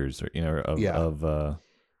newest Hooters, or of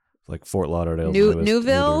like Fort Lauderdale's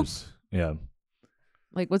Newville. Hooters. Yeah.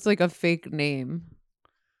 Like what's like a fake name?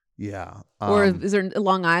 Yeah. Or is there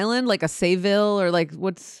Long Island, like a Sayville, or like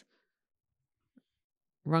what's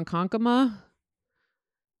Ronkonkoma?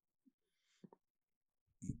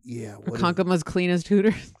 Yeah. Ronkonkama's cleanest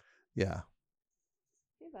Hooters. Yeah.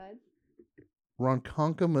 Hey, bud.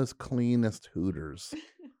 Ronkonkama's cleanest Hooters.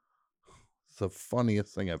 It's the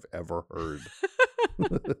funniest thing I've ever heard.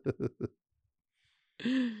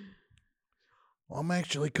 I'm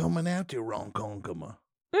actually coming out to Ronkonkoma.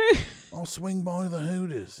 I'll swing by the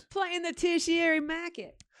Hooters. Playing the tertiary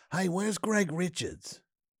market. Hey, where's Greg Richards?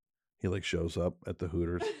 He like shows up at the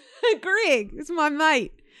Hooters. Greg, it's my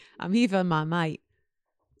mate. I'm here for my mate.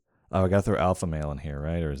 Oh, I got to throw alpha male in here,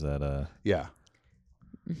 right? Or is that Yeah.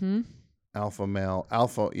 Mm-hmm. Alpha male.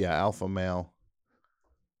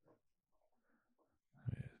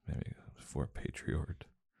 Maybe for patriot.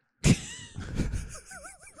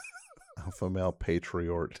 Alpha male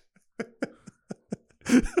patriot.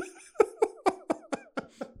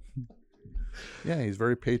 Yeah, he's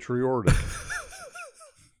very patriotic.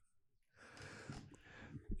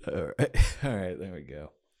 All right, there we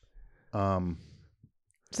go.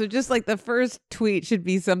 So just like the first tweet should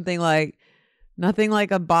be something like, nothing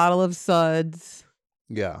like a bottle of suds.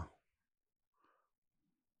 Yeah.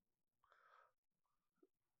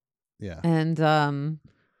 Yeah. And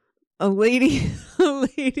a lady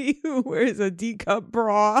who wears a D-cup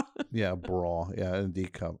bra. Yeah, bra. Yeah, and a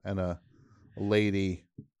D-cup. And a lady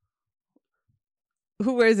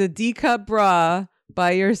who wears a D-cup bra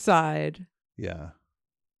by your side. Yeah.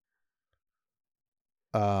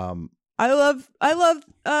 I love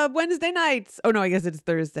Wednesday nights. Oh no, I guess it's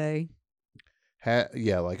Thursday.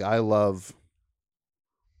 Yeah, like I love.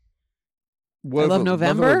 I love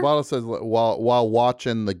November. The bottle says while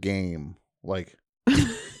watching the game, like.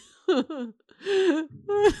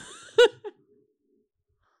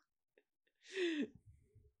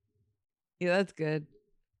 Yeah, that's good.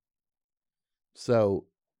 So,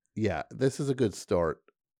 yeah, this is a good start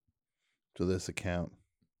to this account.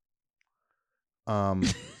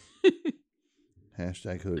 Hashtag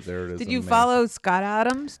who? There it is. Did you follow Scott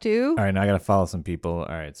Adams too? All right, now I got to follow some people.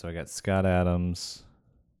 All right, so I got Scott Adams.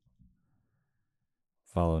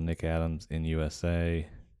 Follow Nick Adams in USA.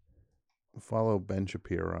 Follow Ben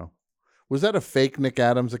Shapiro. Was that a fake Nick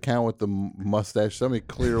Adams account with the mustache? Somebody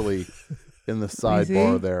clearly in the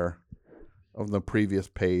sidebar there of the previous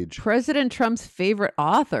page. President Trump's favorite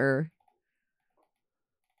author.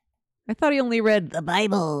 I thought he only read the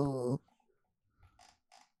Bible.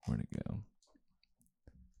 Where'd it go?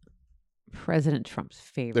 President Trump's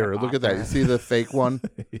favorite There, look at that. You see the fake one?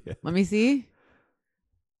 Yeah. Let me see.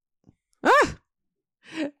 Ah!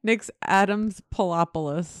 Nick Adams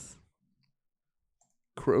Polopoulos.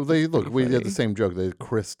 We did the same joke. They did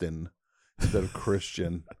Kristen instead of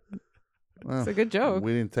Christian. Well, it's a good joke.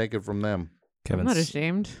 We didn't take it from them. I'm not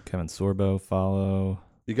ashamed. Kevin Sorbo, follow.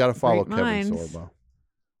 You got to follow Great Kevin minds. Sorbo.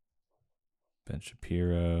 Ben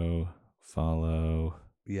Shapiro, follow.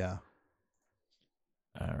 Yeah.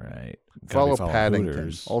 All right. Follow Follow Paddington.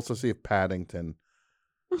 Hooters. Also see if Paddington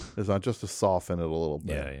is on, just to soften it a little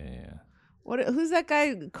bit. Yeah. Who's that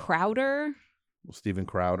guy? Crowder? Stephen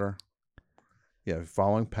Crowder. Yeah,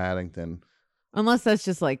 following Paddington. Unless that's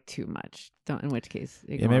just like too much. In which case,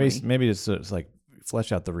 Yeah, ignore me. maybe it's like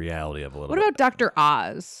flesh out the reality of a little What bit. about Dr.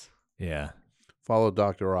 Oz? Yeah. Follow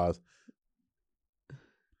Dr. Oz.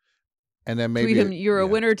 And then maybe Tweet him, you're a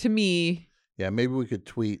winner to me. Yeah, maybe we could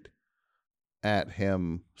tweet at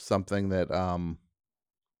him something that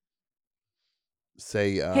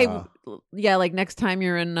say Hey, yeah, like next time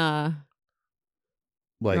you're in like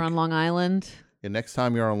you're on Long Island. Yeah, next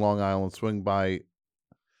time you're on Long Island, swing by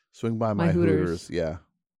my Hooters. Yeah.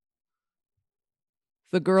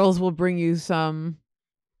 The girls will bring you some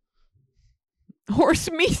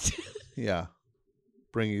horse meat. Yeah.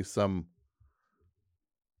 Bring you some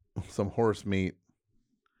horse meat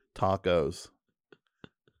tacos.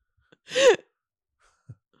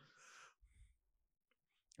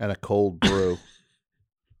 And a cold brew.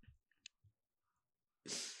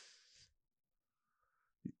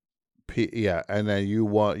 Yeah, and then you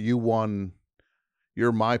won.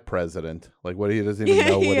 You're my president. Like what he doesn't even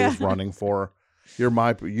know what he's running for. You're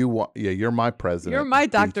my president. You're my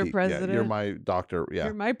Dr. President. Yeah, you're my doctor. Yeah.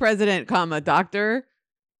 You're my president, comma, doctor.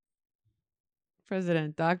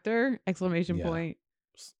 President, doctor, exclamation point.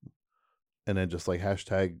 And then just like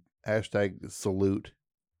hashtag salute.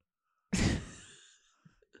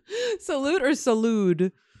 Salute or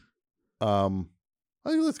salute? I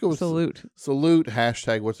think let's go with salute. Salute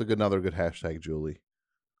hashtag. What's another good hashtag, Julie?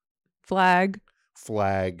 Flag.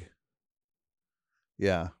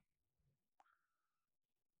 Yeah.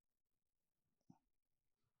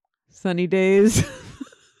 Sunny days.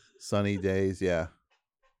 Sunny days. Yeah.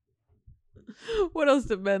 What else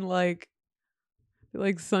have been like?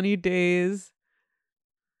 Like sunny days.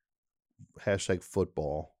 Hashtag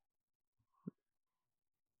football.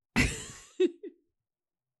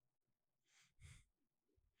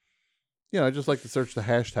 I just like to search the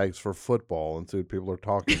hashtags for football and see what people are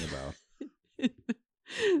talking about.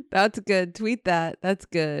 That's good. Tweet that. That's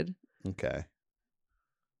good. Okay.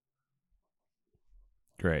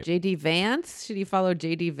 Great. JD Vance? Should he follow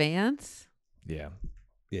JD Vance? Yeah.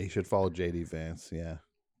 Yeah, you should follow JD Vance. Yeah.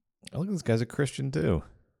 Oh, look, this guy's a Christian too.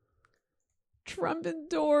 Trump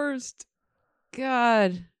endorsed.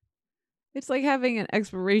 God. It's like having an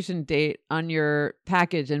expiration date on your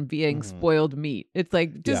package and being spoiled meat. It's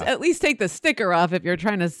like, just at least take the sticker off if you're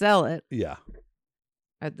trying to sell it. Yeah.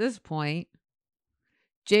 At this point,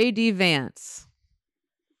 JD Vance.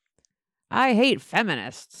 I hate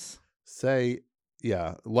feminists. Say,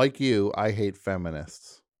 yeah, like you, I hate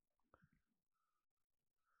feminists.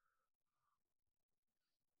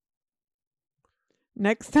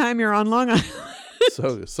 Next time you're on Long Island.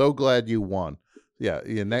 So glad you won. Yeah,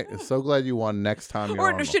 so glad you won. Next time you're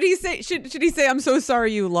on. Or should he say I'm so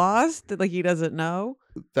sorry you lost? Like he doesn't know.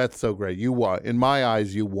 That's so great. You won. In my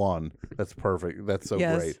eyes, you won. That's perfect. That's so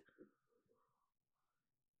great.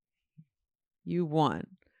 You won.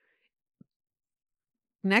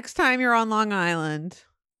 Next time you're on Long Island,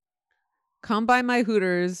 come by my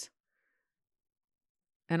Hooters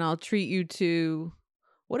and I'll treat you to,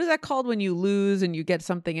 what is that called when you lose and you get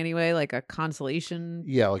something anyway, like a consolation?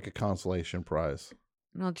 Yeah, like a consolation prize.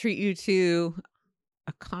 And I'll treat you to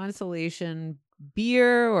a consolation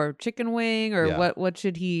beer or chicken wing or what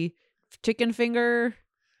should he, chicken finger?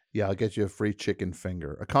 Yeah, I'll get you a free chicken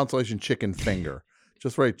finger. A consolation chicken finger.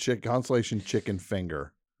 Just write consolation chicken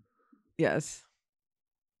finger. Yes.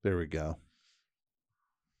 There we go.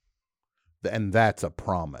 And that's a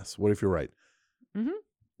promise. What if you're right? Mm-hmm.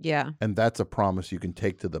 Yeah. And that's a promise you can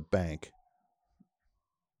take to the bank.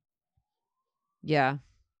 Yeah.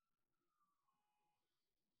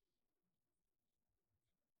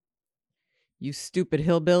 You stupid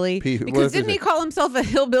hillbilly. Because didn't he call himself a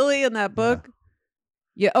hillbilly in that book?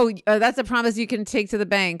 Yeah. Oh, that's a promise you can take to the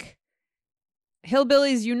bank.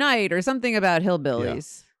 Hillbillies Unite or something about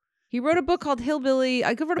hillbillies. Yeah. He wrote a book called Hillbilly.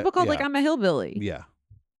 I wrote a book called like I'm a Hillbilly. Yeah.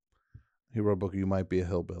 He wrote a book, You Might Be a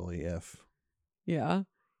Hillbilly If. Yeah.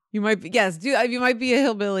 You might be, yes, you might be a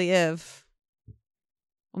hillbilly if.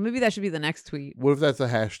 Well, maybe that should be the next tweet. What if that's a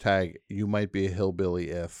hashtag, You Might Be a Hillbilly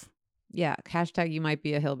If? Yeah, hashtag You Might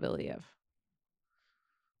Be a Hillbilly If.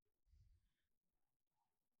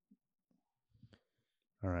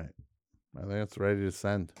 All right. I think it's ready to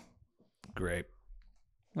send. Great.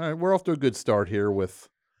 All right, we're off to a good start here with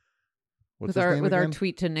our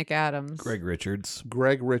tweet to Nick Adams. Greg Richards.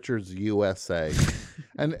 Greg Richards USA.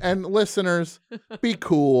 and listeners, be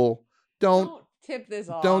cool. Don't tip this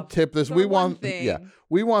off. Don't tip this. We want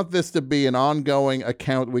this to be an ongoing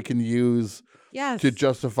account we can use to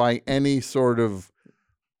justify any sort of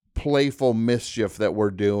playful mischief that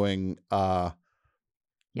we're doing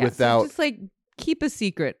without so just like keep a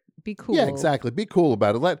secret. Be cool. Yeah, exactly. Be cool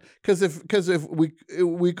about it. Because if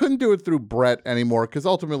we couldn't do it through Brett anymore, because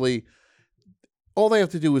ultimately all they have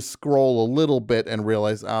to do is scroll a little bit and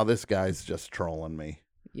realize, this guy's just trolling me.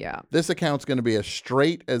 Yeah. This account's going to be as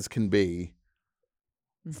straight as can be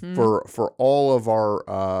for all of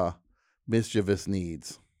our mischievous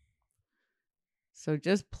needs. So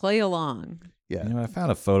just play along. Yeah. I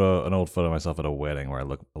found an old photo of myself at a wedding where I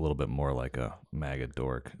look a little bit more like a MAGA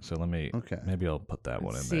dork. So maybe I'll put that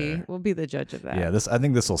one in there. We'll be the judge of that. Yeah, I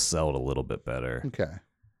think this will sell it a little bit better. Okay.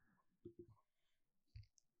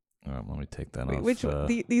 Let me take that off. Which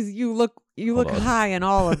these you look high in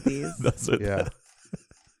all of these. That's it. Yeah.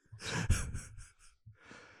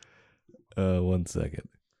 1 second.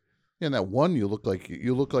 Yeah, and that one you look like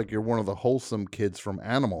you're one of the wholesome kids from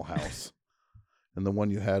Animal House. And the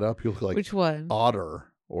one you had up, you look like which one?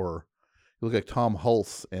 Otter, or you look like Tom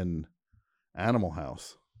Hulse in Animal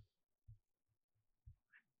House.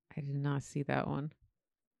 I did not see that one.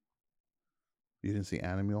 You didn't see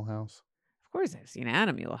Animal House? Of course, I've seen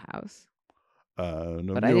Animal House. No,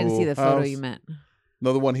 but I didn't see the photo you meant.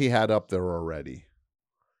 No, the one he had up there already.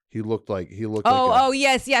 He looked like.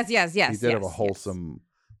 Yes. He did have a wholesome.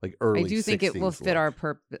 Like early I do think it will fit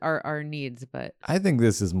look. our needs, but I think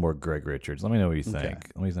this is more Greg Richards. Let me know what you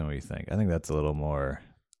think. Let me know what you think. I think that's a little more.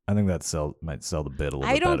 I think that might sell the bit a little bit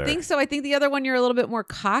better. I don't think so. I think the other one you're a little bit more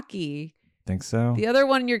cocky. Think so? The other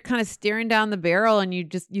one you're kind of staring down the barrel and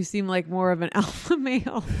you seem like more of an alpha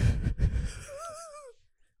male.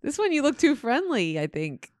 This one you look too friendly, I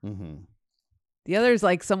think. Mm-hmm. The other's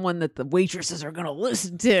like someone that the waitresses are going to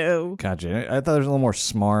listen to. Gotcha. I thought there was a little more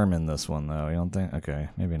smarm in this one, though. You don't think? Okay,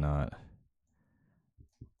 maybe not.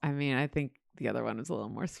 I mean, I think the other one is a little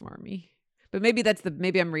more smarmy. But maybe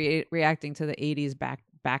maybe I'm reacting to the 80s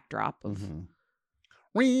backdrop of... Mm-hmm.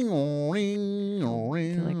 I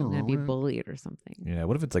feel like I'm going to be bullied or something. Yeah,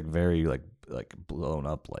 what if it's like very like blown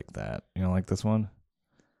up like that? You know, like this one?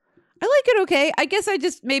 I like it okay. I guess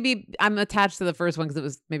I'm attached to the first one because it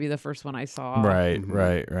was maybe the first one I saw. Right.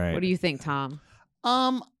 What do you think, Tom?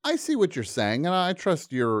 I see what you're saying, and I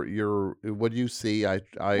trust your what you see.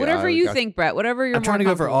 Whatever you think, Brett. Whatever you're. I'm trying to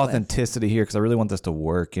go for comfortable with. authenticity here because I really want this to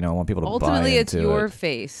work. I want people to Ultimately, buy it's into your it.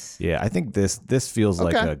 face. Yeah, I think this feels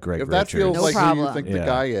like a Greg If Richards. that feels No like problem. who you think the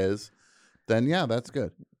guy is, then yeah, that's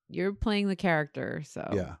good. You're playing the character, so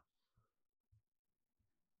Yeah.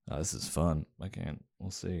 Oh, this is fun.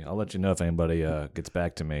 We'll see. I'll let you know if anybody gets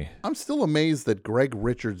back to me. I'm still amazed that Greg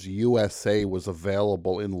Richards USA was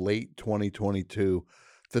available in late 2022.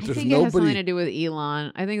 That I there's think it has something nobody to do with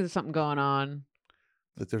Elon. I think there's something going on.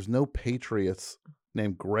 that there's no Patriots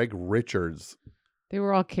named Greg Richards. They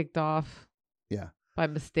were all kicked off. Yeah. By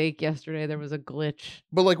mistake yesterday. There was a glitch.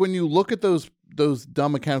 But like when you look at those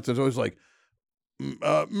dumb accounts, there's always like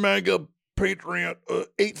Mega Patriot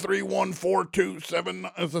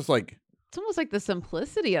 8314279. It's just like It's almost like the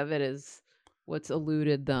simplicity of it is what's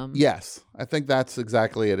eluded them. yes, I think that's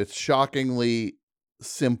exactly it. It's shockingly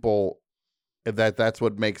simple. That's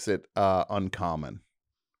what makes it uncommon.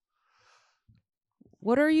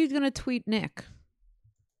 What are you going to tweet Nick?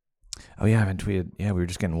 Oh yeah, I haven't tweeted. Yeah, we were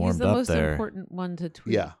just getting He's warmed the up most there. important one to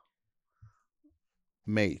tweet. Yeah.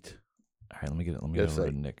 Mate. All right, let me get Yes,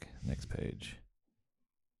 over to Nick's page.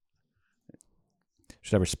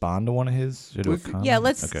 Should I respond to one of his? Should I do a comment? Yeah,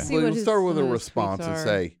 let's Okay. see what We'll his, start with a some of his response tweets and are.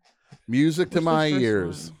 say, music to What's the my first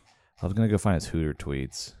ears. one? I was gonna go find his Hooter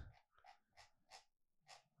tweets.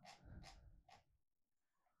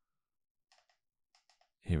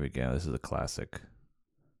 Here we go. This is a classic.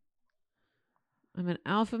 I'm an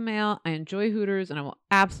alpha male. I enjoy Hooters, and I will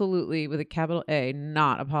absolutely, with a capital A,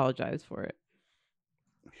 not apologize for it.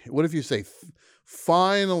 What if you say,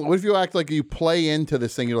 finally, what if you act like you play into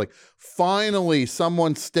this thing? You're like, finally,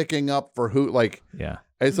 someone's sticking up for who, like, yeah.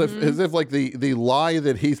 As if like the lie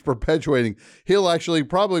that he's perpetuating, he'll actually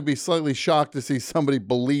probably be slightly shocked to see somebody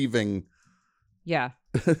believing. Yeah.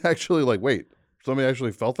 Actually, like, wait, somebody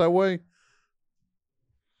actually felt that way?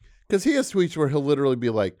 Because he has tweets where he'll literally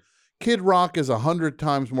be like, Kid Rock is 100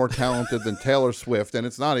 times more talented than Taylor Swift, and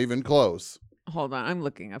it's not even close. Hold on. I'm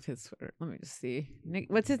looking up his Twitter. Let me just see.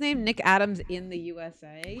 Nick, what's his name? Nick Adams in the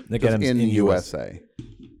USA? Nick Just Adams in USA.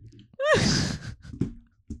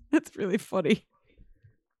 That's really funny.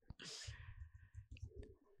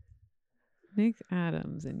 Nick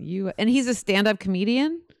Adams in and he's a stand-up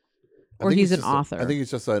comedian? Or he's an author? I think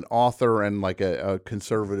he's just an author and like a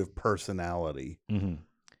conservative personality. Mm-hmm.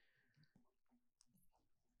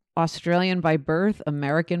 Australian by birth,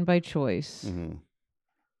 American by choice. Mm-hmm.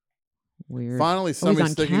 Weird. Finally, he's somebody's on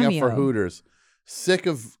sticking up for Cameo. Hooters. Sick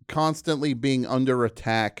of constantly being under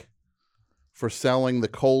attack for selling the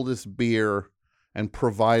coldest beer and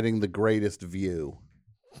providing the greatest view.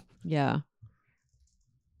 Yeah.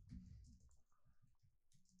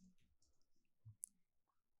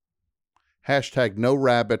 Hashtag no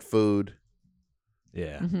rabbit food.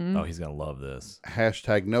 Yeah. Mhm. Oh, he's gonna love this.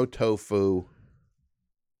 Hashtag no tofu.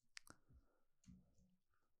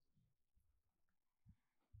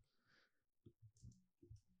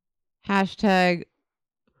 Hashtag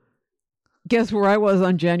guess where I was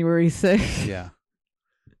on January 6th. Yeah.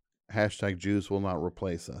 Hashtag Jews will not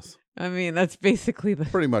replace us. I mean, that's basically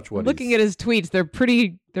Pretty much what looking at his tweets, they're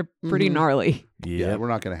pretty Mhm. gnarly. Yeah, we're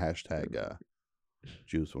not going to hashtag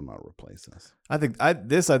Jews will not replace us. I think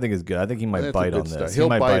this is good. I think he might That's a bite good on start. this. He'll he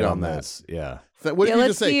might bite bite on on that. this. Yeah. What Yeah, if you let's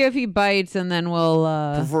just say, see if he bites and then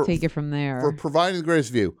we'll For- take it from there. for providing the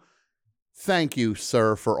greatest view, thank you,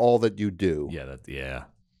 sir, for all that you do. Yeah.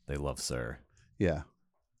 They love Sir. Yeah.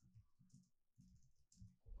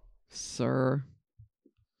 Sir.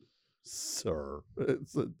 Sir.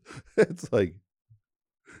 It's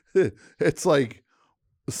like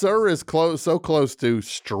sir is so close to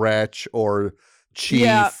stretch or chief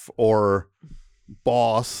Yeah. or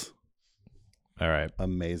boss. All right.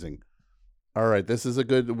 Amazing. All right,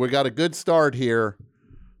 we got a good start here.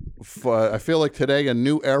 I feel like today a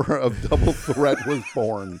new era of Double Threat was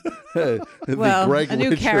born. The Well, Greg a new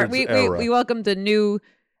Richards character. era. We welcomed a new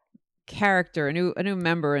character, a new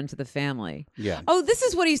member into the family. Yeah. Oh, this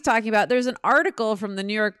is what he's talking about. There's an article from the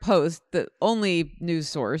New York Post, the only news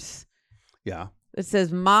source, Yeah. that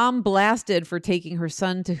says mom blasted for taking her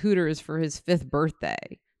son to Hooters for his 5th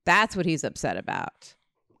birthday. That's what he's upset about.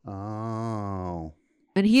 Oh.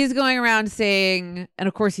 And he's going around saying, and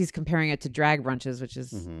of course he's comparing it to drag brunches, which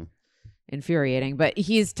is Mm-hmm. infuriating, but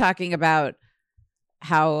he's talking about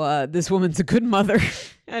how this woman's a good mother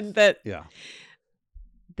and that Yeah.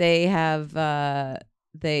 they have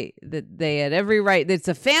they had every right. It's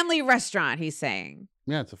a family restaurant, he's saying.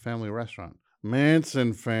 Yeah, it's a family restaurant.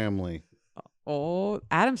 Manson family. Oh,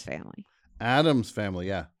 Adam's family. Addams Family,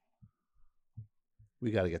 yeah. We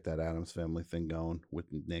got to get that Addams Family thing going with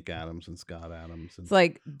Nick Adams and Scott Adams. And it's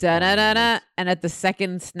like da-da-da-da, and at the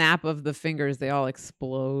second snap of the fingers, they all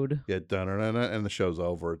explode. Yeah, da-da-da-da, and the show's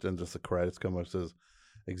over. And just the credits come up. It says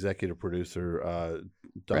executive producer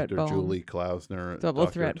Dr. Julie Klausner. Double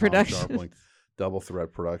Dr. Threat Tom Production. Sharpling. Double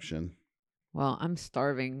Threat Production. Well, I'm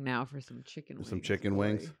starving now for some chicken wings. Some chicken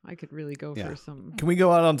wings? I could really go for some. Can we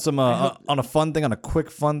go out on some on a fun thing, on a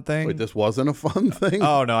quick fun thing? Wait, this wasn't a fun thing?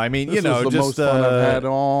 Oh no, I mean, this was the just most fun I've had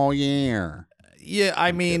all year. Yeah,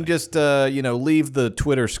 I mean, just leave the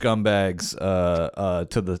Twitter scumbags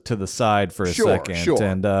to the side for a second,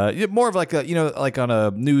 and more of like like on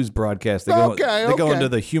a news broadcast, they go into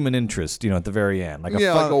the human interest, at the very end, like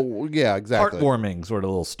exactly, heartwarming sort of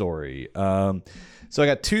little story. So I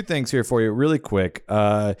got two things here for you, really quick.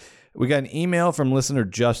 We got an email from listener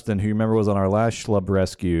Justin, who you remember was on our last Schlub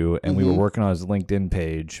Rescue, and we were working on his LinkedIn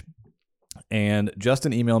page. And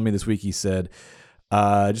Justin emailed me this week. He said,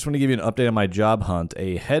 I just want to give you an update on my job hunt.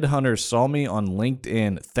 A headhunter saw me on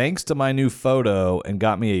LinkedIn thanks to my new photo and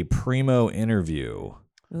got me a primo interview.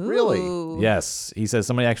 Really? Yes. He says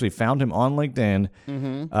somebody actually found him on LinkedIn,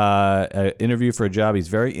 an interview for a job he's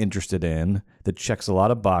very interested in that checks a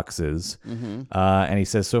lot of boxes. And he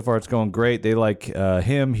says so far it's going great. They like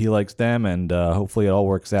him. He likes them. And hopefully it all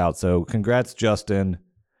works out. So congrats, Justin.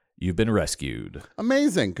 You've been rescued.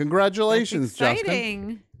 Amazing. Congratulations, That's exciting.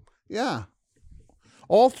 Justin. Yeah.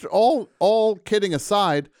 All kidding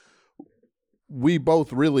aside, we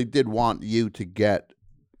both really did want you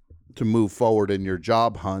to move forward in your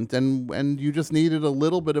job hunt, and you just needed a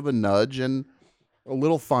little bit of a nudge and a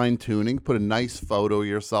little fine tuning, put a nice photo of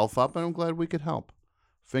yourself up, and I'm glad we could help.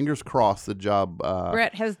 Fingers crossed the job.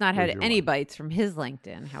 Brett has not had any bites from his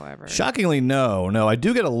LinkedIn, however. Shockingly, no. I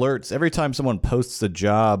do get alerts every time someone posts a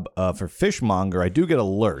job for Fishmonger. I do get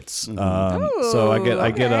alerts. So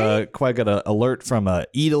I get an alert from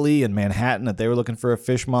Eataly in Manhattan that they were looking for a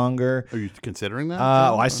fishmonger. Are you considering that?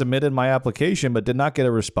 I submitted my application, but did not get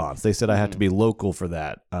a response. They said I had to be local for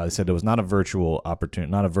that. They said it was not a virtual opportunity,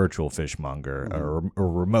 not a virtual fishmonger or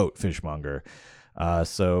remote fishmonger.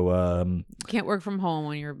 Can't work from home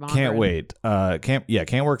when you're mongering. Can't wait.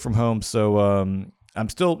 Can't work from home. So I'm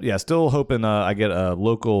still hoping I get a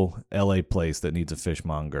local LA place that needs a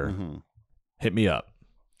fishmonger. Hit me up.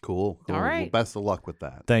 Cool. All right. Well, best of luck with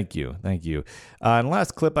that. Thank you. And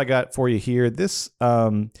last clip I got for you here. This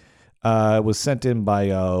was sent in by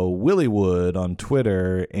Willie Wood on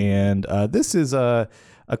Twitter, and this is a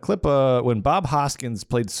clip when Bob Hoskins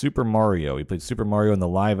played Super Mario. He played Super Mario in the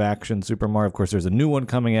live-action Super Mario. Of course, there's a new one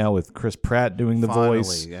coming out with Chris Pratt doing the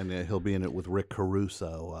voice. And he'll be in it with Rick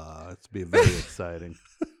Caruso. It's be very exciting.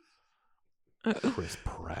 Chris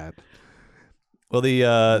Pratt. Well,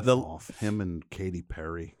 him and Katy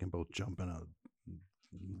Perry can both jump in a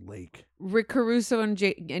lake. Rick Caruso and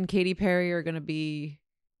Katy Perry are going to be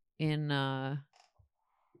in the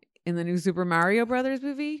new Super Mario Brothers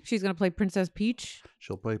movie. She's going to play Princess Peach.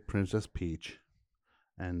 She'll play Princess Peach.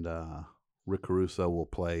 And Rick Caruso will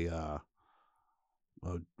play a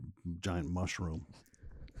giant mushroom.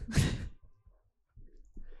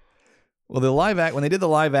 Well, when they did the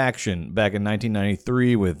live action back in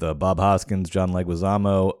 1993 with Bob Hoskins, John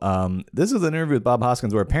Leguizamo, this is an interview with Bob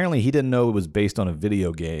Hoskins where apparently he didn't know it was based on a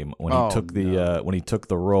video game when he took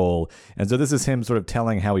the role, and so this is him sort of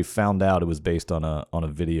telling how he found out it was based on a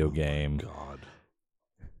video game. God.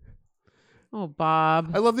 Oh,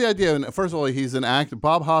 Bob! I love the idea. And first of all, he's an actor.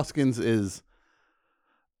 Bob Hoskins is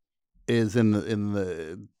in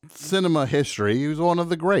the cinema history. He was one of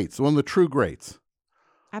the greats, one of the true greats.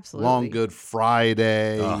 Absolutely. Long Good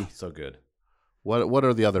Friday. Oh, so good. What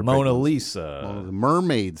are the other Mona Lisa?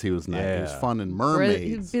 Mermaids. He was nice. He was fun in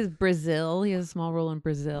Mermaids. He's Brazil. He has a small role in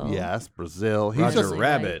Brazil. Yes, Brazil. He's Roger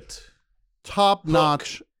Rabbit. Top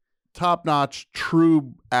notch,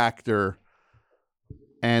 true actor.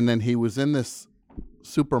 And then he was in this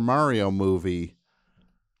Super Mario movie.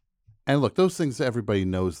 And look, those things, everybody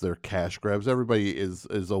knows they're cash grabs. Everybody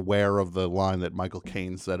is aware of the line that Michael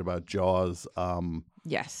Caine said about Jaws.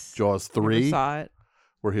 Yes. Jaws 3. Never saw it.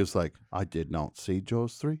 Where he was like, I did not see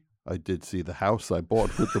Jaws 3. I did see the house I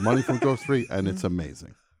bought with the money from Jaws 3, and it's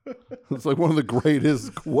amazing. It's like one of the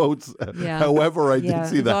greatest quotes. Yeah. However, I did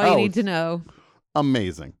see the all house. You need to know.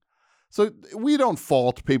 Amazing. So we don't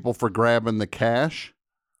fault people for grabbing the cash,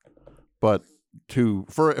 but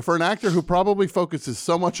for an actor who probably focuses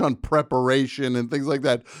so much on preparation and things like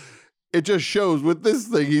that, it just shows with this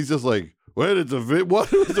thing. He's just like, what is a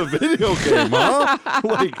video game, huh?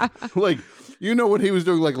 like when he was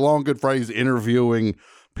doing like Long Good Friday, he's interviewing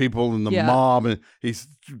people in the mob, and he's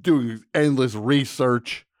doing endless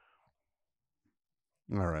research.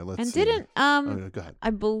 All right, let's And see. didn't go ahead. I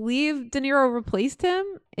believe De Niro replaced him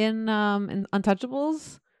in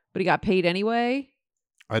Untouchables, but he got paid anyway.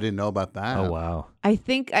 I didn't know about that. Oh wow. I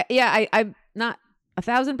think I'm not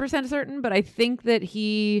 1,000% certain, but I think that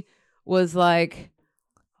he was like,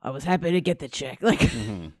 I was happy to get the check. Like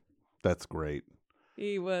That's great.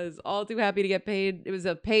 he was all too happy to get paid. It was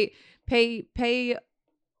a pay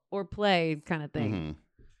or play kind of thing.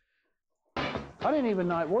 I didn't even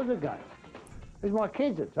know it was a game. It was my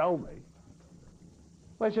kids that told me.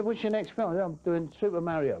 Well, I said, what's your next film? I'm doing Super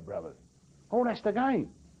Mario Brothers. Oh, that's the game.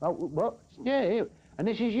 Oh, what? Yeah, here. And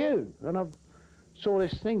this is you. And I saw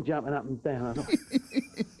this thing jumping up and down. I thought,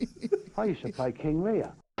 I used to play King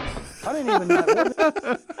Lear. I didn't even know it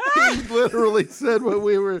was. He literally said when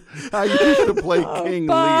we were, I used to play King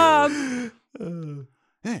Lear.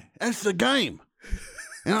 Yeah, that's the game.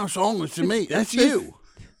 And I saw him to me, that's you.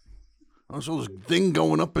 I saw this thing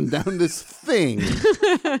going up and down this thing.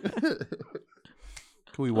 Can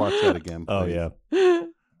we watch that again, please? Oh, yeah.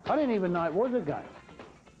 I didn't even know it was a game.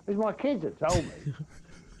 It was my kids that told me.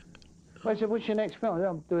 I said, what's your next film?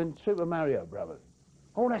 I'm doing Super Mario Brothers.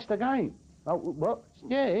 Oh, that's the game. Oh, what?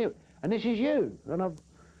 Yeah, here. And this is you. And I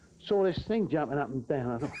saw this thing jumping up and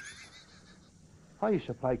down. I thought, I used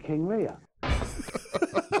to play King Lear.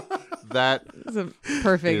 That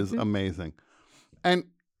perfect. is amazing. And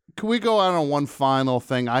can we go out on one final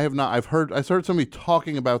thing? I've heard somebody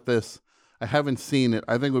talking about this. I haven't seen it.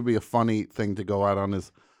 I think it would be a funny thing to go out on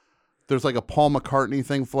is there's like a Paul McCartney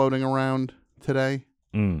thing floating around today.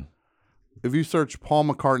 If you search Paul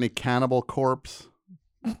McCartney Cannibal Corpse.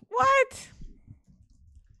 What?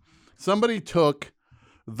 Somebody took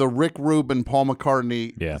the Rick Rubin Paul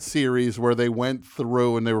McCartney series where they went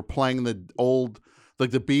through and they were playing the old, like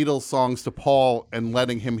the Beatles songs to Paul and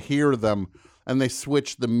letting him hear them, and they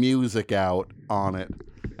switched the music out on it.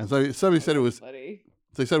 And so somebody said it was,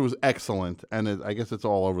 they said it was excellent, and I guess it's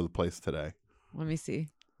all over the place today. Let me see.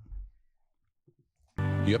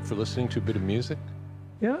 You up for listening to a bit of music?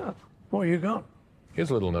 Yeah. What you got? Here's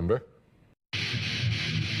a little number.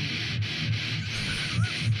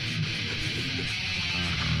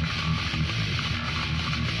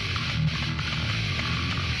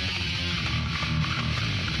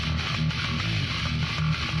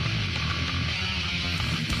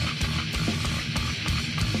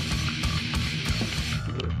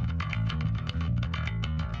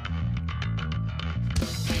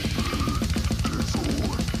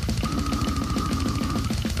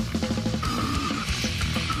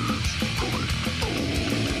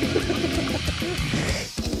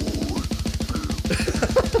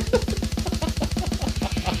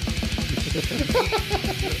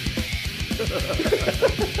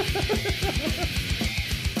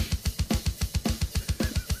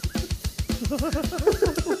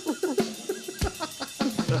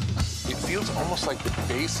 It feels almost like the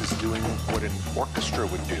bass is doing what an orchestra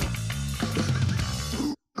would do.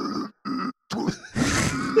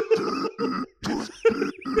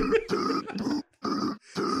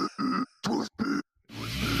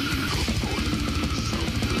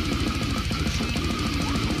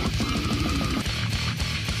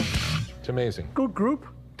 It's amazing. Good group.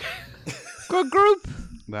 Good group.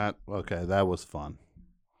 That was fun.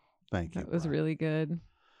 Thank you. That was really good.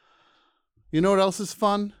 You know what else is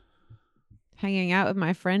fun? Hanging out with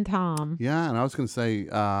my friend Tom. Yeah, and I was going to say,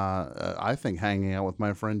 I think hanging out with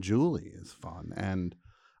my friend Julie is fun. And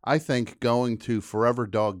I think going to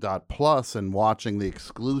foreverdog.plus and watching the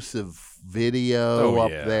exclusive video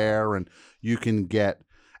up there, and you can get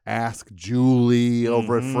Ask Julie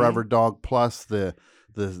over at Forever Dog Plus, the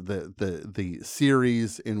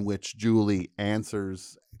series in which Julie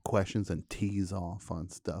answers questions and tease off on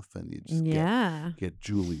stuff, and you just get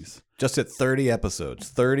Julie's. Just at 30 episodes.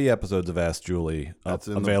 30 episodes of Ask Julie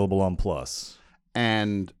available on Plus.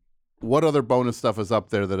 And what other bonus stuff is up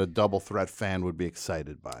there that a Double Threat fan would be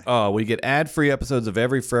excited by? Oh, we get ad-free episodes of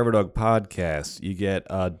every Forever Dog podcast. You get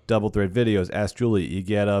Double Threat videos, Ask Julie. You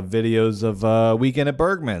get videos of Weekend at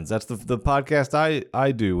Bergman's. That's the podcast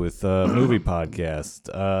I do with movie podcast.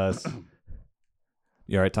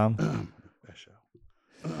 You all right, Tom?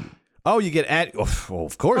 Oh, you get ad. Oh,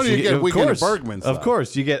 of course, you get Weekend at Bergman's. Of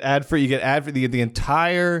course, you get ad-free. You get ad-free. You get the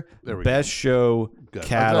entire Best Show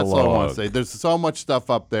catalog. That's all I want to say. There's so much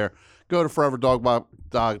stuff up there. Go to Forever Dog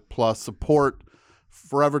Plus. Support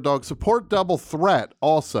Forever Dog. Support Double Threat.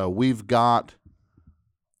 Also, we've got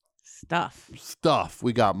stuff.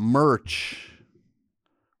 We got merch.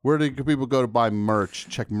 Where do people go to buy merch?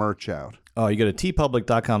 Check merch out. Oh, you go to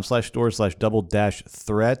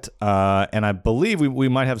tpublic.com/store/double-threat. And I believe we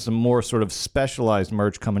might have some more sort of specialized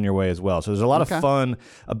merch coming your way as well. So there's a lot of fun,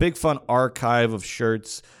 a big fun archive of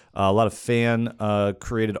shirts, a lot of fan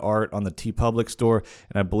created art on the TeePublic store.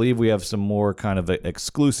 And I believe we have some more kind of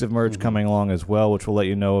exclusive merch coming along as well, which we'll let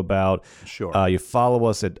you know about. Sure. You follow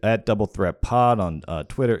us at Double Threat Pod on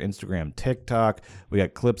Twitter, Instagram, TikTok. We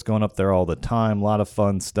got clips going up there all the time. A lot of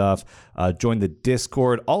fun stuff. Join the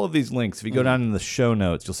Discord. All of these links, if you go down in the show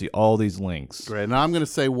notes, you'll see all these links. Great. And I'm going to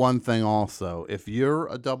say one thing also. If you're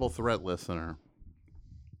a Double Threat listener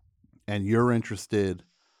and you're interested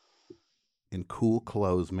in cool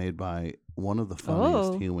clothes made by one of the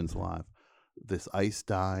funniest humans alive, this ice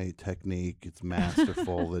dye technique, it's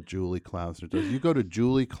masterful that Julie Klausner does. You go to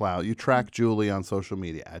Julie Klausner, you track Julie on social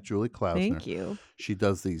media at Julie Klausner. Thank you. She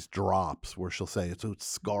does these drops where she'll say, it's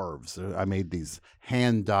scarves. I made these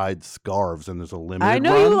hand-dyed scarves, and there's a limited I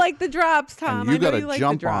know run, you like the drops, Tom. and you got to like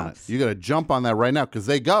jump on it. You got to jump on that right now because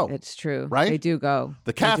they go. It's true. Right? They do go.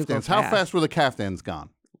 The caftans, how fast were the caftans gone?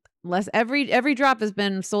 Every drop has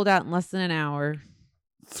been sold out in less than an hour.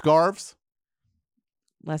 Scarves?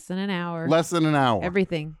 Less than an hour. Less than an hour.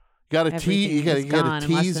 Everything. You got a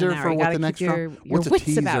teaser for what the next drop. What's a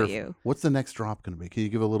teaser? About you. What's the next drop going to be? Can you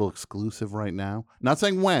give a little exclusive right now? Not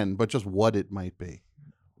saying when, but just what it might be.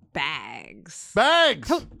 Bags.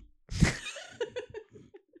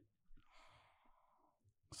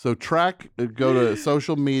 So go to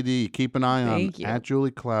social media. You keep an eye on at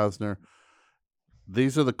Julie Klausner.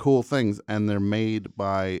 These are the cool things, and they're made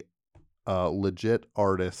by a legit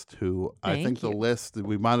artist who I think the list,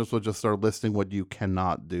 we might as well just start listing what you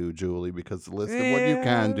cannot do, Julie, because the list of what you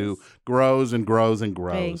can do grows and grows and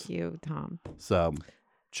grows. Thank you, Tom. So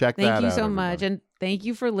check that out. Thank you so everybody. much. And thank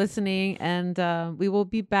you for listening. And we will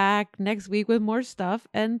be back next week with more stuff.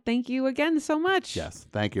 And thank you again so much. Yes.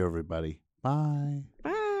 Thank you, everybody. Bye.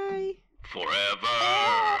 Bye.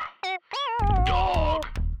 Forever Dog.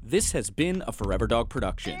 This has been a Forever Dog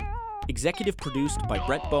production. Executive produced by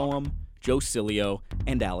Brett Boehm, Joe Cilio,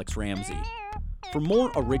 and Alex Ramsey. For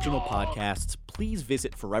more original podcasts, please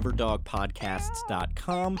visit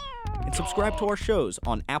foreverdogpodcasts.com and subscribe to our shows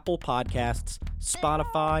on Apple Podcasts,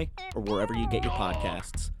 Spotify, or wherever you get your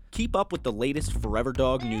podcasts. Keep up with the latest Forever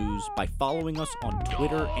Dog news by following us on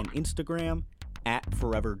Twitter and Instagram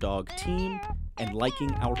 @ForeverDogTeam and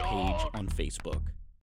liking our page on Facebook.